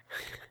Kitties.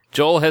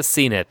 Joel has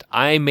seen it.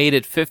 I made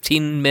it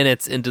 15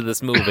 minutes into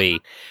this movie.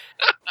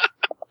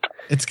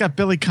 It's got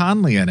Billy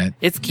Connolly in it.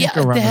 You can't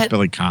go wrong with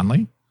Billy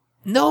Connolly.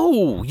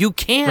 No, you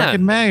can't.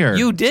 Regan Mayer.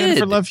 You did.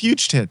 Jennifer Love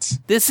Huge Tits.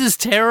 This is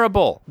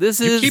terrible. You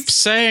keep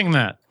saying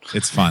that.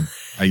 It's fun.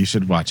 You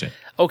should watch it.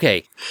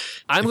 Okay.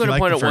 I'm going to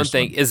point out one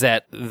thing, is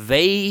that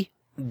they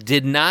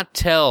did not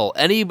tell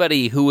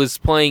anybody who was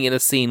playing in a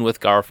scene with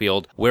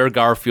Garfield where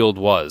Garfield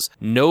was.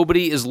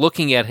 Nobody is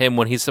looking at him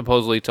when he's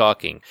supposedly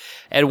talking.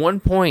 At one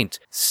point,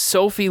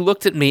 Sophie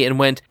looked at me and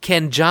went,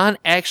 "Can John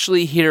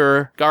actually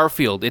hear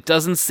Garfield? It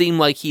doesn't seem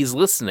like he's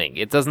listening.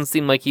 It doesn't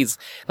seem like he's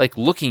like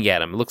looking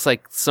at him. It looks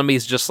like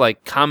somebody's just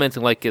like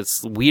commenting, like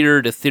this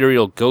weird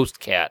ethereal ghost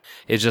cat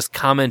is just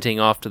commenting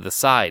off to the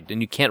side,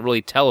 and you can't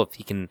really tell if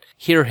he can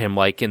hear him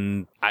like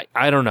in,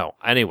 I don't know.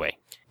 Anyway,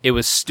 it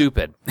was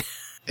stupid."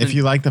 If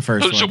you like the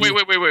first one. So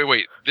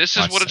wait. This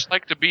is what it's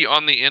like to be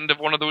on the end of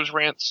one of those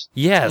rants?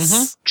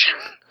 Yes.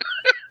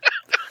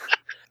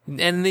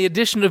 And the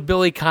addition of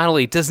Billy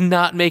Connolly does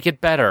not make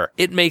it better.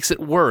 It makes it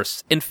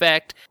worse. In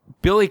fact,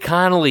 Billy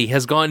Connolly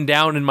has gone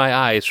down in my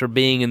eyes for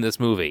being in this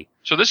movie.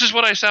 So this is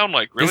what I sound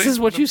like, really? This is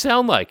what you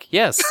sound like,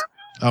 yes.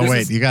 Oh,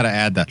 wait, you got to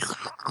add that.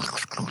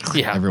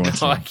 Yeah, every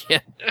once in a no, I while.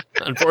 can't.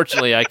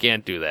 Unfortunately, I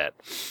can't do that.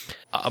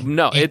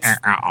 No, it's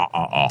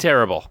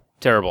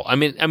terrible. I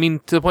mean,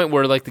 to the point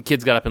where like the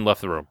kids got up and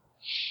left the room,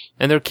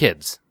 and they're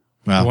kids.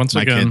 Well, Once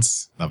my again-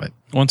 kids love it.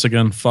 Once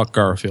again, fuck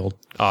Garfield.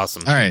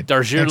 Awesome. All right, next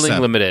Darjeeling up.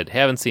 Limited.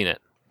 Haven't seen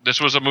it. This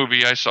was a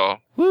movie I saw.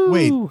 Woo.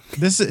 Wait,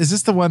 is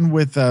this the one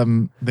with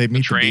they meet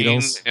the Train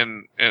Beatles?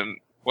 and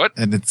what?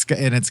 And it's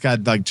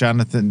got like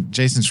Jason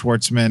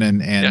Schwartzman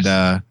and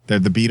Yes. they're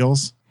the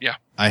Beatles. Yeah.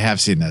 I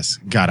have seen this.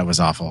 God, it was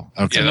awful.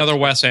 It's Okay. another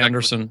Wes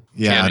Anderson.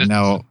 Yeah, Yeah,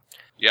 no.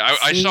 Yeah,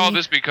 I saw See?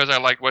 this because I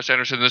like Wes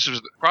Anderson.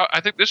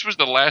 I think this was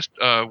the last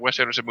Wes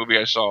Anderson movie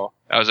I saw.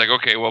 I was like,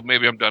 okay, well,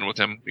 maybe I'm done with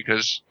him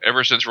because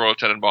ever since Royal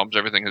Tenenbaums,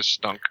 everything has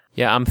stunk.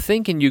 Yeah, I'm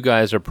thinking you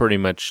guys are pretty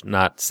much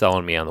not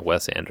selling me on the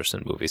Wes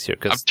Anderson movies here. I'm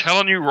Because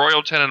telling you,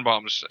 Royal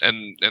Tenenbaums,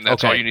 and that's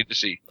Okay. all you need to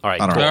see. all right,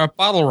 Bottle cool.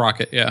 Bottle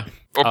Rocket, yeah.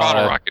 Or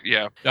Bottle Uh, Rocket,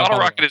 yeah. yeah, Bottle Bottle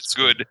Rocket Rocket's is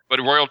good, but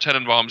Royal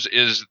Tenenbaums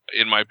is,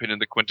 in my opinion,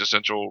 the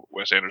quintessential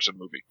Wes Anderson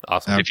movie.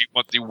 Awesome. If you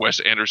want the Wes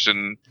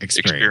Anderson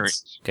Experience.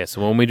 experience. Okay,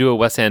 so when we do a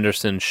Wes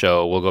Anderson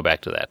show, we'll go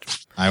back to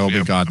that. I will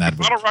be gone that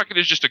week. Bottle Rocket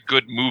is just a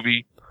good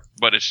movie,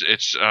 but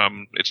it's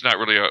not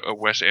really a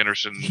Wes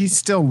Anderson. He's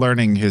still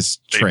learning his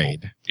Staple.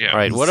 trade. Yeah. All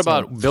right, what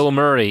about Bill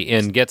Murray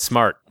in Get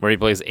Smart, where he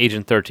plays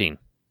Agent 13?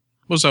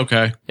 Was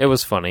okay. It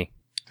was funny.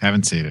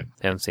 Haven't seen it.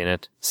 Haven't seen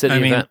it. City I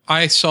mean, Event.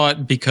 I saw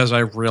it because I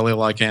really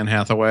like Anne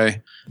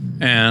Hathaway.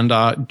 And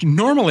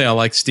normally I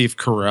like Steve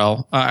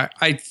Carell.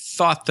 I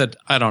thought that,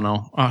 I don't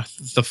know,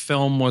 the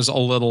film was a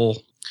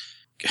little,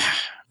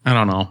 I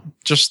don't know,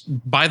 just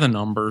by the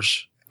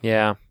numbers.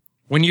 Yeah.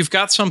 When you've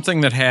got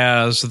something that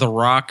has The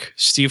Rock,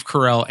 Steve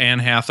Carell, Anne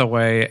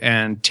Hathaway,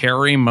 and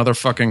Terry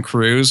motherfucking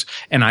Crews,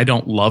 and I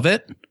don't love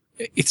it,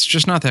 it's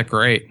just not that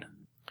great.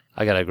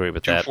 I got to agree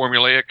with Too that.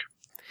 formulaic.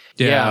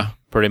 Yeah,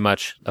 pretty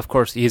much. Of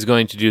course, he's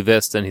going to do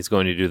this, then he's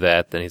going to do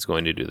that, then he's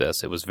going to do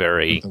this. It was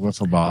very, The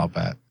wiffle ball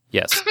bat.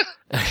 yes.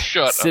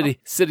 Shut up.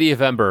 City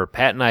of Ember.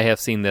 Pat and I have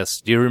seen this.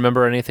 Do you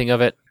remember anything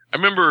of it? I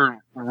remember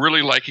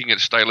really liking it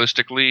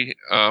stylistically,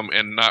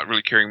 and not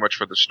really caring much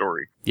for the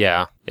story.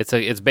 Yeah,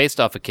 it's based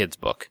off a kid's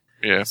book.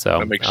 Yeah, So,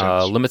 that makes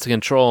sense. Limits of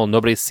Control.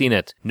 Nobody's seen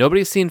it.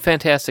 Nobody's seen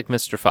Fantastic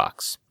Mr.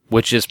 Fox,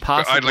 which is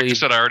Like possibly, I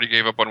said, I already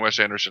gave up on Wes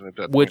Anderson at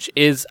that point. which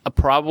is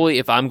probably,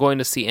 if I'm going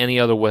to see any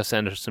other Wes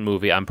Anderson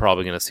movie, I'm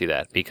probably going to see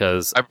that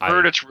because I've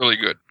heard it's really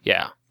good.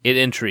 Yeah, it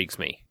intrigues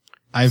me.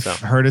 I've So.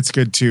 heard it's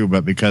good too,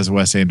 but because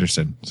Wes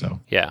Anderson. So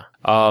Yeah.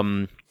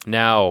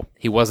 Now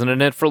he wasn't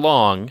in it for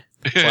long,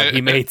 but he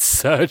made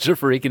such a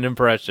freaking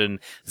impression.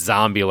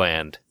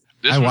 Zombieland.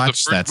 This I was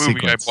watched the first that movie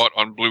sequence. I bought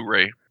on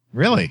Blu-ray.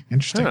 really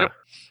interesting. Huh.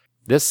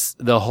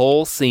 The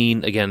whole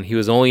scene, again, he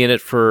was only in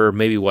it for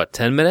maybe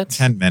 10 minutes?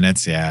 10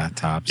 minutes, yeah,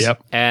 tops.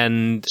 Yep.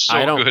 And So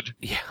I don't good.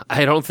 Yeah,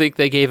 I don't think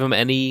they gave him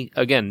any,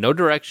 again, no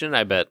direction,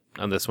 I bet,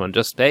 on this one.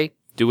 Just, hey,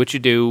 do what you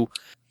do.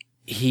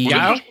 Well, this was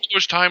one of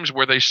those times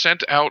where they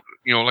sent out,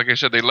 like I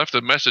said, they left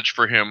a message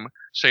for him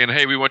saying,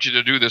 hey, we want you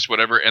to do this,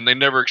 whatever, and they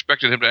never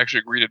expected him to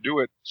actually agree to do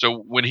it. So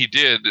when he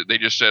did, they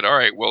just said, all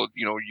right, well,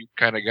 you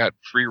kind of got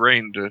free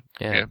reign to,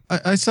 Yeah.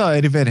 I saw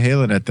Eddie Van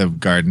Halen at the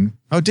Garden.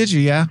 Oh, did you?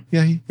 Yeah.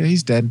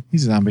 He's dead.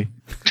 He's a zombie.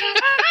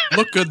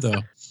 Look good,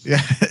 though.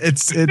 Yeah,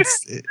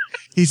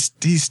 he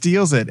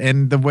steals it,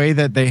 and the way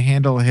that they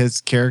handle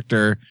his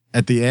character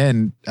at the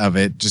end of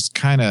it just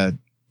kind of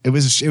it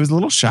was a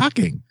little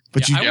shocking.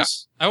 But Yeah,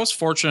 I was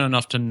fortunate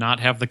enough to not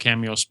have the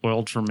cameo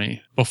spoiled for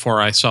me before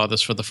I saw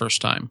this for the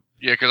first time.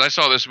 Yeah, because I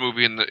saw this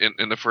movie in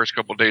the first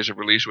couple of days of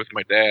release with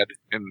my dad,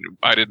 and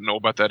I didn't know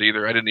about that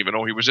either. I didn't even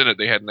know he was in it.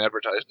 They hadn't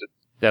advertised it.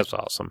 That's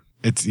awesome.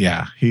 it's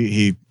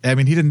he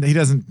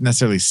doesn't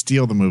necessarily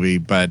steal the movie,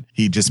 but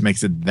he just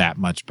makes it that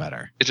much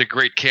better. It's a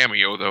great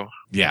cameo, though.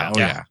 Yeah,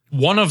 yeah.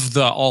 One of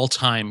the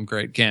all-time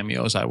great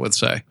cameos, I would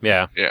say.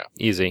 Yeah. Yeah.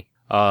 Easy.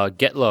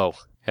 Get Low.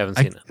 Haven't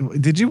seen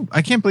it. Did you?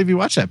 I can't believe you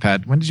watched that,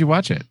 Pat. When did you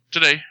watch it?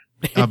 Today,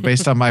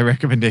 Based on my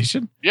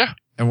recommendation. Yeah.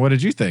 And what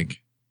did you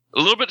think? a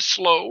little bit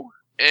slow,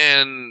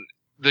 and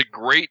the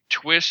great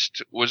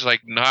twist was like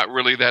not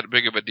really that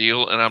big of a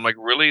deal. And I'm like,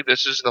 really?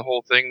 This is the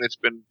whole thing that's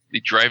been the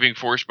driving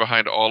force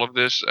behind all of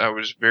this? I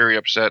was very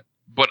upset,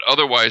 but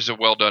otherwise a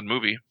well done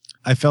movie.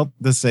 I felt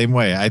the same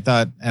way. I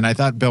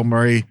thought Bill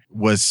Murray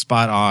was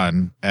spot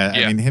on.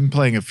 I mean, him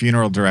playing a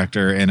funeral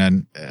director in a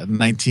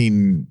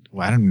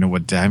I don't know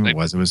what time it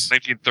was. It was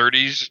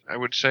 1930s, I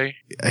would say.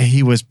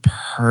 He was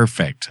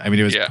perfect. I mean,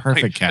 it was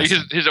perfect casting.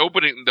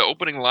 The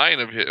opening line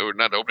of his, or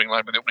not the opening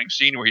line, but the opening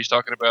scene where he's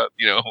talking about,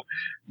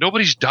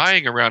 nobody's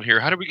dying around here.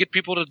 How do we get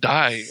people to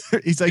die?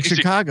 He's like,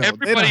 Chicago.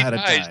 They know how to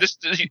die.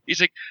 He's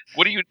like,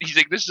 he's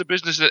like, this is a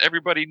business that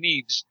everybody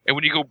needs. And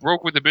when you go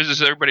broke with the business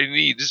that everybody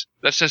needs,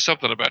 that says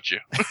something about you.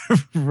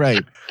 Right.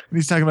 And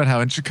he's talking about how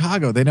in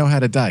Chicago they know how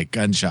to die.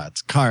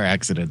 Gunshots, car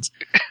accidents.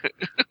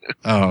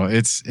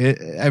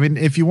 I mean,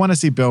 if you want to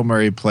see Bill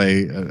Murray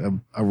play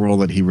a role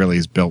that he really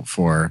is built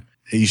for,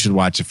 you should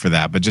watch it for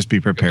that, but just be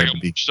prepared to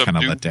be kind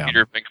of let down.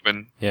 Peter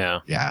Venkman. Yeah.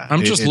 Yeah.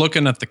 I'm just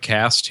looking at the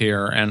cast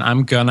here, and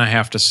I'm going to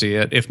have to see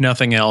it. If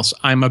nothing else,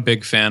 I'm a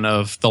big fan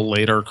of the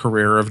later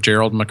career of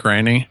Gerald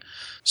McRaney.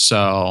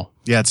 So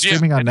Yeah, it's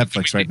streaming on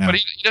Netflix right now. But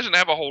he doesn't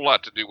have a whole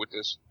lot to do with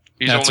this.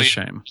 That's a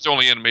shame. He's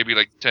only in maybe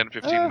like 10,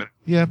 15 minutes.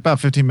 Yeah, about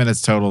 15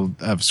 minutes total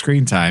of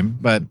screen time,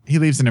 but he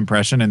leaves an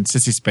impression, and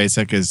Sissy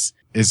Spacek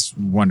is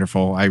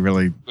wonderful. I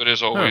really... But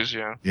as always,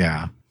 yeah.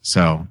 Yeah,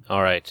 so...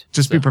 All right.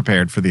 Just be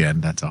prepared for the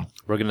end, that's all.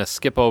 We're going to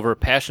skip over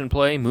Passion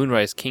Play,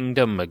 Moonrise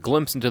Kingdom, A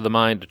Glimpse into the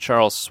Mind of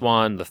Charles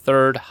Swan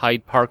III,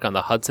 Hyde Park on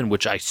the Hudson,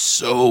 which I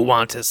so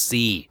want to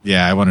see.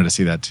 Yeah, I wanted to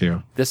see that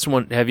too. This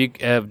one,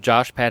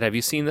 Josh, Pat, have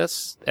you seen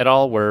this at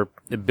all, where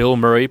Bill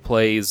Murray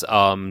plays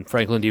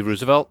Franklin D.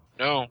 Roosevelt?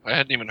 No, I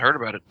hadn't even heard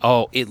about it.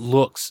 Oh, it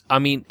looks. I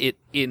mean, it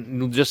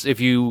just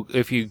if you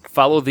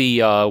follow the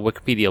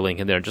Wikipedia link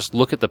in there, just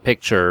look at the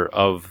picture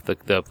of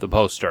the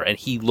poster, and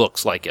he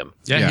looks like him.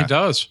 Yeah, he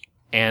does.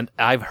 And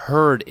I've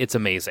heard it's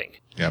amazing.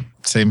 Yep,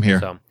 same here.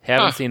 So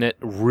haven't seen it.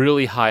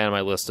 Really high on my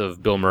list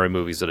of Bill Murray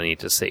movies that I need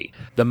to see.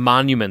 The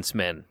Monuments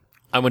Men.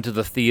 I went to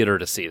the theater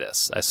to see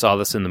this. I saw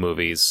this in the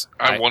movies.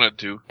 I wanted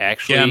to.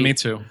 Actually, yeah, me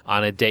too.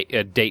 On a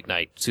date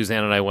night.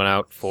 Suzanne and I went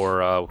out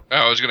for... I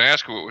was going to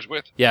ask who it was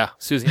with. Yeah,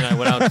 Susie and I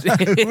went out.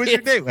 Who was your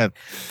date with?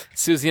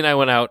 Susie and I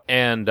went out,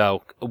 and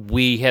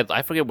we had...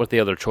 I forget what the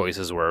other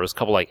choices were. It was a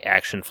couple like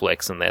action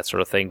flicks and that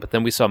sort of thing. But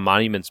then we saw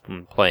Monuments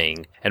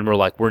playing, and we're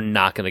like, we're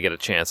not going to get a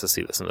chance to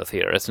see this in the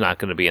theater. It's not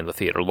going to be in the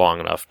theater long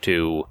enough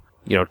to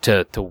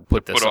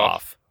put this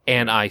off.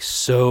 And I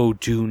so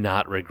do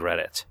not regret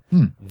it.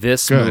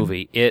 This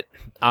movie,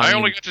 I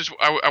only got to.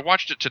 I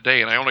watched it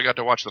today, and I only got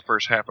to watch the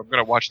first half. I'm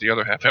going to watch the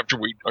other half after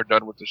we are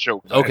done with the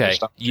show. Okay.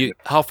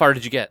 How far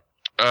did you get?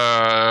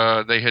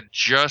 They had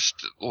just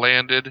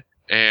landed,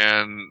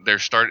 and they're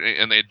starting,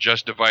 and they had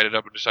just divided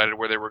up and decided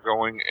where they were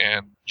going,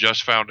 and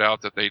just found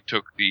out that they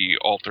took the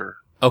altar.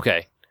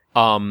 Okay.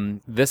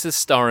 This is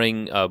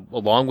starring,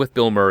 along with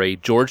Bill Murray,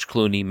 George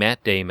Clooney,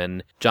 Matt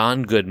Damon,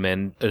 John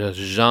Goodman,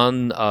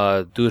 Jean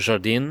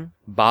Dujardin,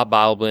 Bob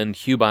Baldwin,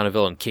 Hugh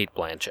Bonneville, and Cate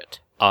Blanchett.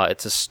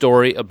 It's a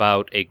story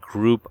about a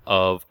group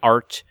of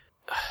art.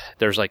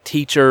 There's like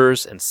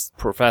teachers and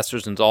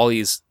professors and all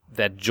these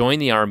that join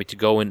the army to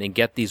go in and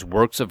get these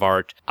works of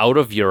art out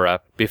of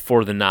Europe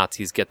before the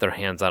Nazis get their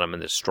hands on them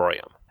and destroy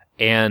them.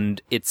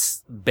 And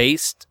it's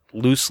based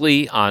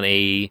loosely on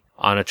a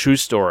true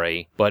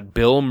story, but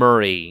Bill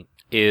Murray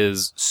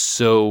is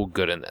so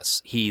good in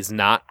this. He's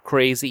not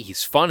crazy.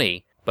 He's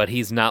funny, but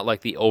he's not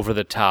like the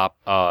over-the-top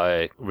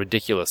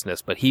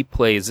ridiculousness. But he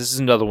plays... This is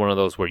another one of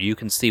those where you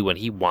can see when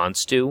he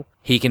wants to,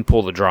 he can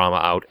pull the drama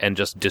out and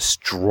just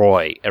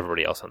destroy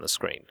everybody else on the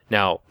screen.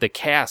 Now, the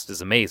cast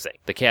is amazing.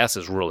 The cast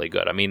is really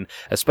good. I mean,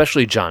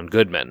 especially John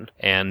Goodman.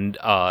 And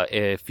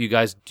do you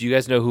guys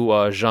know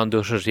who Jean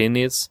Dujardin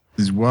is?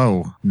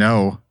 Whoa,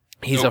 no.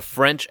 He's a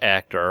French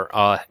actor.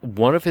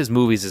 One of his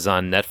movies is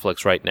on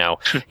Netflix right now.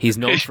 He's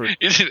known for...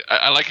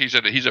 I like how you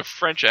said that. He's a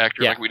French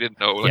actor, like we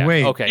didn't know.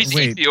 Like, He's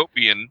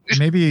Ethiopian.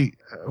 Maybe...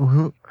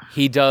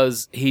 He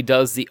does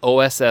the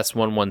OSS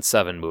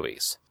 117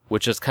 movies,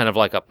 which is kind of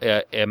like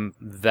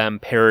them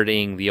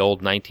parodying the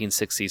old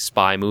 1960s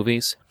spy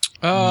movies.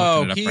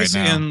 Oh, he's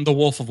in The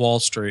Wolf of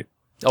Wall Street.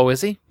 Oh,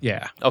 is he?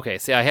 Yeah. Okay.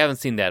 See, I haven't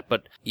seen that,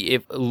 but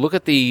look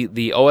at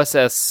the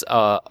OSS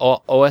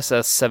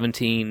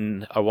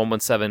 17 or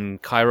 117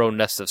 Cairo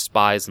Nest of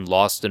Spies and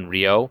Lost in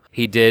Rio.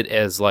 He did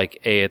as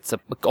it's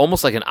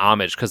almost like an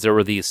homage because there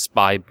were these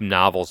spy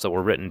novels that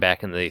were written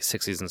back in the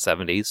 60s and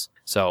 70s.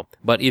 So,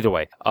 but either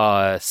way,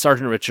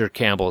 Sergeant Richard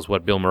Campbell is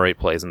what Bill Murray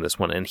plays in this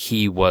one, and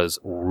he was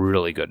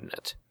really good in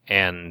it.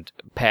 And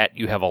Pat,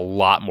 you have a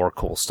lot more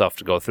cool stuff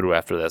to go through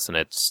after this, and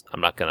I'm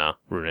not gonna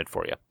ruin it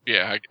for you.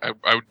 Yeah,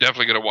 I'm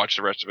definitely gonna watch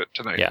the rest of it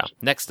tonight. Yeah.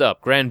 Next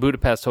up, Grand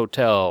Budapest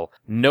Hotel.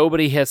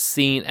 Nobody has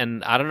seen,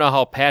 and I don't know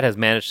how Pat has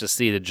managed to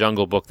see The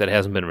Jungle Book that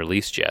hasn't been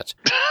released yet.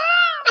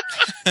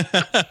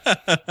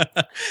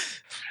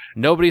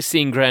 Nobody's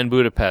seen Grand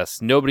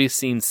Budapest. Nobody's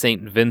seen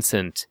St.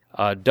 Vincent.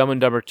 Dumb and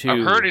Dumber 2.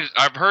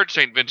 I've heard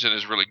St. Vincent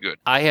is really good.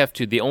 I have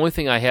too. The only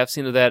thing I have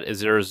seen of that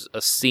is there's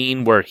a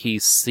scene where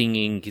he's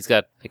singing. He's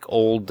got like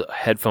old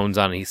headphones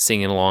on and he's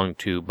singing along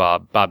to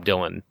Bob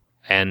Dylan,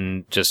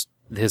 and just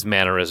his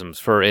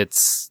mannerisms.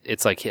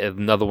 It's like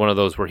another one of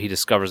those where he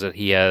discovers that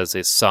he has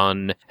a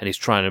son and he's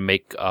trying to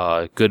make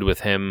good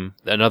with him.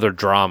 Another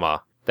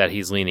drama that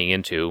he's leaning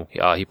into.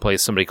 He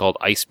plays somebody called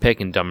Ice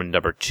Pick in Dumb and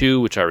Dumber 2,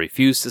 which I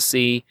refuse to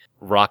see.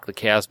 Rock the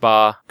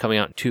Casbah, coming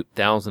out in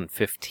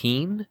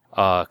 2015,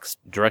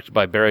 directed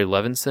by Barry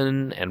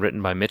Levinson and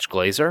written by Mitch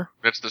Glazer.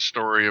 That's the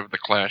story of The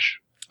Clash.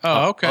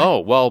 Oh, okay.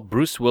 Well,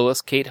 Bruce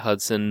Willis, Kate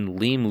Hudson,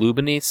 Liam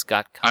Lubany,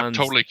 Scott Cons. I'm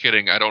totally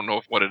kidding. I don't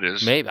know what it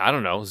is. Maybe, I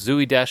don't know.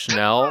 Zooey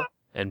Deschanel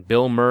and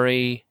Bill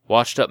Murray.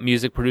 Washed up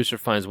music producer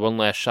finds one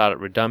last shot at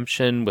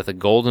redemption with a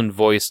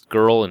golden-voiced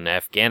girl in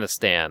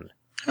Afghanistan.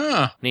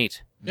 Huh.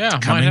 Neat. Yeah,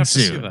 coming might have to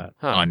soon see that.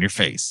 on your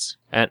face.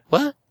 And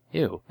what?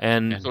 Ew.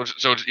 And so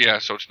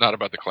it's not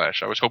about The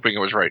Clash. I was hoping it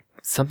was right.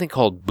 Something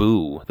called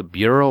Boo, the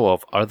Bureau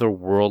of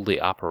Otherworldly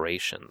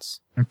Operations.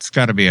 It's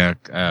got to be a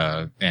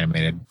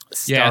animated.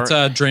 Yeah, it's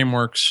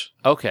DreamWorks.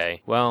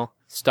 Okay, well,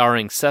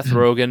 starring Seth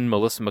Rogen,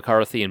 Melissa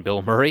McCarthy, and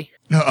Bill Murray.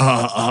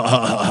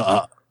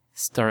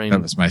 Starring.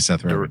 That was my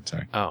Seth Rogen.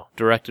 Sorry. Oh,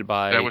 directed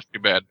by. That was too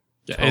bad.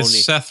 Tony.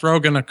 Is Seth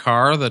Rogen a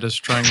car that is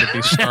trying to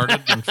be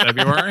started in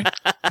February?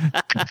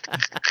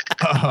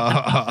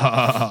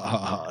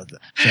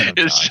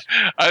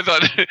 I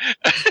thought.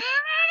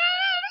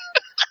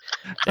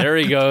 There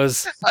he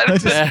goes. I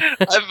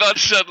thought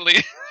suddenly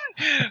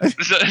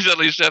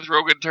Seth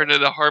Rogen turned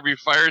into Harvey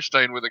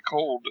Firestein with a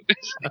cold.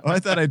 I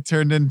thought I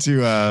turned into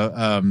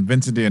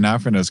Vincent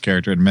D'Onofrio's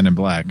character in Men in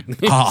Black.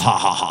 Ha ha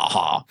ha ha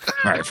ha!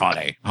 Very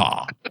funny.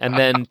 Ha. And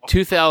then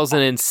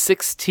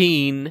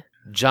 2016,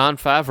 Jon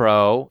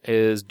Favreau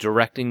is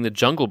directing The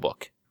Jungle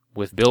Book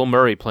with Bill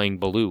Murray playing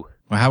Baloo.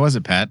 Well, how was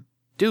it, Pat?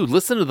 Dude,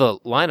 listen to the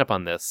lineup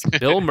on this: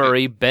 Bill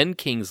Murray, Ben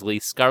Kingsley,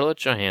 Scarlett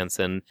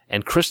Johansson,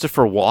 and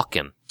Christopher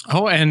Walken.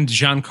 Oh, and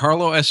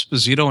Giancarlo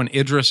Esposito and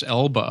Idris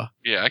Elba.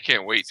 Yeah, I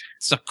can't wait.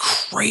 It's a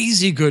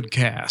crazy good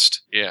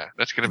cast. Yeah,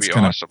 that's going to be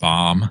gonna awesome.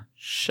 Bomb.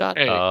 Shut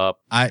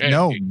up.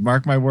 No,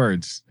 mark my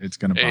words. It's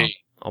gonna bomb.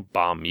 I'll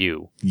bomb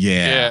you.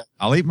 Yeah.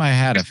 I'll eat my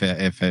hat if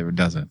it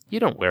doesn't. You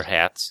don't wear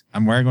hats.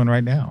 I'm wearing one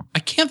right now. I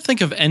can't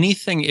think of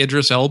anything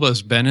Idris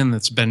Elba's been in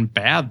that's been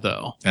bad,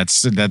 though.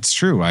 That's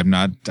true. I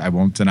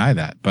won't deny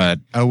that. But,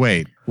 oh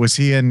wait, was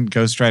he in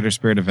Ghost Rider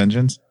Spirit of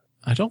Vengeance?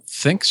 I don't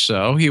think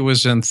so. He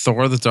was in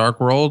Thor: The Dark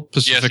World,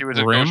 Pacific Yes, he was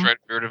in Rim. Ghost Rider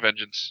Spirit of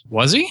Vengeance.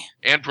 Was he?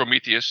 And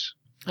Prometheus.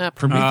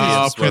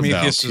 Prometheus Prometheus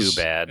wasn't is too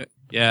bad.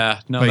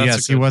 Yeah, no, but that's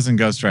yes, he was in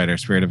Ghost Rider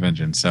Spirit of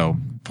Vengeance. So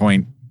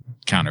point,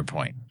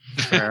 counterpoint.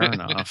 fair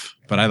enough.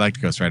 But I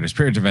liked Ghost Rider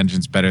Spirit of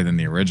Vengeance better than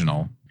the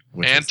original.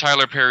 And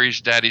Tyler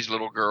Perry's Daddy's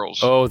Little Girls.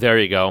 Oh, there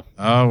you go.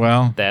 Oh,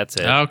 well. That's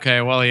it.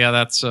 Okay, well, yeah,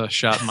 that's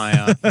shot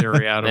my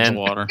theory out of the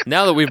water.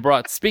 Now that we've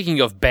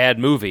speaking of bad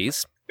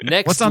movies,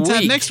 what's on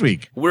tap next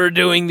week? We're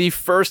doing the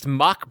first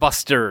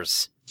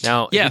Mockbusters.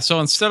 Now, yeah,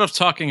 so instead of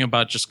talking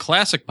about just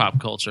classic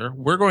pop culture,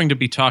 we're going to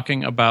be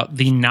talking about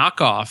the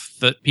knockoff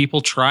that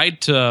people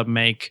tried to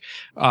make,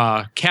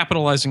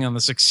 capitalizing on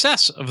the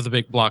success of the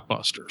big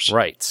blockbusters.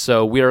 Right.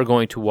 So we are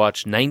going to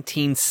watch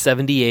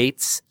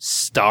 1978's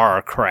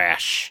Star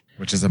Crash.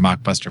 Which is a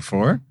Mockbuster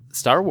 4?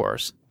 Star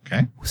Wars.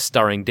 Okay.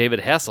 Starring David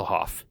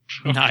Hasselhoff.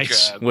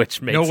 Nice. God.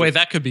 Which makes no way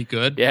that could be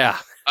good. Yeah.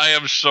 I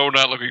am so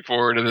not looking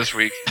forward to this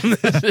week.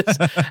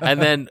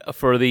 And then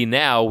for the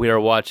now, we are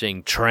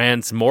watching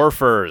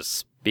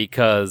Transmorphers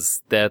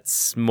because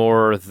that's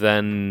more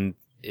than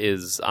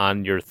is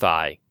on your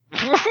thigh.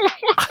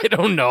 I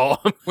don't know.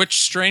 Which,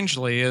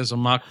 strangely, is a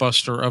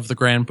mockbuster of the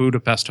Grand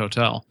Budapest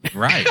Hotel.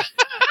 Right.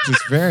 Which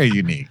is very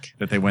unique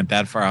that they went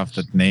that far off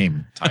the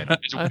name title.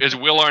 Is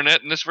Will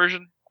Arnett in this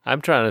version?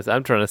 I'm trying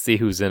to see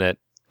who's in it.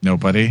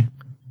 Nobody?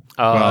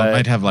 Well, it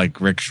might have like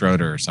Rick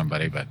Schroeder or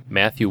somebody, but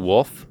Matthew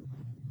Wolfe,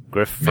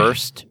 Griff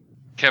First,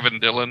 Kevin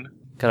Dillon.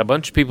 Got a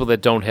bunch of people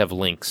that don't have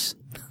links.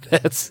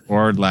 That's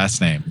or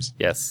last names.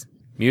 Yes.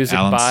 Music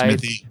Alan by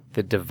Smithy.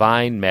 The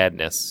Divine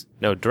Madness.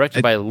 No,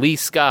 directed by Lee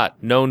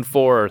Scott, known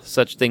for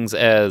such things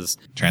as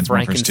Transmorphers 2.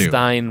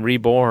 Frankenstein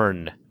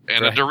Reborn.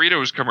 And a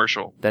Doritos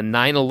commercial. The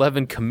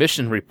 9/11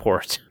 Commission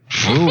Report.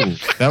 Ooh,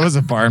 that was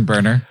a barn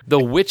burner.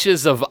 The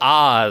Witches of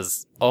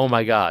Oz. Oh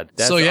my God.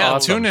 That's so yeah,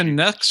 awesome. tune in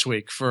next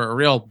week for a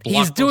real blockbuster.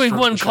 He's doing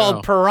one show.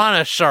 called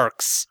Piranha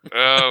Sharks.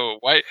 Oh,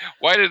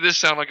 why did this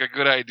sound like a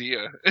good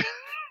idea?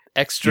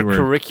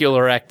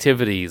 Extracurricular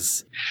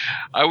activities.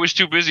 I was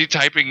too busy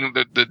typing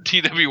the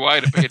TWI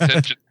to pay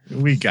attention.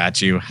 We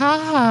got you.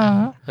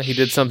 Ha! He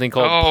did something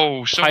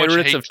called so much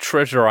Pirates hate. of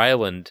Treasure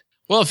Island.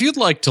 Well, if you'd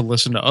like to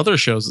listen to other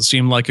shows that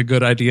seemed like a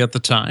good idea at the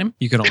time,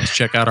 you can always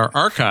check out our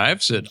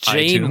archives at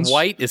Jane iTunes.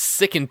 White is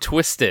sick and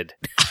twisted.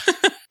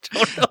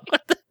 Don't know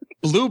what the-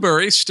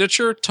 Blueberry,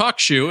 Stitcher,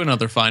 TalkShoe, and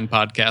other fine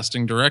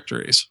podcasting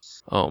directories.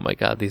 Oh my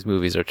God, these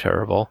movies are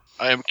terrible.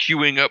 I am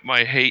queuing up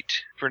my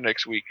hate for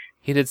next week.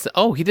 He did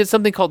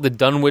something called the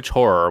Dunwich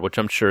Horror, which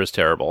I'm sure is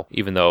terrible,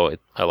 even though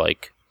I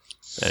like.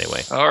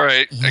 Anyway. All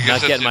right. I guess Not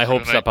that's getting it my for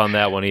hopes tonight. up on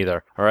that one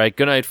either. All right,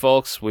 good night,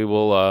 folks. We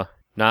will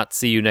not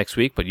see you next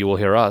week, but you will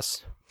hear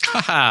us.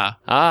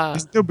 Haha.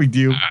 It's no big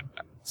deal.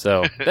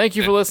 So, thank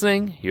you for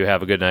listening. You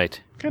have a good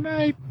night. Good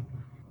night.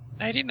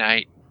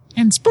 Nighty-night.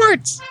 And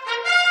sports.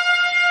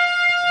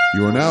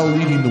 You are now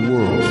leading the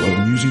world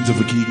of Musings of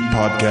a Geek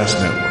podcast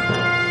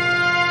network.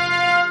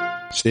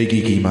 Stay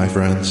geeky, my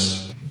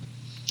friends.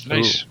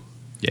 Nice.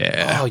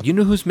 Yeah. Oh, you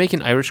know who's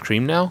making Irish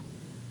cream now?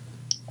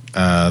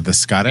 The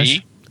Scottish?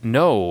 Me?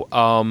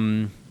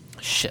 No.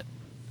 Shit.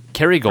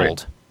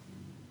 Kerrygold.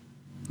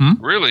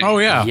 Really? Oh,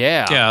 yeah.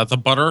 Yeah. Yeah, the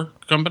butter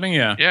company,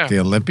 yeah. Yeah. The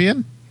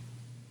Olympian?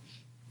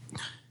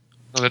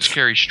 No, that's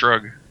Carrie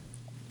Strug.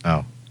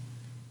 Oh.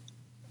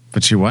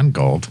 But she won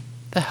gold.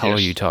 The hell Yes.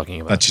 are you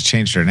talking about? But she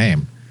changed her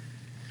name.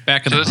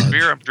 Back in So the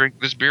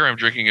this beer I'm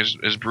drinking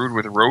is brewed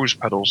with rose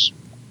petals.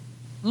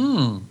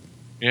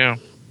 Yeah.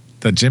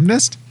 The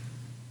gymnast?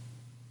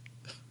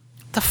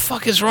 What the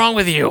fuck is wrong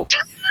with you?